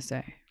trying to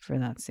say for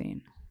that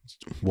scene.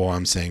 Well,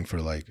 I'm saying for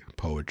like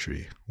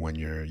poetry, when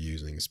you're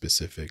using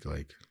specific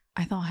like.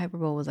 I thought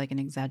hyperbole was like an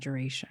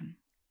exaggeration.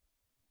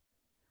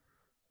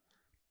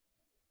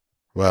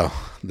 Well,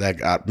 that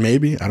got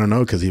maybe, I don't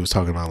know, because he was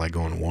talking about like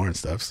going to war and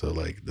stuff. So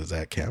like, does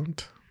that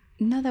count?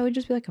 No, that would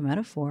just be like a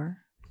metaphor.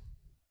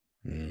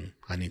 I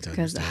need to understand.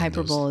 Because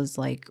hyperbole is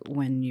like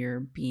when you're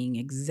being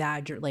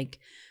exaggerated. Like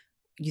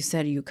you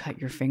said, you cut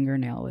your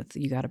fingernail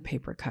you got a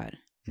paper cut.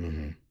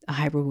 A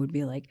hyperbole would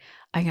be like,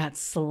 I got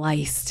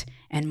sliced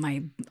and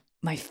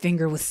my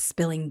finger was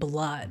spilling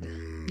blood.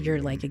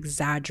 You're like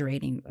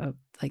exaggerating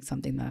like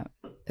something that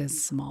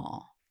is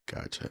small.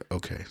 Gotcha.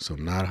 Okay, so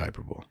not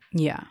hyperbole.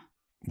 Yeah.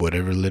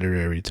 Whatever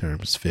literary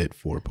terms fit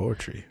for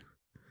poetry.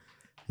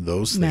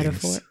 Those things.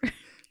 Metaphor.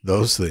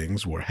 Those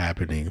things were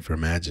happening for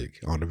Magic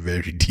on a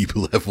very deep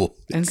level,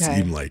 it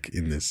seemed like,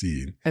 in this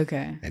scene.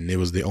 Okay. And it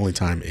was the only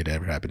time it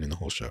ever happened in the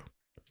whole show.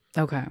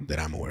 Okay. That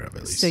I'm aware of,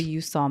 at least. So you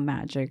saw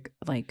Magic,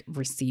 like,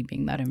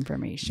 receiving that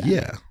information.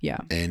 Yeah. Yeah.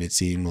 And it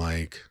seemed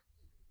like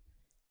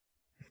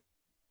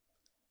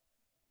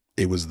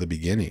it was the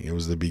beginning. It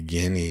was the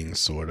beginning,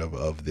 sort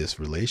of this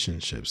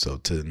relationship. So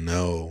to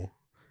know...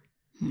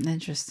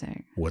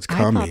 Interesting. What's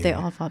coming. I thought they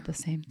all thought the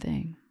same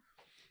thing.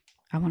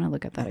 I want to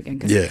look at that again.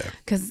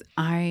 Because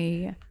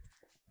I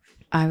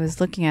was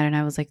looking at it and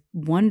I was like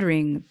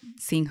wondering,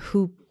 seeing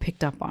who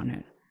picked up on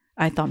it.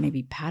 I thought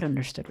maybe Pat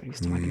understood what he was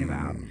talking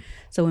about.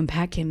 So when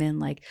Pat came in,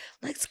 like,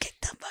 let's get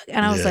the fuck.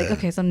 And I was like,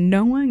 okay, so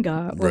no one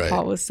got what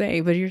Paul was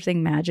saying. But you're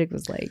saying Magic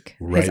was like,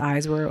 his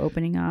eyes were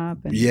opening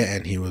up. And... Yeah,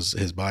 and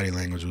his body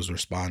language was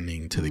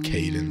responding to the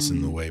cadence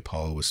and the way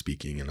Paul was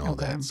speaking and all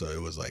that. So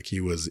it was like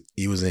he was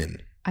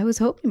in. I was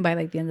hoping by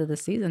like the end of the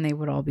season they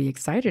would all be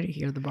excited to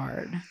hear the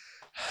Bard.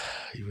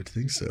 You would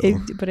think so.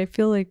 But I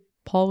feel like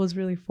Paul was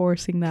really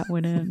forcing that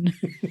one in.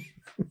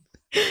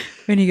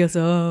 And he goes,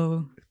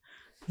 "Oh,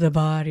 the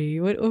body.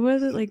 What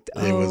was it like?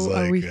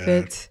 Are we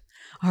fit?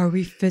 Are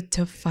we fit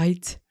to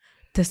fight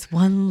this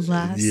one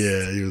last?"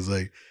 Yeah, he was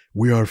like,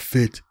 "We are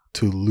fit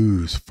to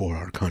lose for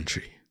our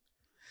country.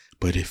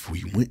 But if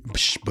we win,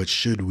 but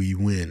should we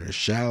win, or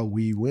shall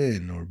we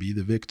win, or be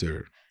the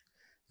victor?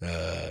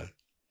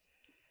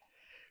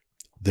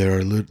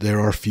 There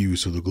are few,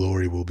 so the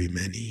glory will be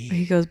many."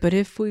 He goes, "But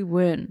if we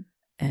win,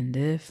 and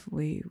if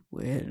we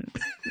win,"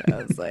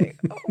 I was like,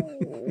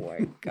 "Oh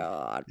my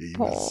God,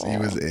 Paul."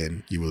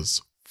 He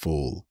was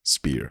full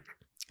spear.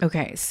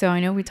 Okay, so I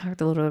know we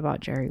talked a little bit about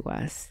Jerry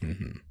West,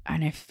 and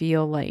I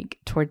feel like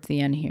towards the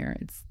end here,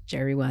 it's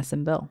Jerry West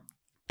and Bill,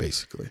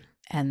 basically,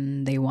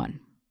 and they won.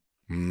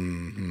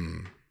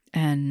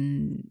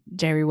 And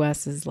Jerry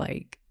West is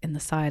like in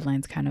the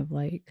sidelines, kind of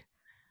like,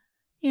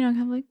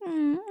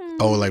 oh,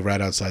 like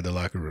right outside the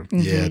locker room.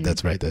 Yeah,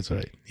 that's right.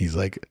 He's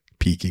like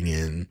peeking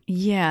in.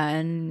 Yeah,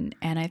 and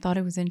I thought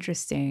it was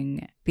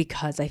interesting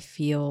because I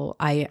feel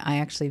I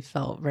actually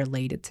felt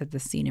related to the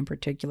scene in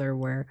particular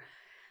where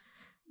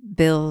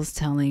Bill's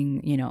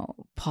telling,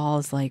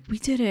 Paul's like, we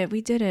did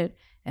it.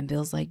 And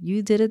Bill's like,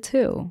 you did it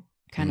too.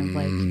 Kind of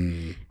like,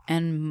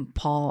 and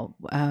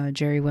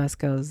Jerry West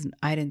goes,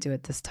 I didn't do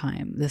it this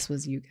time. This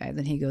was you guys.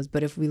 And he goes,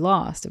 but if we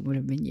lost, it would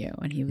have been you.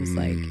 And he was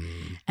like,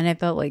 and I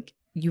felt like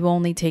you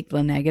only take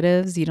the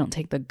negatives. You don't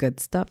take the good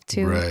stuff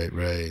too.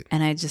 Right.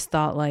 And I just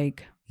thought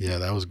like, yeah,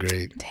 that was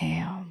great.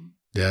 Damn.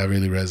 Yeah, I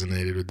really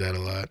resonated with that a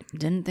lot.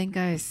 Didn't think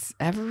I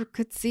ever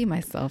could see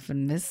myself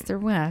in Mr.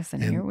 West,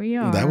 and here we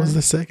are. That was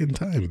the second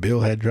time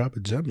Bill had dropped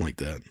a gem like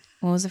that.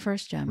 What was the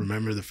first gem?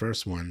 Remember the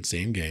first one,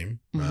 same game.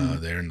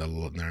 They're in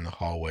the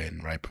hallway,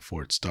 and right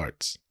before it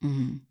starts,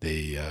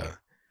 Bill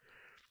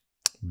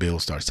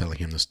starts telling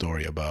him the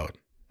story about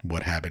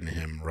what happened to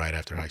him right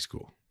after high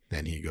school.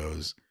 And he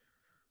goes,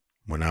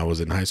 when I was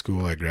in high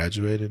school, I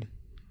graduated.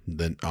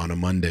 Then on a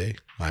Monday,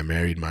 I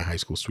married my high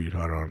school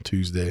sweetheart on a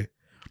Tuesday.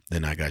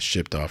 Then I got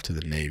shipped off to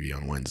the Navy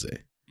on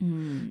Wednesday.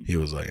 He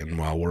was like, and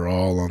while we're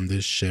all on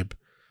this ship,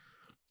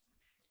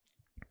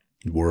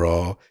 we're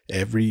all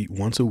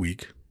once a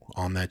week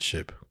on that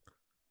ship,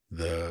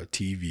 the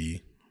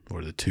TV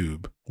or the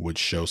tube would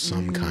show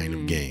some kind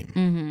of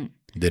game.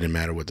 Didn't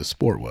matter what the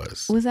sport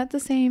was. Was that the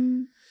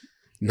same?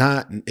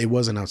 It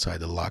wasn't outside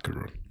the locker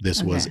room.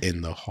 This was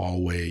in the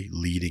hallway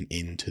leading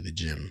into the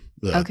gym,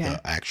 the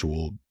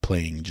actual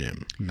playing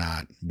gym,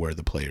 not where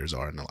the players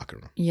are in the locker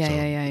room.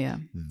 Yeah.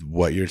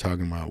 What you're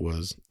talking about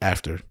was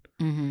after.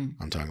 I'm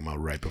talking about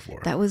right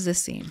before. That was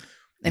this scene.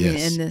 I mean,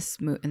 in this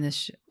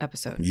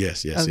episode.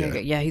 Yes.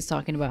 Okay, yeah. He's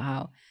talking about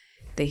how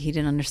he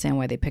didn't understand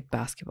why they picked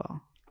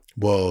basketball.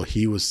 Well,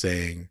 he was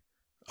saying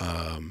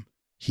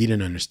he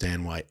didn't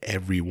understand why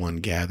everyone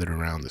gathered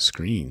around the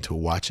screen to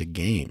watch a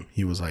game.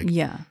 He was like,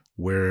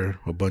 we're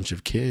a bunch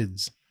of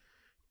kids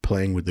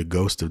playing with the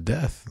ghost of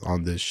death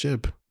on this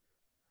ship.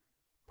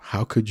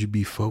 How could you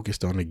be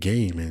focused on a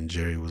game? And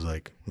Jerry was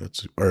like,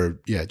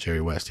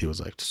 Jerry West, he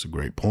was like, that's a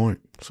great point.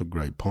 It's a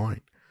great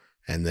point.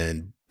 And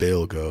then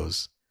Bill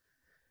goes,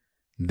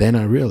 then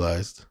I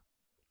realized,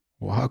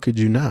 well, how could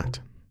you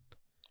not?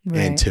 Right.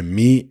 And to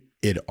me,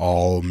 it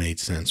all made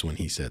sense when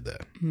he said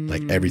that.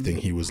 Like everything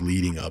he was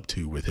leading up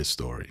to with his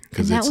story.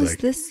 Because that was like,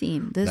 this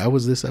scene. That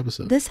was this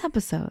episode. This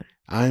episode.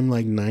 I'm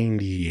like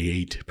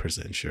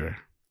 98% sure.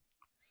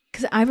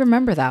 Because I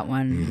remember that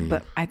one,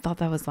 but I thought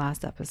that was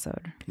last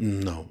episode.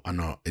 No, I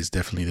know. It's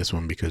definitely this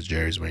one because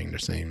Jerry's wearing the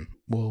same.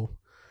 Well,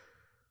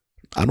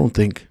 I don't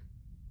think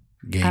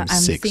Game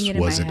 6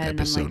 was in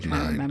episode 9. I'm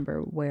trying to remember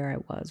where I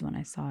was when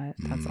I saw it.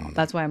 That's all.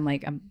 That's why I'm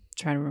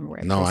trying to remember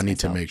where. No, I need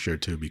to make sure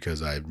too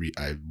because I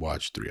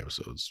watched 3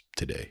 episodes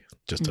today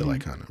just to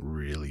like kind of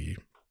really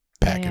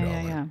pack it all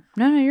in. Yeah.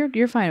 No,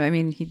 you're fine. I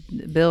mean,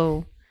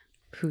 Bill,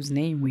 whose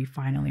name we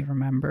finally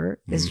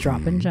remember, is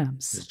dropping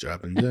gems. He's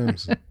dropping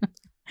gems.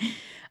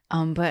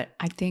 But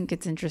I think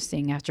it's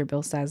interesting after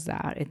Bill says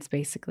that, it's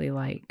basically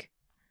like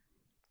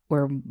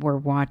we're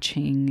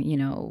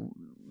watching,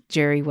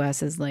 Jerry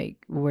West is like,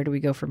 where do we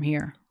go from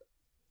here?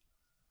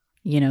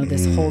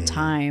 This whole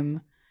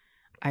time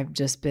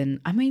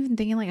I'm even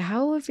thinking like,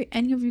 how have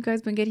any of you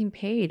guys been getting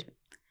paid?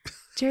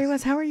 Jerry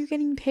West, how are you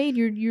getting paid?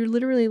 You're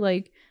literally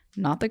like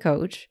not the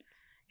coach.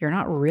 You're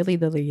not really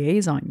the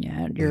liaison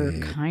yet. You're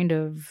kind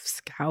of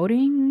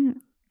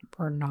scouting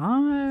or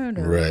not.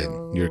 Right.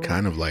 You're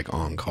kind of like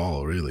on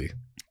call, really.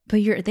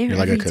 But you're there every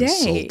day. You're like a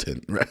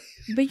consultant, right?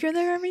 But you're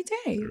there every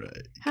day.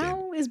 Right.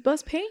 How is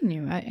Buzz paying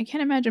you? I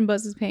can't imagine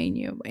Buzz is paying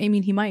you. I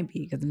mean, he might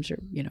be because I'm sure,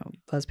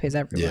 Buzz pays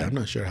everyone. Yeah, I'm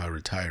not sure how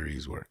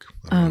retirees work.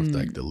 I don't know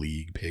if like the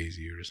league pays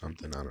you or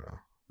something. I don't know.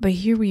 But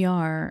here we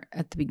are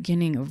at the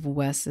beginning of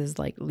Wes's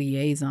like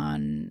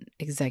liaison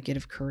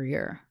executive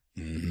career.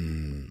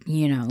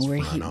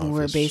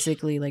 Where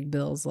basically like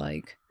Bill's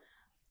like,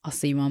 I'll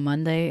see you on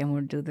Monday and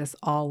we'll do this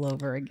all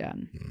over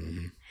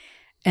again.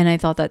 And I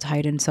thought that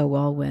tied in so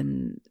well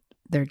when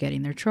they're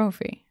getting their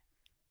trophy,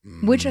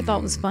 which I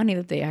thought was funny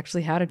that they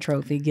actually had a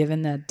trophy,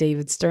 given that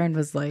David Stern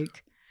was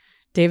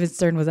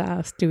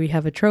asked, do we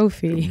have a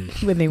trophy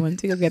when they went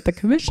to go get the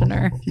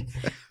commissioner?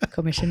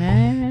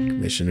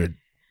 Commissioner.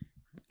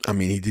 I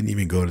mean, he didn't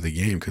even go to the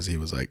game because he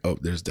was like, oh,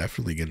 there's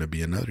definitely going to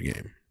be another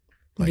game.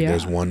 Like,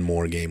 there's one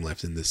more game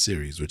left in this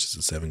series, which is a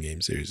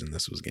 7-game series, and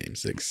this was game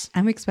 6.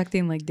 I'm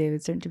expecting, like,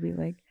 David Stern to be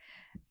like,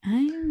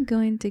 I'm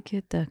going to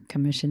get the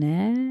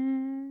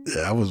commissioner.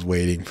 I was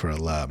waiting for a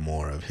lot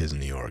more of his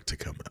New York to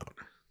come out.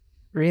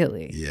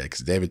 Really? Yeah,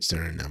 because David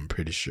Stern, I'm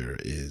pretty sure,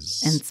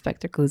 is...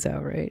 Inspector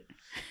Clouseau, right?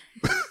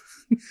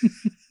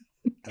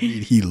 I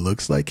mean, he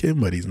looks like him,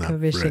 but he's not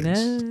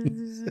Commissioner.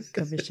 French.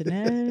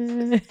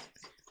 Commissioner.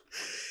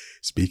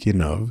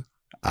 Speaking of,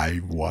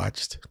 I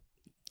watched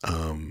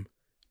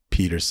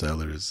Peter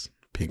Sellers'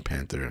 Pink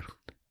Panther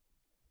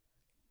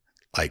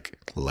like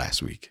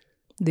last week.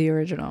 The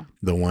original.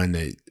 The one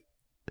that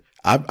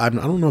I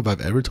don't know if I've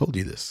ever told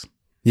you this.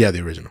 Yeah,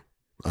 the original.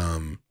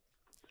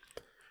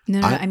 No,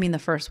 I mean the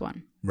first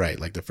one. Right,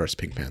 like the first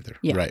Pink Panther.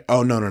 Yeah. Right.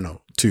 Oh,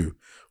 no. 2.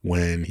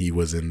 When he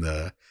was in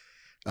the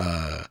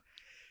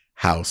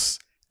house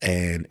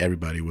and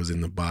everybody was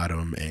in the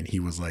bottom and he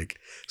was like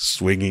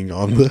swinging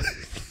on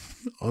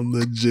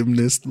the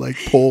gymnast like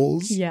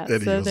poles. Yeah.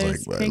 And so he was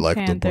there's like, Pink like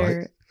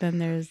Panther. Then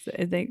there's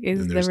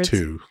there's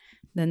 2.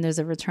 Then there's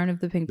a Return of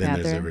the Pink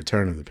Panther. Then there's a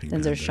Return of the Pink Then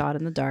Panther. there's Shot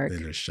in the Dark.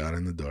 Then there's Shot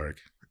in the Dark.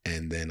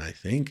 And then I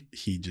think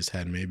he just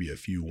had maybe a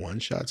few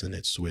one-shots and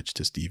it switched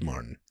to Steve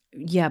Martin.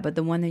 Yeah, but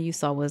the one that you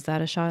saw, was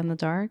that a Shot in the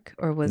Dark?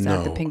 Or was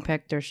that the Pink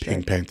Panther strip?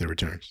 Pink Panther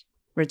Returns.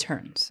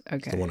 Returns. Okay.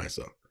 It's the one I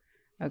saw.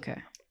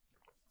 Okay.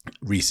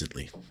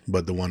 Recently.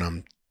 But the one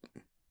I'm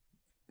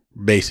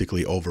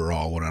basically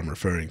overall what I'm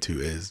referring to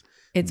is...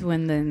 It's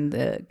when then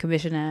the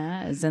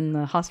commissioner is in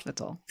the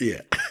hospital.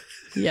 Yeah.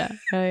 Yeah.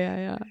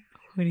 Yeah.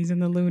 When he's in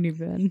the loony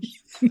bin.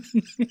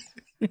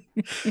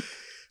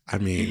 I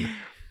mean,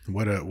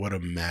 what a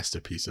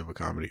masterpiece of a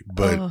comedy.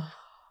 But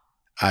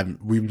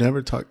I've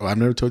never told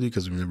you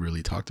because we've never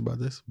really talked about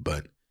this,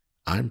 but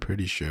I'm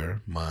pretty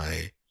sure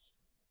my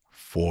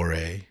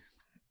foray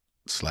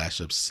 /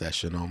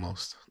 obsession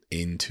almost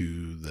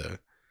into the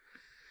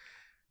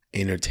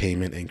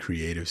entertainment and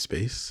creative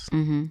space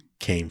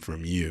came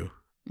from you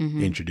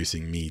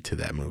introducing me to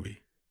that movie.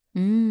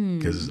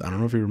 Because I don't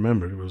know if you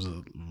remember, it was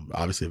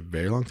obviously a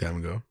very long time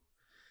ago,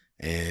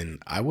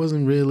 and I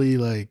wasn't really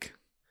like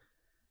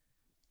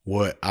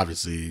what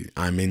obviously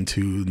I'm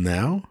into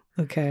now.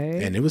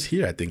 Okay. And it was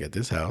here, I think, at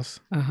this house.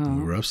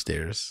 We were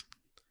upstairs,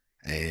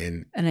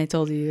 and I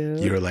told you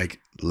were like,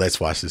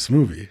 let's watch this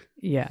movie.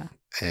 Yeah.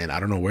 And I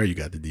don't know where you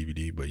got the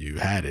DVD, but you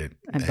had it.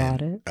 I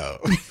bought it. Oh.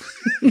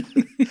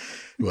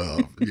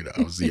 Well,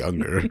 I was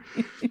younger.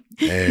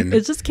 And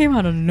it just came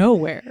out of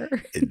nowhere.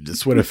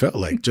 That's what it felt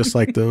like. Just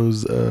like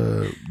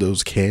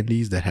those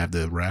candies that have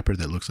the wrapper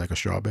that looks like a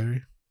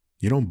strawberry.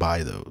 You don't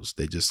buy those.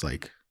 They just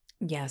like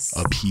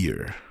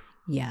appear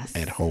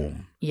at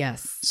home.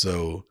 Yes.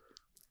 So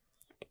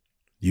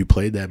you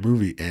played that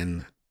movie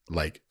and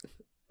like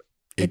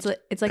it's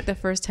like the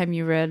first time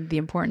you read The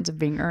Importance of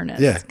Being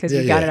Earnest. Yeah. Because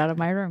you got it out of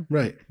my room.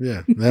 Right.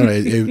 Yeah.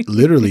 It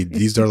literally,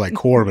 these are like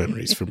core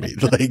memories for me.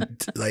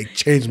 Like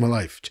changed my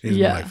life. My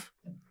life.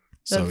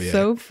 That's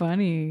so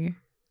funny.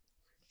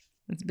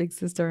 That's big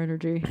sister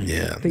energy.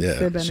 Yeah. Big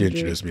sib energy. She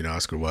introduced me to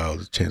Oscar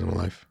Wilde. It changed my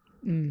life.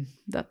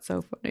 That's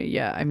so funny.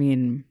 Yeah. I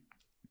mean,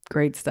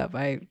 great stuff.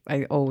 I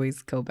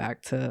always go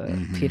back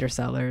to Peter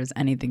Sellers,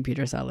 anything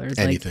Peter Sellers.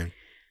 Anything.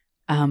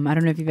 Like, I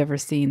don't know if you've ever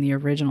seen the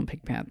original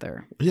Pink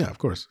Panther. Yeah, of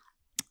course.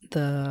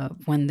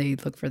 When they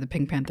look for the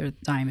Pink Panther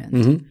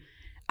diamond.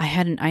 I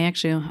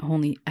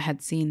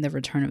had seen the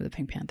Return of the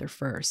Pink Panther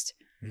first.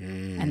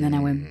 And then I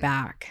went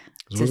back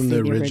to see the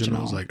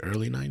originals like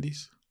early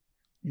 90s?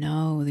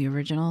 No, the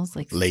originals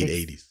like late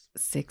 80s.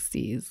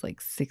 60s,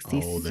 like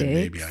 66, oh, then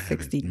maybe I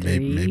haven't, 63.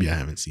 Maybe I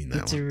haven't seen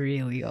that it's one. It's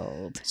really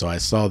old. So I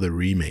saw the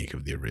remake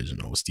of the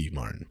original with Steve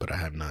Martin, but I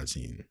have not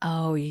seen.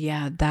 Oh,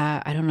 yeah.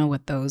 I don't know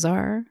what those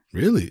are.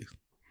 Really?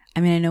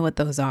 I mean, I know what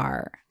those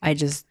are.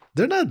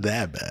 They're not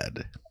that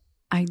bad.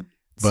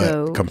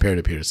 But compared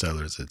to Peter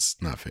Sellers, it's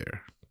not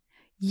fair.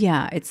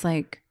 Yeah, it's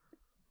like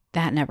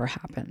that never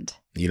happened.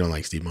 You don't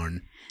like Steve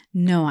Martin?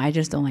 No, I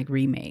just don't like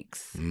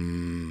remakes.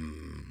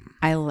 You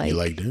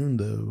like Dune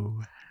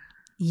though.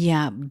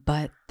 Yeah,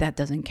 but that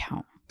doesn't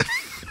count.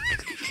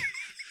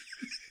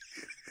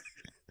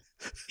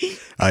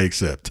 I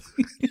accept.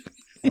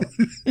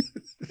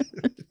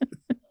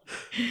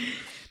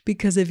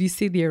 Because if you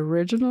see the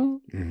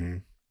original,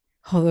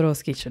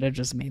 Jodorowsky should have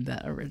just made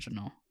that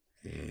original.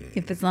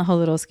 If it's not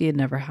Jodorowsky, it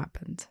never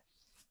happened.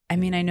 I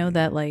mean, I know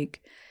that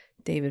like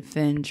David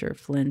Finch or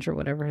Flinch or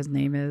whatever his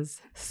name is.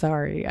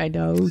 Sorry, I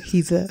know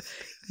he's a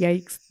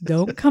yikes.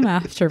 Don't come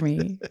after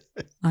me.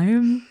 I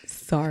am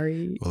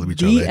sorry. Well, let me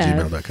try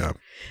that gmail.com.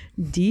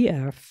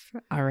 DF.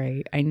 All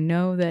right. I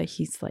know that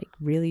he's like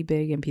really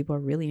big and people are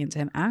really into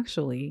him.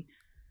 Actually,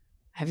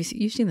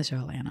 you've seen the show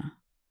Atlanta?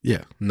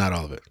 Yeah, not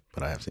all of it,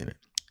 but I have seen it.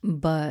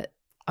 But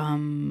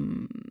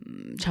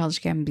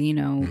Childish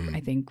Gambino, I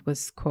think,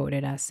 was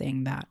quoted as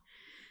saying that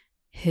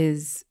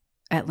his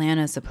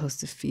Atlanta is supposed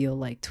to feel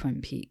like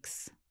Twin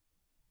Peaks,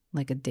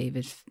 like a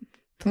David.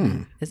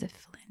 Is it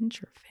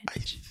Flinch or Finch? I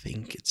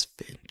think it's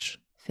Finch.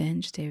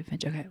 David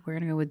Finch. Okay, we're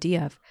gonna go with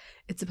DF.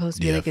 It's supposed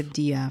to be like a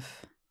DF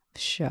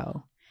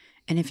show,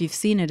 and if you've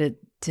seen it, it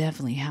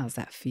definitely has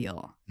that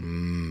feel.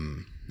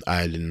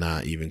 I did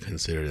not even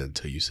consider it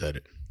until you said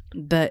it.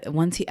 But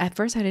at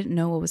first I didn't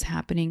know what was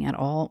happening at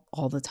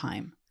all the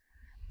time.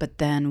 But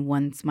then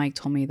once Mike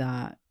told me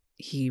that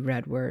he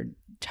read where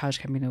Childish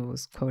Gambino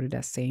was quoted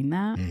as saying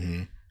that,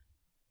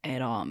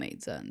 it all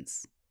made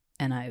sense.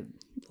 And I've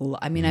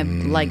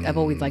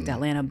always liked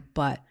Atlanta,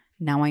 but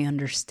now I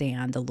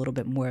understand a little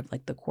bit more of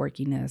like the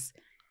quirkiness,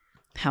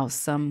 how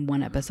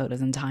one episode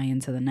doesn't tie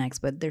into the next,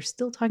 but they're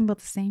still talking about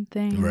the same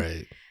thing.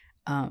 Right.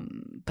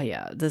 But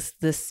yeah,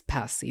 this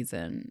past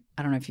season,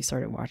 I don't know if you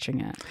started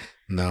watching it.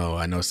 No,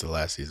 I know it's the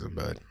last season,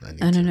 but I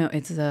need no,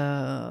 it's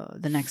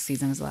the next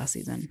season is the last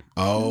season.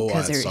 Oh,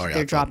 because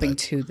they're dropping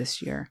 2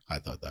 this year. I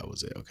thought that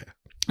was it. Okay.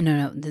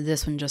 No,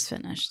 this one just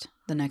finished.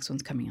 The next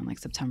one's coming in like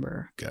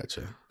September.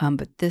 Gotcha.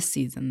 But this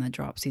season that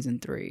dropped, season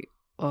 3,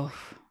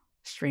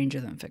 stranger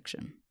than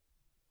fiction.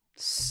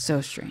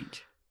 So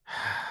strange.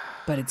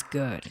 But it's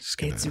good.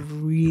 It's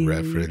really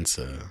reference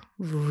a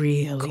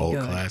really cult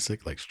good.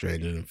 Classic like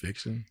Stranger Than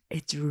Fiction.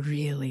 It's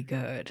really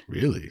good.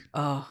 Really?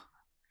 Oh,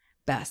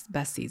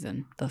 best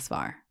season thus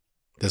far.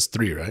 That's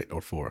 3, right?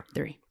 Or 4?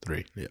 3.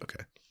 3. Yeah.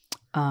 Okay.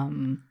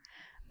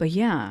 But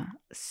yeah.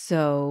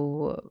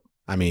 So.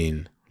 I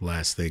mean,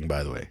 last thing,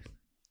 by the way.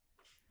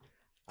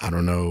 I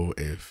don't know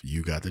if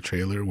you got the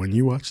trailer when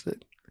you watched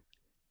it,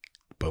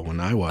 but when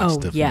I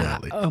watched the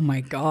finale. Oh my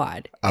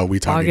God. Are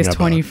we talking August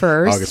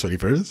 21st? August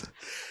 21st?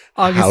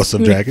 House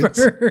of Dragons?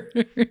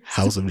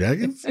 House of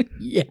Dragons?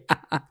 Yeah.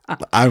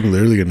 I'm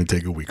literally going to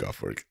take a week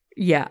off work.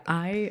 Yeah,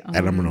 and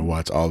I'm going to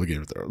watch all the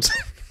Game of Thrones.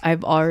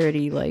 I've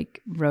already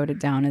wrote it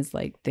down as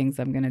things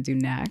I'm going to do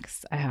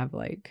next. I have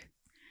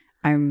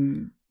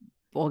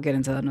we'll get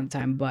into that another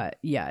time, but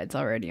yeah, it's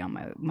already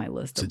on my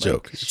list. It's a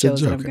joke. It's a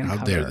joke. How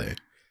dare they?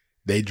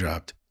 They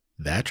dropped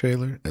that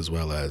trailer as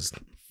well as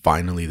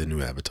finally the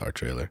new Avatar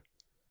trailer.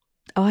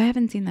 Oh, I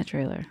haven't seen that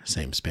trailer.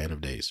 Same span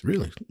of days.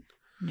 Really?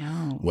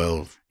 No.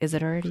 Well, is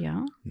it already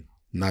out?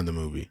 Not the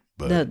movie,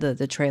 but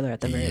the trailer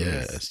at the very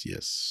least.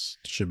 Yes.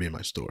 Should be in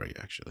my story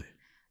actually.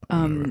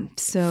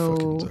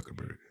 So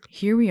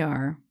here we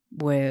are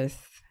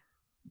with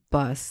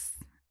Bus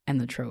and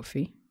the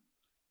trophy.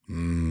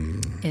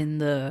 In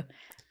the,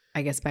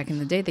 I guess back in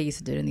the day they used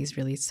to do it in these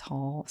really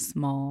small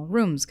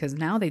rooms, because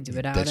now they do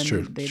it out. That's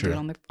true. They do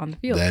it on the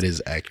field. That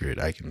is accurate,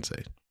 I can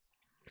say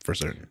for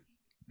certain.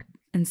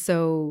 And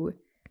so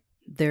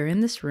they're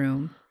in this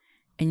room,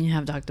 and you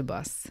have Dr.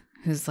 Bus,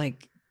 who's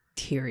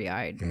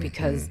teary-eyed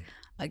because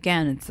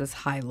again, it's this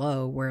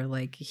high-low where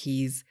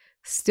he's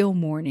still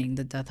mourning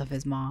the death of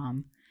his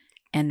mom,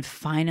 and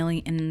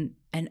finally and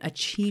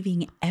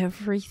achieving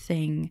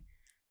everything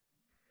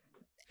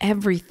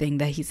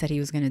that he said he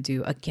was going to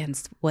do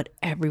against what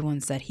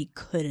everyone said he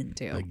couldn't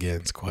do.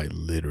 Against quite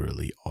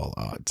literally all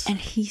odds. And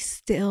he's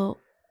still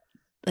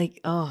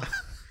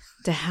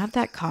to have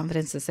that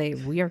confidence to say,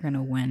 we are going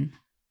to win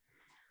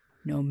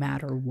no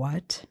matter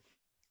what,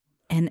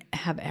 and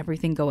have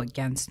everything go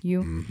against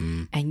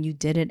you, and you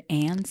did it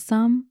and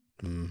some.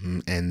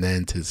 And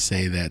then to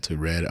say that to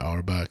Red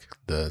Auerbach,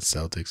 the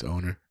Celtics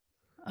owner,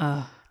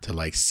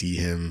 to see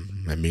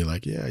him and be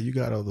like, yeah, you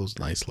got all those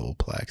nice little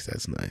plaques.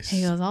 That's nice.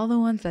 He goes, all the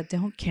ones that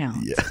don't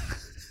count. Yeah.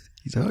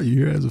 He's like, oh,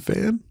 you here as a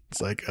fan?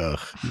 It's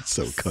it's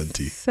so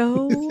cunty.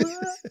 So,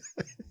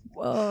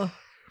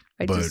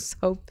 I just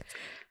hope.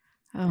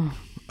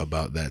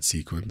 About that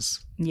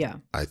sequence. Yeah.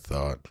 I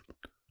thought,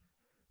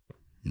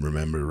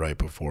 remember right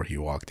before he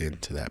walked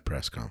into that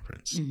press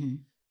conference,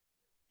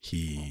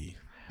 he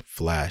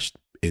flashed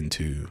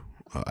into,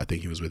 I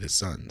think he was with his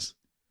sons,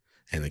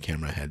 and the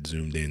camera had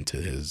zoomed into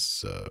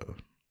his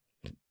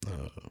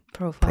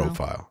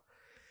profile.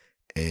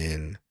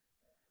 And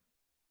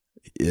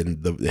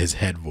his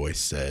head voice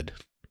said,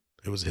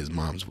 it was his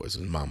mom's voice,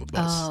 his mama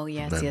Bus. Oh,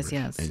 yes.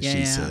 And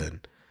she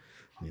said,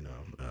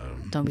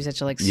 don't be such a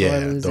sore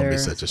loser. Don't be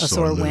such a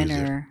sore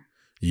winner.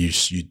 You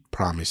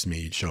promised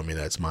me you'd show me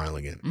that smile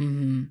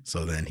again.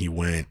 So then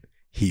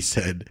he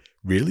said,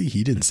 really?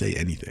 He didn't say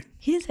anything.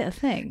 He didn't say a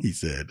thing. He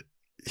said,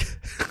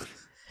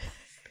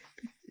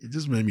 it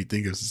just made me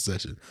think of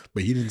Succession,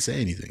 but he didn't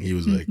say anything. He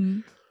was like,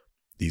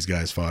 these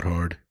guys fought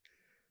hard.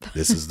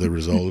 This is the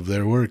result of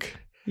their work.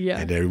 Yeah.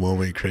 And everyone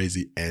went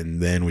crazy.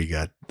 And then we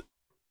got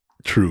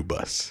true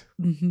Bus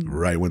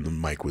right when the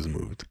mic was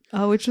moved.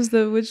 Oh, which was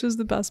the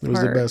best part. It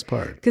was the best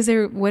part. Because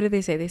what did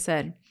they say? They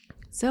said,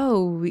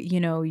 so,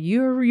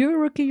 you're a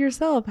rookie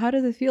yourself. How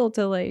does it feel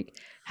to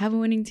have a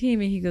winning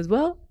team? And he goes,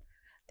 well,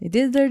 they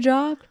did their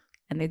job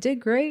and they did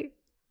great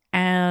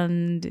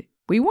and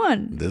we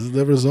won. This is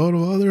the result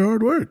of all their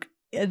hard work.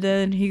 And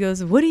then he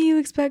goes, what do you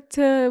expect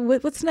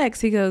what's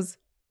next? He goes,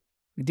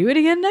 we do it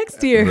again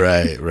next year.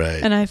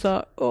 Right. And I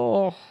thought,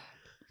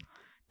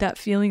 that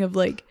feeling of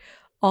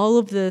all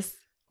of this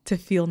to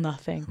feel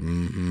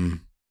nothing.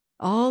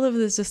 All of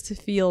this just to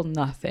feel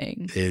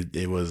nothing.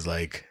 It was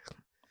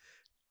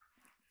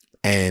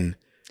and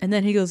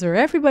then he goes, for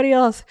everybody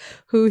else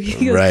who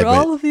he goes, for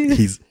all of you.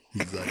 He's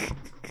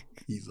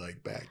he's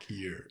like back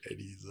here, and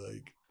he's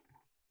like,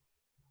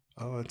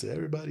 "Oh, to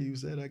everybody who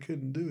said I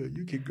couldn't do it,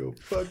 you can go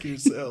fuck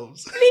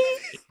yourselves,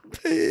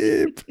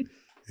 babe."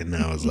 And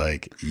I was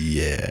like,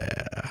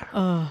 "Yeah."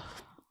 Oh,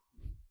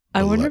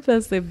 I wonder if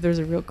there's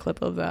a real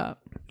clip of that.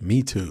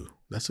 Me too.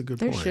 That's a good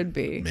point. There should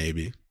be.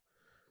 Maybe.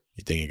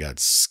 You think he got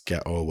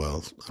Oh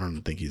well, I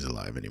don't think he's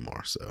alive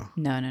anymore. So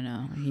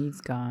no, he's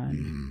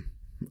gone.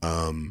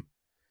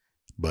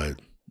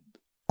 But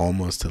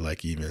almost to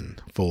like even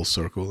full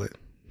circle it,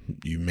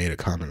 you made a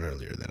comment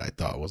earlier that I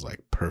thought was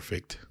like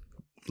perfect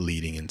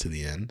leading into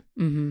the end.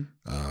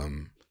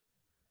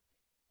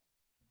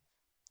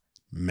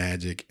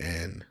 Magic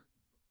and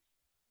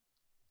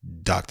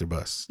Dr.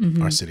 Bus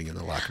are sitting in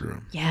the locker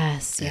room.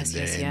 Yes. And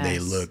they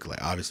look like,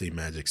 obviously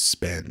Magic's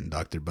spent.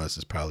 Dr. Bus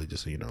is probably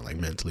just, like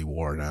mentally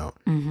worn out.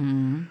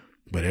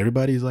 But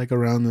everybody's like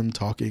around them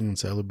talking and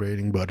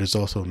celebrating, but it's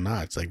also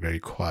not. It's like very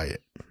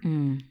quiet.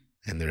 And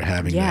they're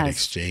having that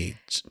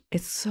exchange.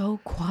 It's so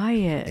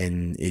quiet.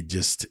 And it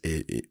just,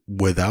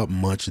 without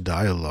much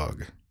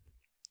dialogue,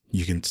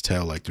 you can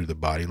tell like through the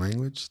body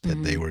language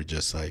that they were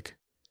just like,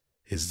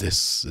 Is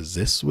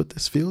this what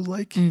this feels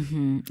like?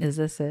 Is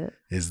this it?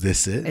 Is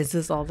this it? Is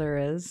this all there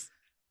is?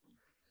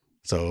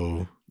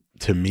 So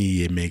to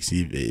me, it makes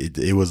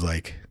it was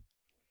like,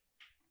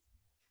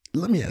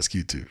 let me ask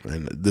you too,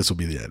 and this will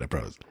be the end, I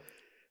promise.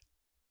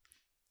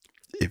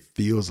 It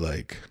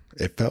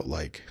felt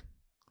like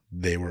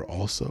they were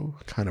also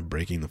kind of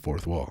breaking the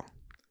fourth wall.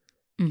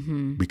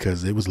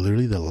 Because it was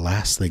literally the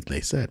last thing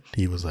they said.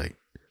 He was like,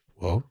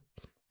 well,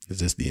 is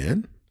this the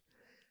end?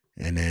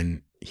 And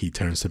then he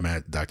turns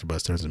to Dr.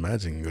 Bus turns to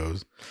Magic and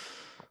goes,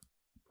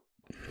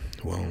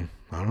 well,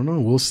 I don't know.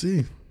 We'll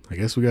see. I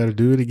guess we got to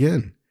do it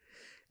again.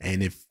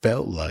 And it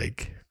felt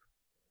like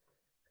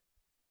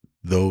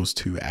those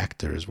two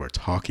actors were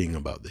talking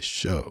about the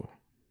show.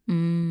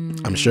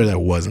 I'm sure that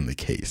wasn't the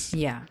case.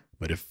 Yeah.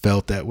 But it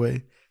felt that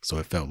way. So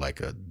it felt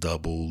like a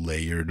double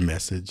layered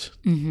message.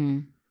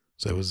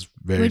 So it was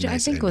very Which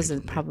nice, I think was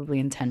probably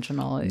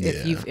intentional.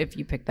 If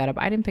you picked that up.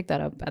 I didn't pick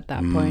that up at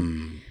that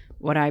point.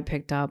 What I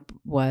picked up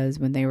was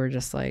when they were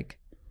just like,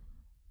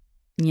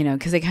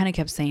 because they kind of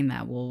kept saying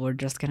that, well, we're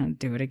just going to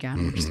do it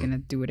again. We're just going to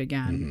do it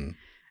again.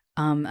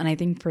 And I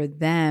think for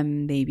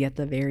them, maybe at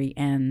the very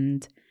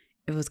end,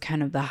 it was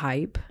kind of the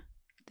hype.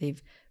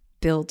 They've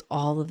built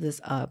all of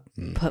this up,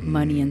 put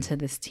money into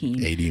this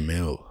team. 80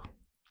 mil.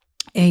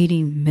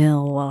 80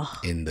 mil.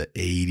 In the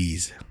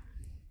 80s.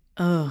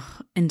 Ugh.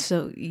 And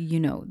so,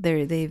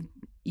 they've,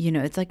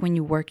 it's like when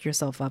you work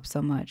yourself up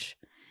so much.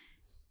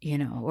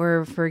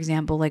 Or for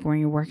example, like when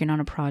you're working on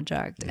a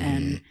project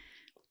and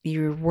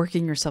you're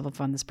working yourself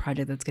up on this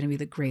project that's going to be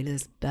the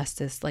greatest,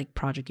 bestest like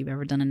project you've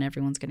ever done and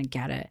everyone's going to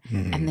get it.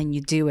 And then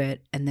you do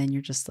it and then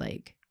you're just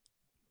like,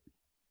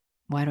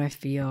 why do I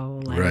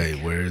feel like...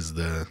 Right, where's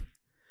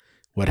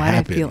what why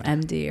happened? do I feel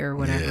empty or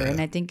whatever? Yeah. And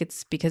I think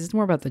it's because it's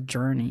more about the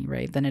journey,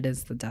 right, than it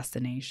is the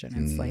destination.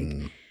 It's like...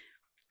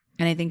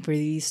 And I think for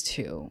these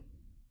two,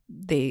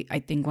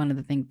 one of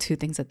the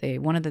things that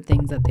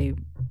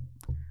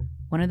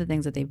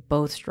they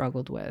both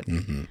struggled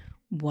with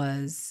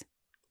was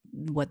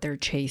what they're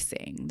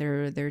chasing.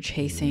 They're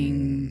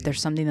chasing.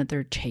 There's something that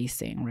they're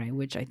chasing, right?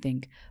 Which I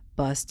think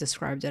Bus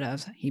described it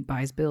as he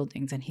buys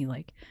buildings and he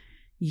like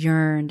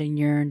yearned and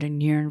yearned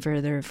and yearned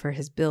for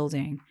his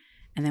building,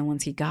 and then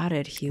once he got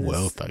it, he was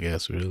wealth. I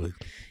guess really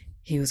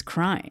he was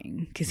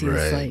crying because he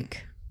was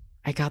like,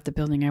 I got the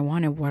building I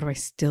wanted. Why do I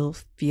still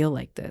feel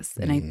like this?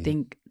 And I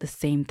think the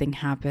same thing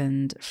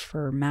happened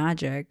for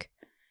Magic.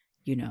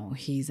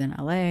 He's in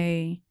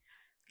LA,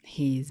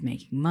 he's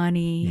making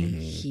money,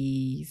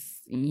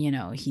 he's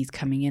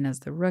coming in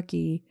as the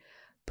rookie,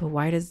 but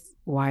why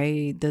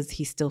does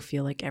he still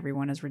feel like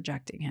everyone is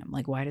rejecting him?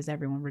 Like, why does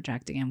everyone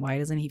rejecting him? Why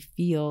doesn't he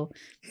feel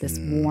this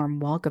warm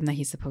welcome that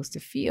he's supposed to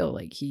feel?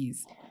 Like,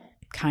 he's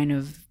kind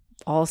of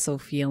also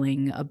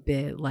feeling a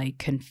bit like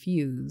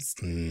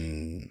confused.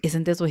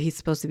 Isn't this what he's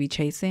supposed to be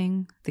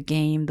chasing? The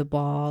game, the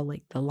ball,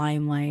 like the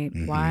limelight.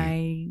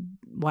 Why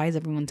is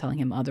everyone telling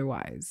him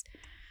otherwise?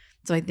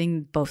 So I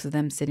think both of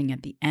them sitting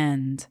at the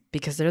end,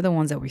 because they're the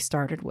ones that we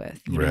started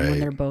with, know, when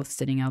they're both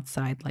sitting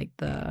outside, like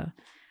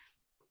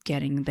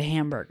getting the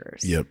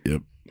hamburgers. Yep.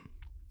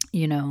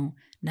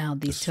 Now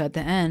these two at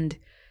the end,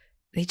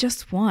 they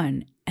just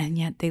won, and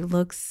yet they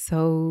look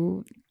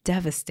so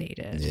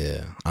devastated.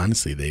 Yeah.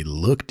 Honestly, they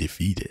look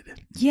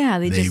defeated. Yeah,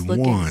 they just look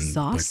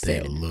exhausted.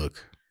 But they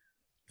look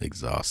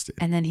exhausted.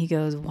 And then he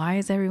goes, why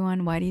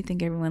do you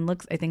think everyone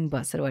looks, I think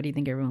Bus said, why do you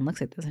think everyone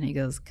looks like this? And he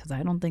goes, because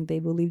I don't think they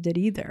believed it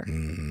either.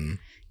 And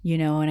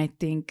I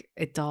think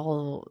it's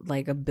all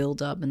like a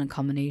buildup and a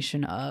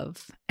combination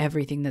of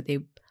everything that they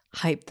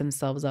hyped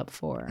themselves up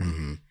for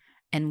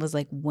and was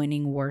like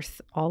winning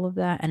worth all of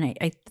that. And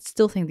I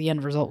still think the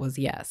end result was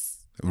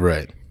yes.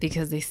 Right.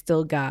 Because they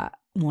still got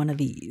one of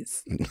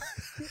these.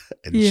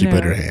 And she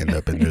put her hand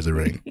up and there's a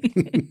ring.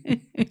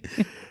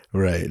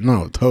 Right.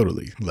 No,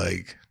 totally.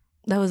 Like,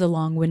 that was a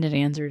long-winded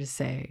answer to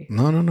say.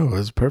 No.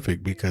 It's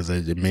perfect because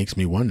it makes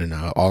me wonder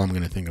now. All I'm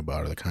going to think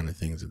about are the kind of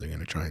things that they're going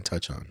to try and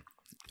touch on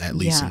at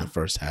least in the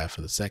first half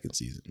of the second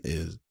season,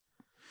 is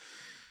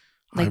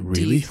like, I really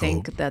do you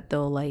think that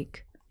they'll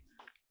like,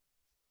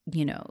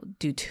 you know,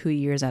 do 2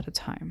 years at a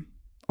time,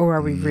 or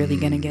are we really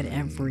gonna get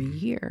every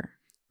year?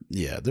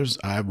 Yeah, that's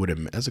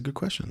a good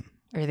question.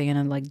 Are they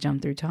gonna like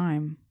jump through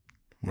time?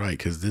 Right,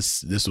 because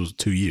this was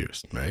 2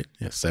 years, right?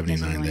 Yeah,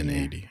 79 then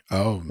 80.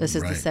 Oh, this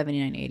is the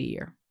 79-80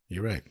 year.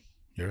 You're right.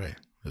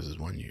 This is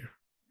 1 year.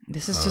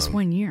 This is just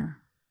 1 year.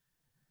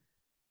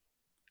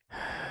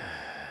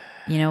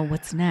 You know,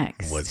 what's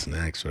next? What's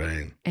next,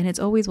 right? And it's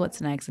always what's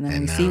next. And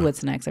then we see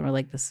what's next and we're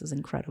like, this is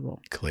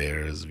incredible.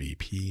 Claire's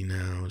VP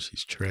now.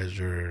 She's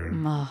treasurer.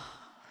 Oh,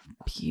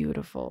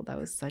 beautiful. That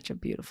was such a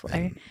beautiful.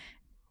 I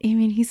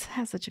mean, he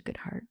has such a good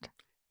heart.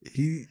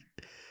 He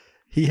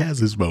has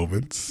his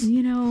moments.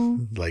 You know.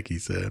 Like he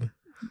said.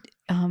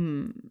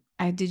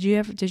 Did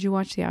you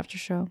watch the after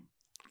show?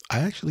 I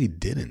actually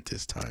didn't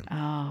this time.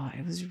 Oh,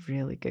 it was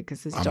really good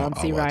because it's John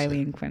C.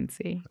 Reilly and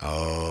Quincy.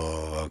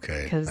 Oh,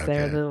 okay. Because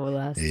they're the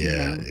last.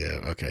 Yeah,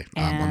 okay.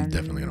 I'm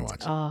definitely going to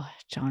watch it. Oh,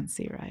 John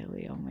C.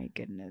 Reilly. Oh, my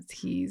goodness.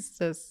 He's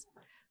just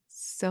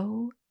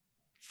so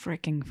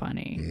freaking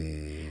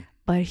funny.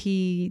 But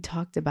he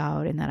talked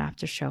about in that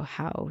after show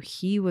how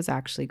he was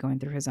actually going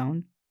through his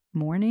own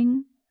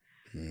mourning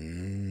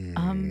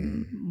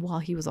while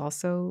he was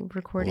also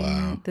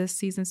recording this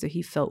season, so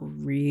he felt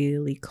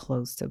really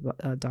close to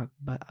I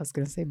was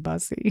gonna say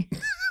Bussy.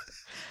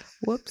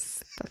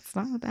 Whoops, that's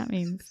not what that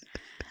means.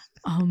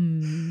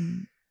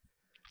 Do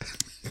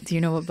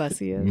you know what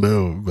Bussy is?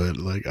 No, but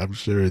like I'm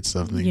sure it's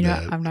something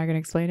I'm not gonna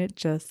explain it,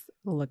 just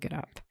look it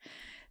up.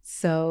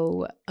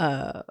 So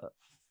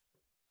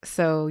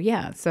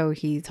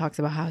he talks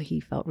about how he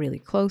felt really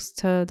close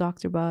to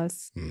Dr.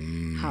 Buss,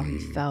 how he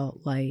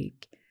felt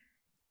like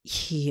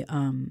he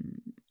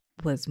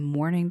was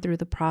mourning through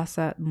the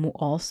process,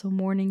 also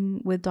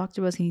mourning with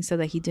Dr. Buss. And he said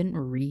that he didn't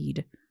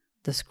read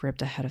the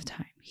script ahead of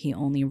time. He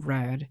only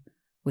read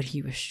what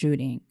he was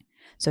shooting.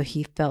 So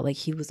he felt like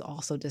he was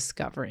also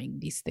discovering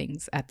these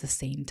things at the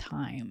same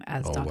time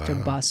as Dr.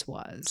 Buss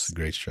was. It's a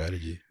great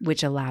strategy.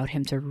 Which allowed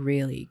him to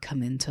really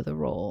come into the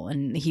role.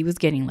 And he was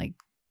getting like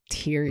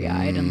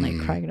teary-eyed and like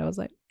crying. And I was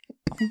like,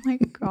 oh my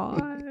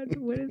God,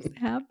 what is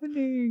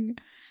happening?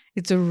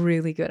 It's a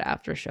really good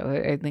after show.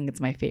 I think it's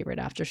my favorite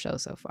after show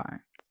so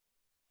far.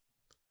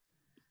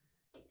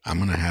 I'm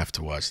going to have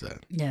to watch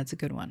that. Yeah, it's a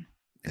good one.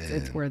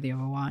 It's worthy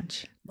of a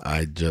watch.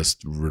 I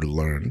just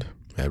learned,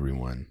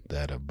 everyone,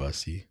 that a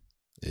Bussy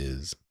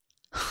is...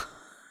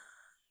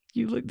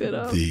 You looked it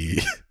up.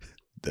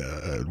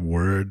 The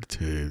word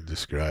to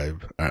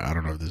describe, I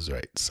don't know if this is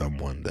right,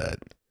 someone that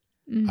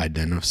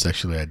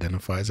sexually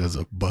identifies as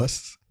a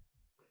bus.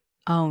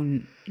 Oh,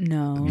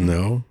 no.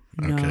 No?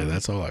 Okay,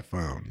 that's all I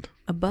found.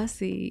 A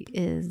bussy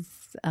is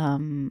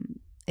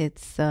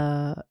it's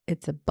a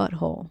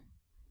butthole.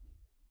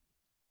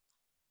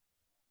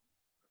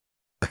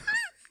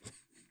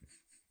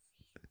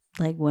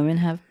 Like women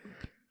have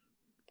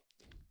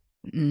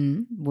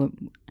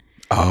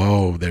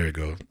oh, there you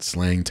go.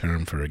 Slang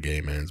term for a gay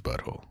man's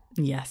butthole.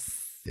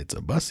 Yes. It's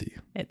a bussy.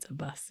 It's a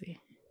bussy.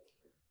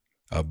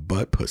 A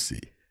butt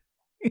pussy.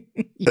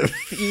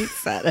 You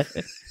said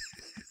it.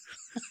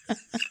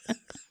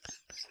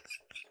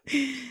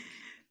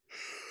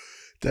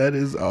 That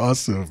is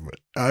awesome.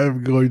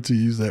 I'm going to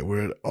use that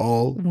word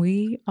all.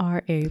 We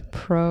are a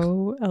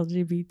pro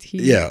LGBT.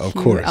 Yeah, of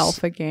course.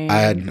 Alpha gang.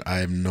 I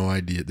have no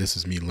idea. This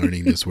is me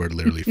learning this word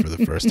literally for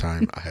the first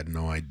time. I had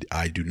no idea.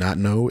 I do not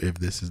know if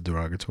this is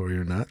derogatory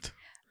or not.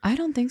 I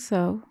don't think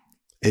so.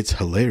 It's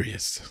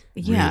hilarious.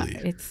 Yeah,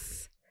 really.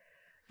 it's.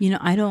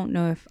 I don't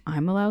know if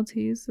I'm allowed to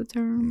use the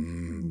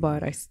term,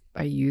 but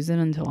I use it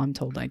until I'm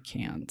told I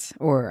can't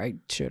or I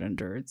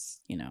shouldn't, or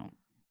it's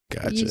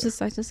Gotcha. You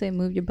just like to say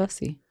move your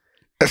bussy.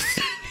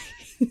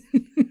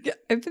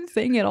 I've been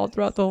saying it all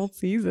throughout the whole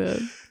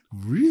season.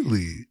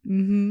 Really?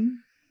 Mm-hmm.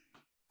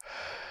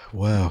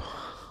 Wow.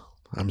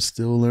 I'm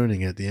still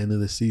learning at the end of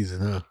the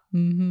season, huh?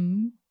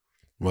 Mm-hmm.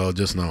 Well,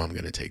 just know I'm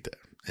going to take that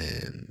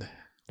and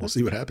we'll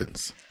see what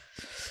happens.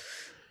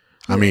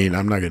 I mean,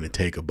 I'm not going to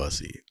take a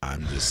bussy.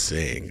 I'm just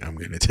saying I'm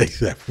going to take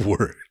that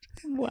word.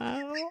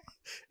 Wow.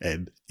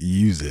 And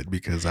use it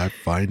because I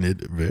find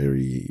it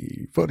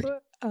very funny.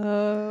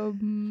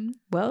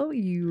 Well,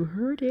 you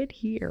heard it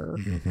here.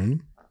 Mm-hmm.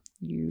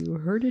 You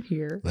heard it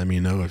here. Let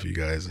me know if you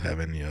guys have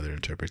any other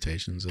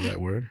interpretations of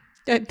that word.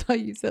 I thought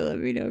you said let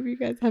me know if you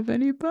guys have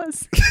any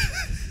bus.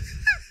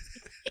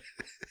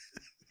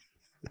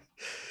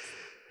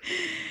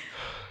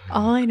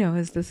 All I know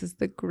is this is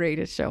the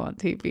greatest show on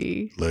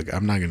TV. Look,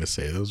 I'm not going to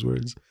say those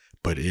words,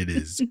 but it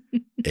is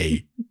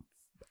a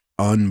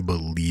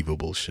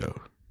unbelievable show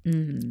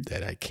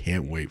that I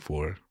can't wait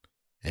for.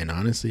 And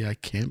honestly, I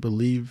can't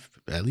believe,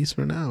 at least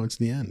for now, it's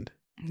the end.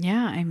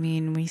 Yeah, I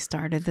mean, we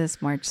started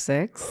this March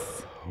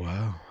 6th.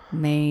 Wow.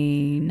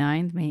 May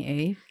 9th,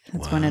 May 8th.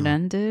 That's when it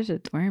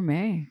ended. We're in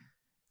May.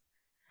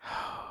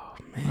 Oh,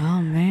 man.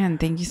 Well, man,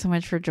 thank you so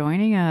much for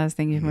joining us.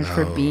 Thank you so much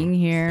for being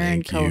here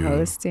and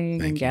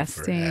co-hosting and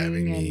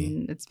guesting.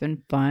 And it's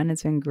been fun.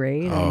 It's been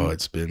great. Oh,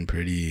 it's been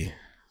pretty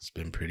It's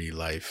been pretty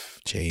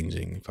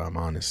life-changing, if I'm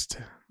honest.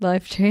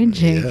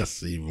 Life-changing?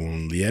 Yes,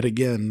 even yet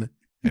again,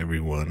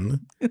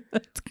 everyone.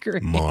 That's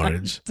great.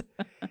 Marge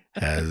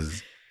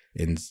has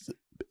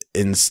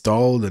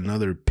installed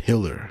another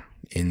pillar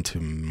into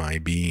my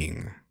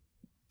being.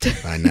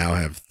 I now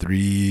have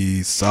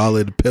 3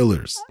 solid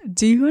pillars.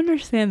 Do you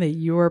understand that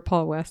you are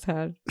Paul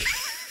Westhead?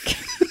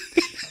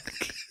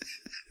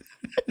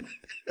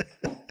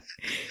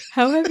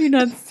 How have you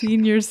not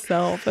seen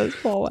yourself as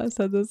Paul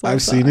Westhead this whole time?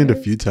 I've seen it a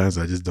few times.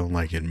 I just don't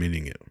like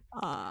admitting it.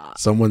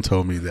 Someone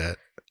told me that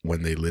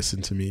when they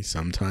listen to me,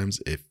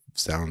 sometimes it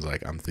sounds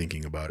like I'm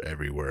thinking about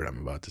every word I'm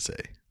about to say.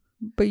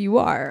 But you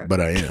are.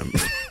 But I am.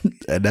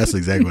 And that's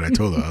exactly what I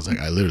told her. I was like,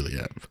 I literally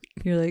am.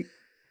 You're like,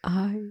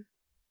 I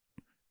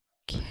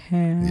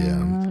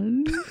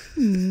can.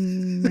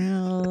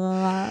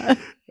 Yeah.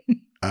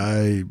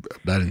 I'm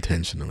not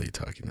intentionally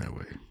talking that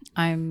way.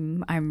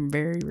 I'm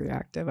very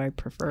reactive. I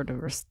prefer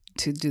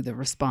to do the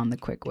respond the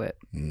quick wit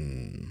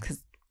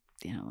because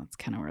that's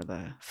kind of where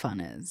the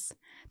fun is.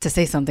 To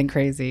say something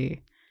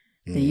crazy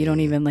that you don't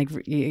even like,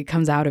 it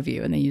comes out of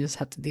you, and then you just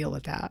have to deal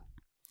with that.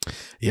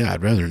 Yeah,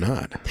 I'd rather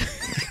not.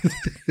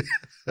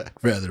 I'd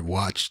rather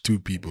watch 2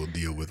 people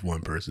deal with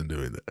one person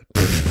doing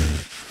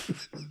that.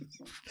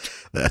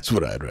 That's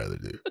what I'd rather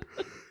do.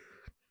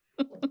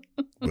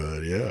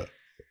 But yeah.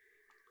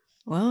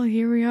 Well,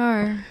 here we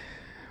are.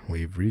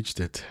 We've reached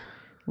it.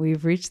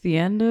 We've reached the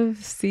end of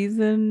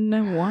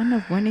season 1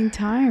 of Winning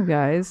Time,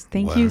 guys.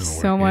 Thank you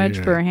so much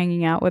for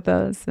hanging out with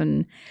us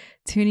and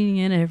tuning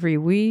in every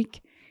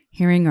week,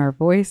 hearing our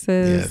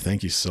voices. Yeah,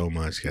 thank you so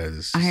much,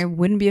 guys. I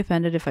wouldn't be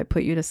offended if I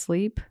put you to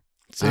sleep.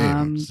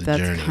 Same.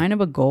 That's kind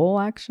of a goal,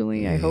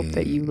 actually. I hope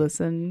that you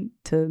listen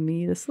to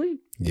me to sleep.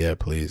 Yeah,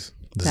 please.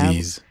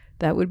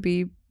 That would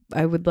be,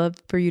 I would love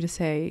for you to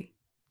say,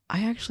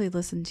 I actually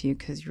listen to you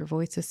because your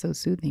voice is so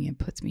soothing and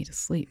puts me to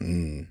sleep.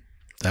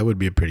 That would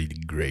be a pretty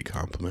great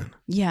compliment.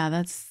 Yeah,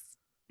 that's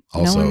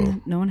also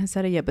no one has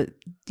said it yet, but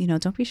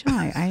don't be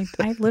shy.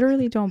 I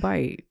literally don't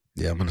bite.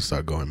 Yeah, I'm gonna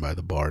start going by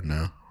the bard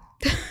now.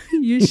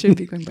 You should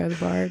be going by the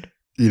bard.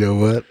 You know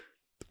what?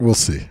 We'll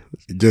see.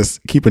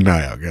 Just keep an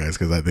eye out, guys,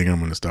 because I think I'm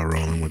gonna start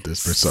rolling with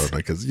this persona.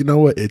 Because you know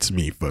what? It's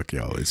me. Fuck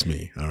y'all. It's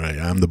me. All right.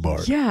 I'm the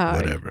bard. Yeah.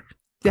 Whatever.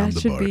 That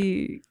should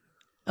be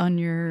on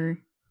your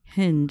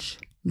hinge.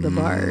 The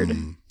bard.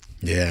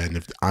 Yeah, and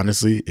if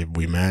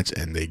we match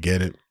and they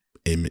get it,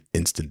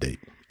 instant date.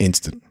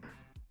 Instant.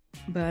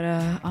 But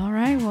all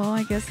right, well,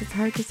 I guess it's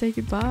hard to say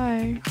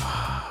goodbye.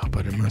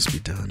 But it must be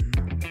done.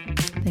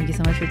 Thank you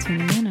so much for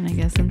tuning in, and I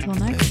guess until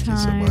next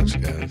time. Thank you so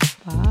much, guys.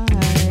 Bye.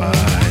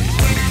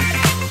 Bye.